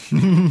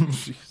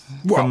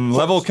 From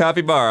Level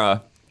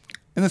Capybara.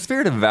 In the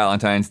spirit of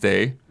Valentine's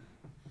Day,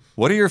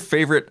 what are your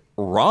favorite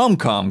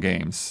rom-com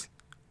games?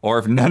 Or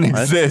if none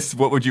exist,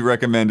 what would you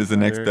recommend as the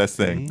next best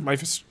thing?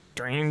 Life is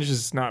Strange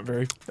is not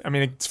very. I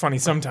mean, it's funny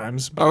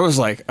sometimes, but I was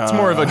like, it's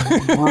more of a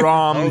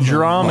rom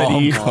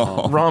dramedy.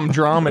 Rom-com. Rom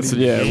dramedy.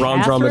 yeah,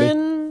 rom dramedy.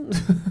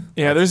 Catherine?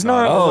 Yeah, there's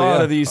not a Oh, lot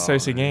yeah. of these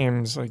types of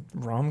games like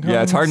rom coms.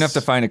 Yeah, it's hard enough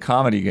to find a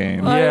comedy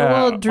game. Yeah,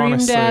 Well, Dream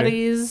honestly.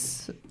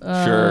 Daddies.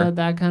 Sure.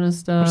 That kind of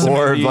stuff.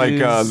 Or like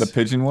Please. the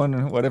pigeon one,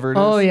 or whatever it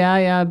is. Oh,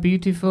 yeah.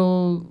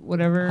 Beautiful,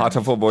 whatever.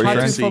 Hotful Boyfriend.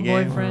 Beautiful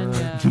game. Boyfriend,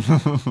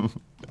 yeah.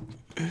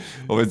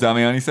 What was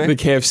Damiani say? The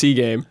KFC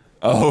game.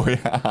 Oh,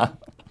 yeah.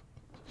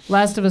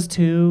 Last of Us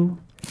 2.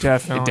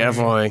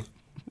 Definitely.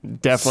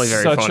 Definitely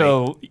very Such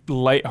funny. a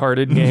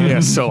lighthearted game. Yeah,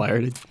 so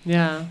lighthearted.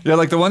 Yeah. Yeah,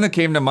 like the one that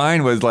came to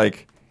mind was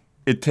like,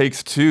 It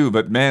Takes Two,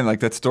 but man, like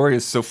that story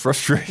is so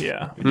frustrating.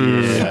 Yeah.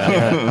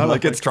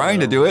 Like it's trying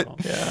to do it.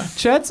 Yeah.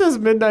 Chet says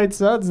Midnight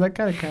Suns. That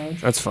kind of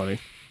counts. That's funny.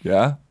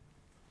 Yeah.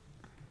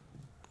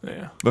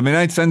 Yeah. But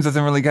Midnight Suns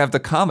doesn't really have the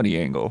comedy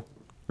angle,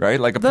 right?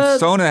 Like a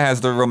Persona has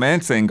the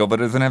romance angle,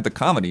 but it doesn't have the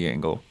comedy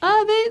angle.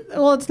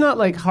 Well, it's not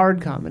like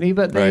hard comedy,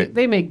 but Right.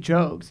 they make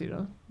jokes, you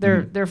know.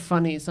 They're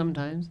funny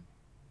sometimes.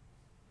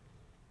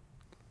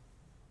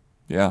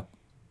 Yeah.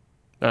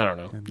 I don't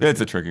know.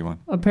 It's a tricky one.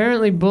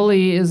 Apparently,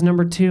 Bully is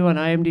number 2 on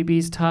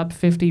IMDb's top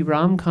 50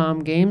 rom-com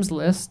games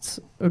lists,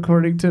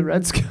 according to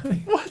Red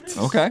Sky.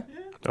 Okay.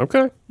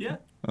 Okay. Yeah.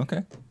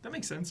 Okay. That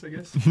makes sense, I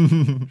guess.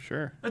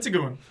 Sure. That's a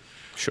good one.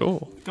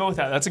 Sure. Go with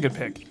that. That's a good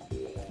pick.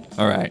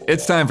 All right.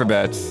 It's time for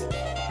bets.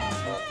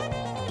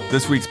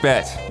 This week's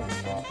bet.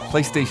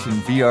 PlayStation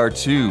VR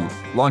 2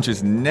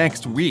 launches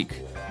next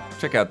week.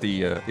 Check out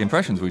the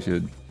impressions we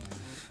should.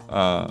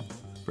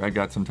 Brad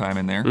got some time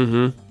in there.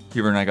 Mm-hmm.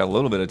 Huber and I got a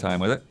little bit of time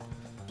with it.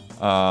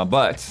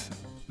 But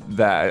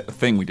that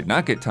thing we did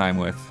not get time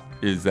with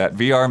is that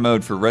VR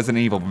mode for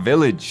Resident Evil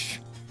Village.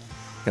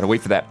 Gotta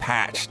wait for that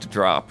patch to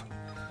drop.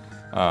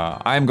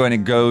 I'm going to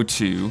go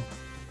to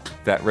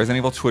that Resident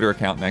Evil Twitter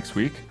account next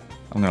week.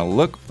 I'm going to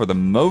look for the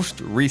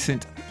most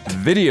recent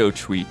video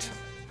tweet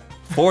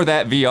for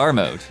that VR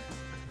mode.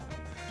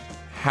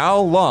 How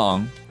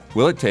long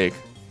will it take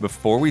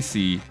before we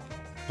see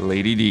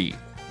Lady D?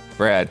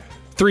 Brad,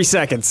 3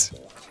 seconds.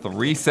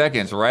 3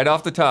 seconds right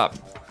off the top.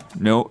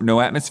 No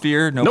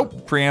atmosphere, no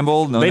Nope.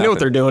 preamble, no They know what nothing.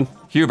 they're doing.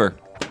 Huber,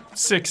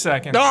 6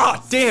 seconds.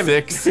 Ah, damn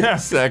it.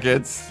 6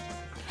 seconds.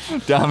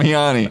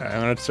 Damiani,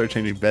 I'm going to start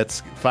changing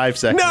bets. 5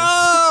 seconds.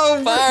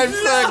 No! 5 I'm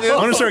seconds.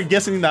 going to start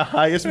guessing the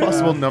highest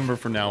possible number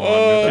from now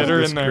on. Get her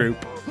This in there.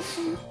 group.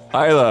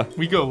 Isla,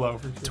 We go low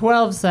for sure.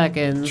 12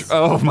 seconds.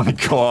 oh my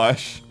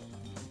gosh.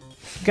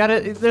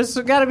 There's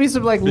gotta be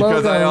some like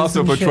logos. Because I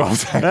also and put shit. 12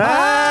 seconds.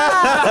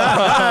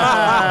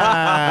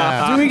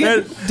 Do we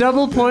get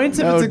double points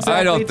if it's exactly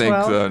I don't think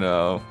 12? so,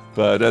 no.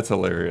 But that's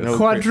hilarious.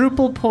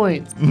 Quadruple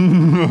points.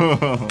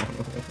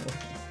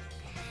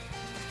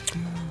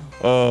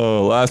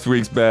 Oh, last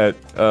week's bet.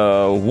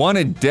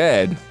 Wanted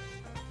Dead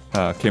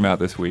came out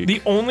this week.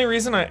 The only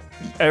reason I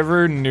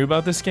ever knew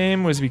about this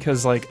game was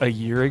because like a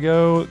year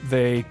ago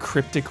they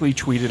cryptically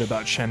tweeted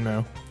about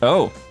Shenmue.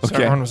 Oh, So okay.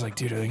 everyone was like,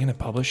 dude, are they gonna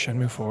publish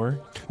Shenmue 4?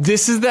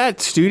 This is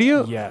that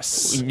studio?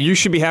 Yes. You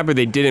should be happy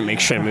they didn't make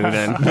Shenmue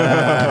then.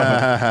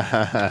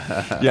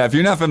 Yeah, if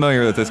you're not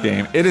familiar with this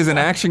game, it is an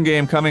action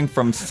game coming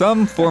from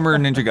some former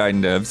Ninja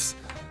Gaiden devs.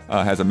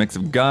 Has a mix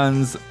of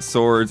guns,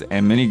 swords,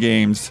 and mini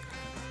games.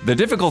 The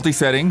difficulty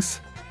settings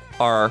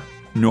are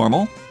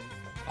normal,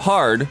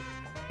 hard,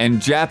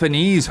 and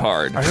Japanese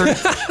hard.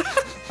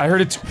 I I heard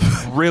it's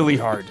really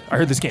hard. I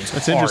heard this game's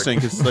That's hard. interesting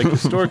because, like,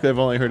 historically, I've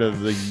only heard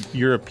of the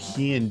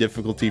European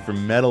difficulty for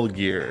Metal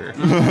Gear.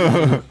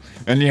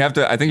 And you have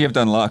to, I think you have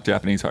to unlock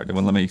Japanese hard. It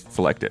wouldn't let me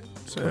select it.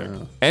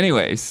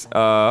 Anyways,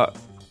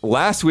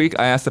 last week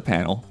I asked the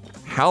panel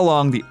how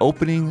long the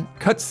opening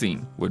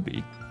cutscene would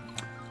be.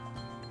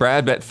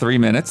 Brad bet 3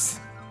 minutes.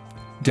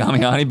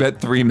 Damiani bet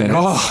 3 minutes.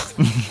 Oh,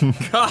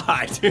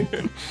 God.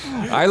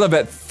 Isla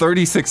bet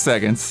 36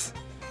 seconds.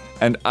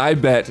 And I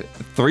bet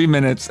 3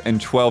 minutes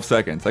and 12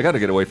 seconds. I got to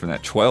get away from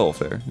that 12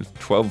 there. There's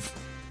 12.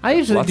 I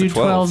usually Lots do of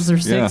 12s. 12s or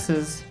Yeah.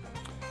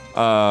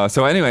 6s.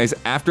 So anyways,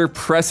 after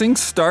pressing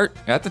start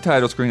at the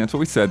title screen, that's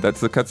what we said,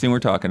 that's the cutscene we're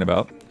talking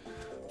about.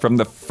 From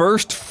the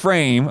first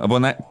frame of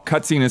when that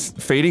cutscene is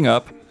fading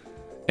up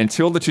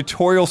until the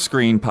tutorial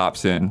screen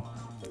pops in,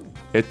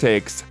 it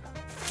takes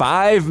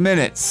 5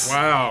 minutes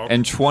Wow.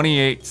 and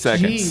 28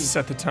 seconds. Jeez.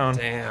 Set the tone.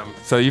 Damn.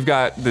 So you've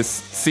got this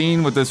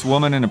scene with this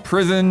woman in a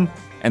prison,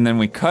 and then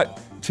we cut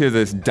to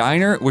this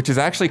diner, which is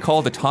actually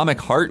called Atomic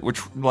Heart, which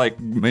like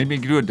made me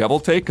do a double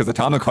take because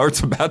Atomic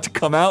Heart's about to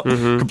come out.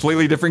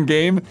 Completely different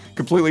game,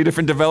 completely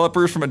different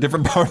developers from a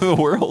different part of the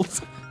world.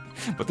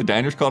 But the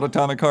diner's called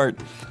Atomic Heart.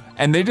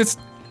 And they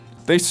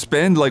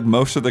spend like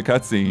most of the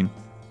cutscene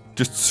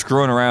just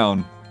screwing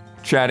around,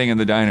 chatting in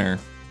the diner,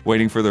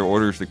 waiting for their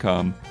orders to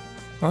come.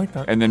 I like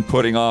that. And then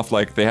putting off,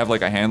 like, they have,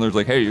 like, a handler's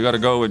like, hey, you gotta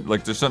go, and,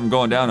 like, there's something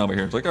going down over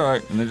here. It's like, all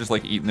right. And they're just,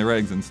 like, eating their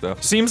eggs and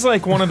stuff. Seems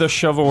like one of the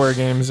shovelware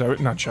games,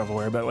 not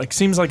shovelware, but like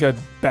seems like a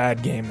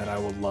bad game that I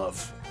will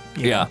love.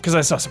 Yeah. Because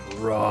I saw some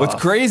rough What's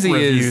crazy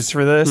reviews is-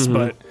 for this,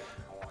 but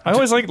I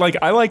always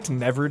I liked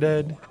Never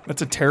Dead.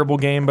 That's a terrible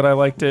game, but I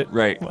liked it.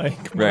 Right. Like,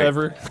 Right.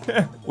 whatever.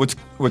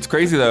 What's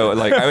crazy, though,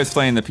 like, I was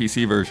playing the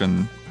PC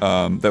version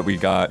that we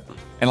got,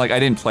 and, like, I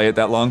didn't play it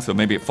that long, so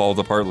maybe it falls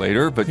apart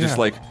later, but just,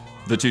 Yeah. like,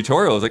 the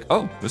tutorial is like,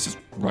 oh, this is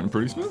running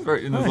pretty smooth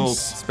right in this little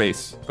Nice.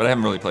 space. But I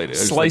haven't really played it. I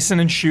just, like, Slicing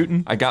and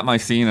shooting. I got my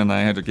scene, and I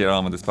had to get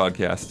on with this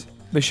podcast.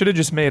 They should have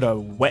just made a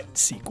wet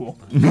sequel.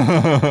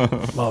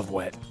 Love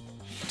wet.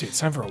 Dude, it's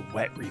time for a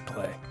wet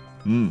replay.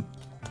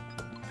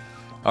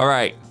 All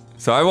right,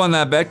 so I won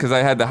that bet because I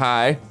had the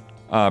high,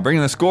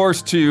 bringing the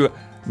scores to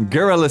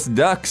Garrulous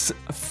Ducks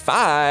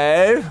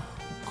 5.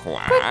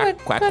 Quack,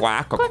 quack,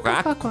 quack, quack,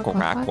 quack, quack, quack,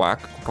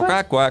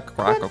 quack, quack,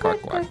 quack,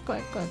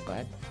 quack,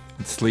 quack.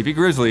 Sleepy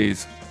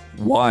Grizzlies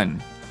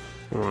 1.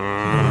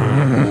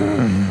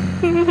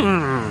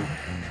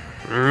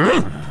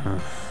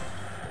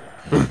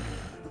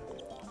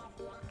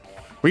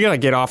 We gotta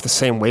get off the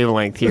same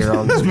wavelength here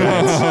on this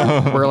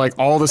bets. We're like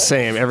all the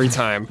same every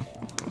time.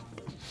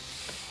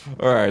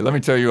 All right, let me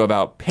tell you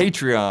about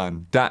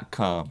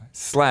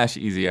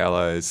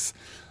patreon.com/easyallies.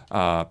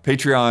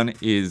 Patreon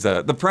is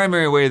the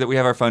primary way that we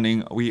have our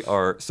funding. We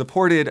are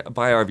supported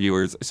by our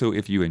viewers. So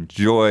if you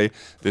enjoy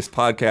this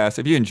podcast,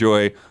 if you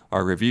enjoy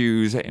our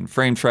reviews and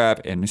Frame Trap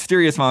and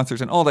Mysterious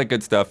Monsters and all that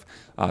good stuff,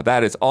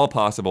 that is all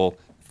possible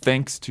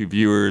thanks to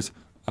viewers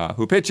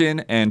who pitch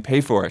in and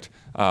pay for it.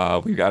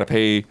 We've got to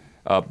pay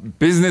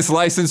business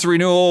license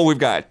renewal. We've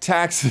got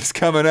taxes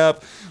coming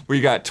up. We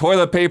got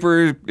toilet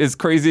paper is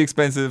crazy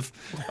expensive.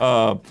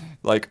 Yeah,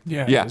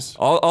 it is.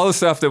 all the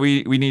stuff that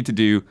we need to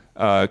do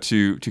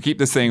to keep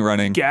this thing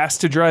running. Gas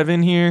to drive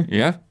in here.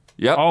 Yeah,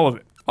 yep, All of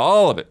it.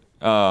 all of it.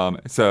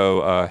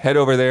 So head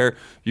over there.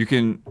 You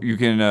can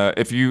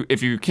if you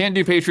can't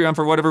do Patreon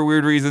for whatever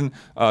weird reason,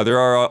 there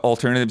are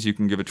alternatives. You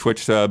can give a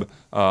Twitch sub.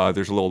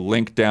 There's a little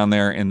link down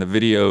there in the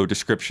video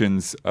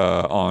descriptions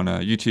on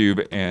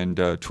YouTube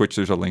and Twitch.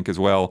 There's a link as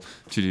well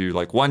to do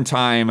like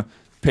one-time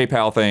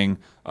PayPal thing.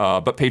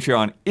 But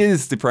Patreon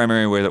is the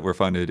primary way that we're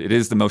funded. It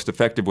is the most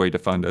effective way to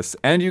fund us,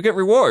 and you get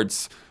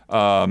rewards.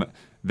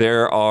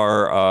 There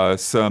are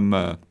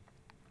some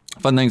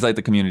fun things like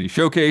the community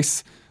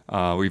showcase.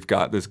 We've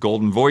got this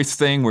golden voice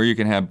thing where you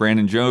can have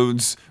Brandon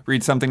Jones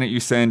read something that you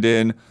send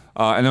in.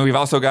 And then we've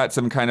also got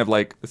some kind of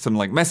like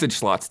message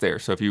slots there.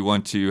 So if you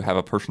want to have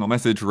a personal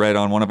message read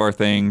on one of our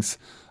things,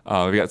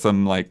 we've got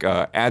some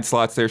ad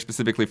slots there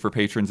specifically for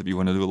patrons. If you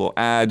want to do a little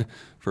ad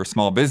for a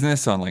small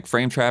business on like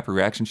Frame Trap or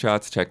Reaction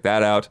Shots, check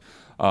that out.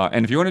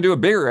 And if you want to do a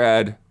bigger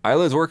ad,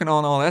 Isla's working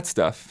on all that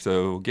stuff.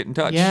 So get in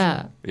touch.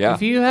 Yeah. Yeah.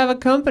 If you have a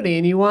company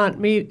and you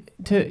want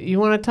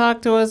to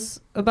talk to us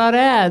about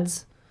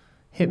ads,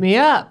 hit me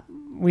up.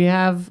 We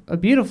have a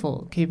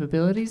beautiful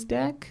capabilities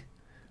deck.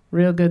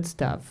 Real good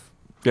stuff.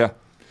 Yeah.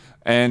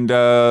 And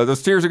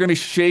those tiers are going to be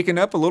shaken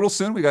up a little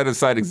soon. We got to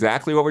decide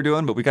exactly what we're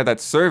doing, but we got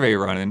that survey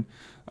running.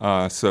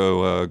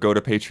 So go to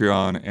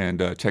Patreon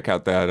and check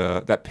out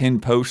that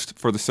pinned post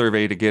for the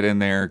survey to get in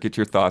there, get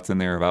your thoughts in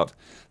there about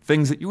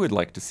things that you would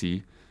like to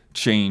see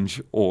change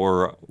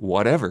or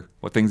whatever.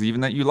 What things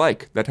even that you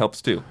like. That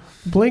helps too.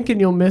 Blink and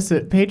you'll miss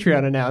it.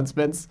 Patreon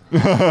announcements.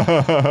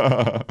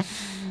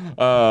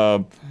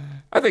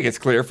 I think it's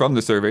clear from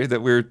the survey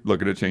that we're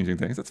looking at changing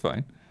things. That's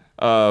fine.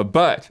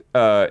 But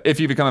if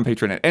you become a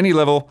patron at any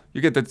level, you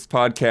get this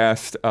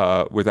podcast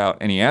without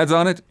any ads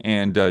on it,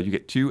 and you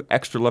get 2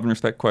 extra Love and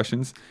Respect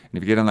questions.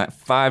 And if you get on that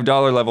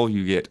 $5 level,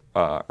 you get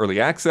early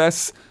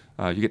access.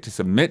 You get to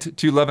submit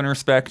to Love and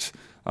Respect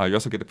You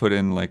also get to put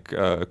in like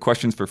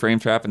questions for Frame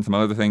Trap and some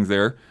other things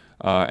there.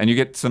 And you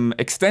get some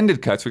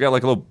extended cuts. We got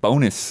like a little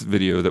bonus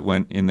video that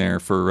went in there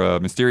for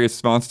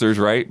Mysterious Monsters,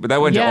 right? But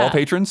that went to all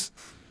patrons?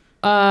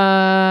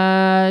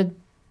 I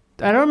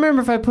don't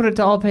remember if I put it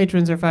to all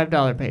patrons or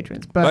 $5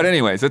 patrons. But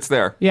anyways, it's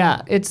there.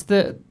 Yeah,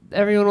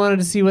 everyone wanted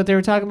to see what they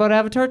were talking about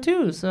Avatar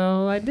 2,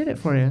 so I did it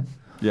for you.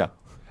 Yeah.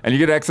 And you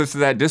get access to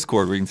that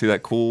Discord where you can see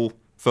that cool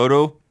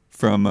photo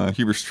from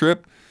Huber's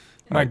trip.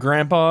 My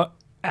grandpa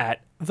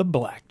at the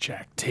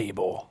blackjack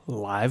table.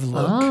 Live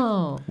look.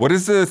 Oh. What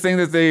is the thing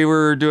that they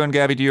were doing,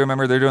 Gabby? Do you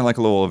remember? They're doing like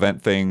a little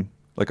event thing,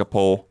 like a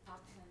poll.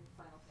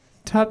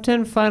 Top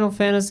 10 Final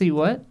Fantasy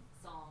what?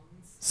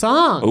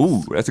 Songs.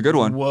 Ooh, that's a good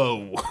one.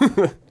 Whoa.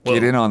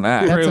 Get in on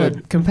that. That's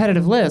a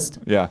competitive list.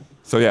 Yeah.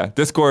 So yeah,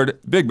 Discord,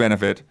 big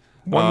benefit.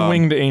 One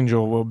Winged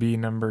Angel will be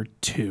number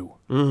 2.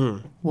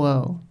 Mm-hmm.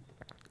 Whoa.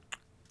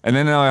 And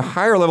then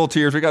higher level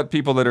tiers, we got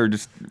people that are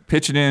just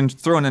pitching in,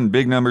 throwing in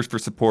big numbers for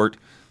support,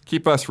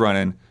 keep us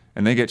running,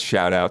 and they get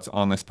shout outs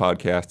on this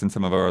podcast and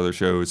some of our other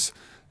shows.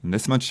 And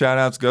this month's shout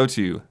outs go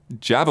to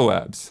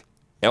Javoabs,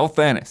 El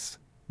Thanis,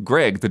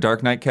 Greg the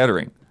Dark Knight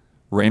Kettering,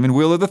 Raymond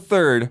Wheeler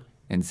III,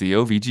 and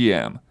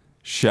ZOVGM.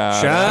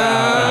 Shout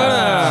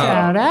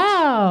out. Shout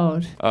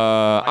out.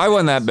 I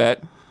won that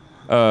bet.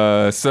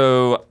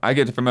 So I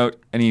get to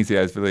promote any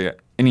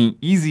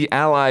Easy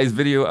Allies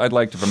video I'd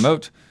like to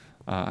promote.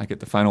 I get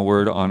the final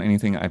word on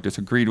anything I've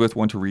disagreed with,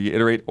 want to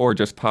reiterate, or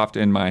just popped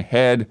in my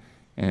head.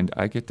 And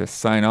I get to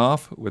sign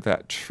off with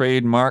that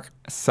trademark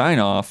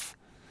sign-off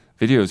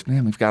videos.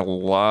 Man, we've got a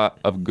lot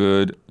of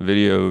good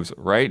videos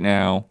right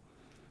now.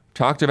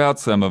 Talked about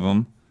some of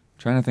them.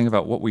 Trying to think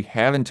about what we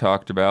haven't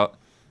talked about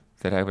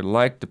that I would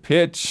like to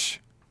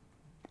pitch.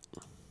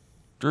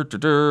 Look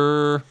at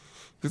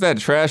that,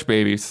 Trash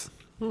Babies.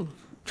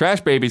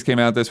 Trash Babies came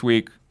out this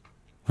week.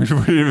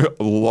 We've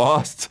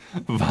lost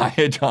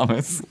via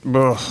Thomas.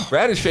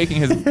 Brad is shaking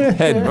his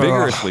head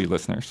vigorously,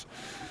 listeners.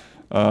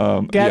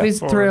 Gabby's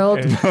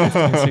thrilled.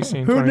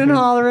 16, Hooting and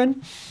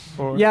hollering.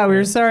 Yeah, we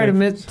were sorry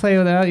to play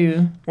without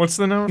you. What's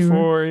the number?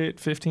 4, 8,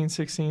 15,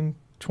 16,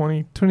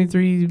 20,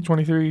 23,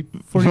 43,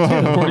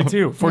 42.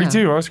 42. 42.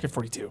 Yeah. I was going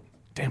 42.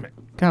 Damn it.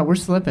 God, we're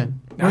slipping.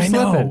 We're I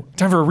know. slipping.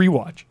 Time for a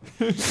rewatch.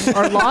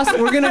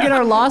 We're going to get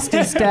our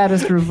Losty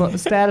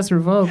status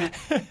revoked.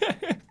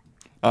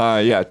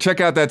 Yeah,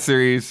 check out that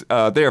series.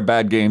 They are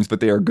bad games, but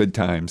they are good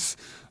times.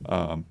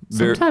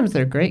 Sometimes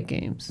they're great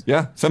games.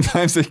 Yeah,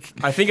 sometimes they...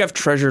 I think I've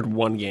treasured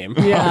one game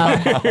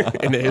Yeah.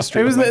 in the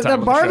history It was of my the time on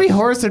the Barbie show.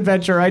 horse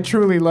adventure I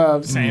truly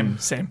loved. Same.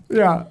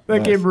 Yeah, that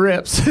Nice. game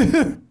rips.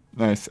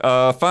 Nice.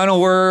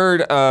 Final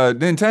word,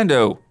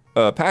 Nintendo,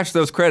 patch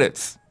those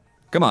credits.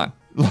 Come on.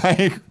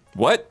 Like,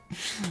 what?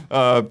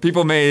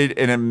 People made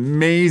an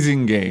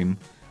amazing game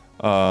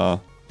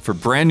for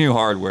brand new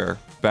hardware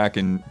back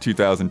in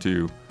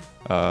 2002.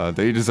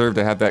 They deserve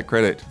to have that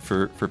credit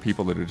for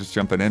people that are just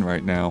jumping in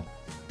right now,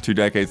 2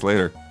 decades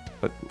later.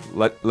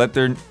 Let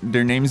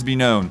their names be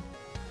known.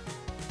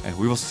 And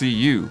we will see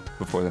you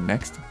before the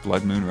next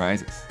Blood Moon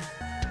rises.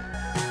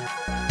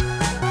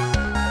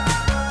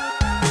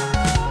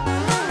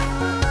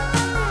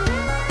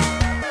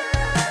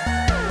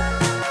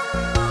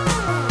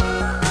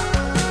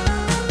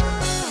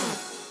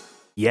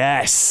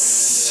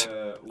 Yes.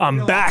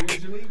 I'm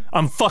back.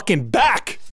 I'm fucking back.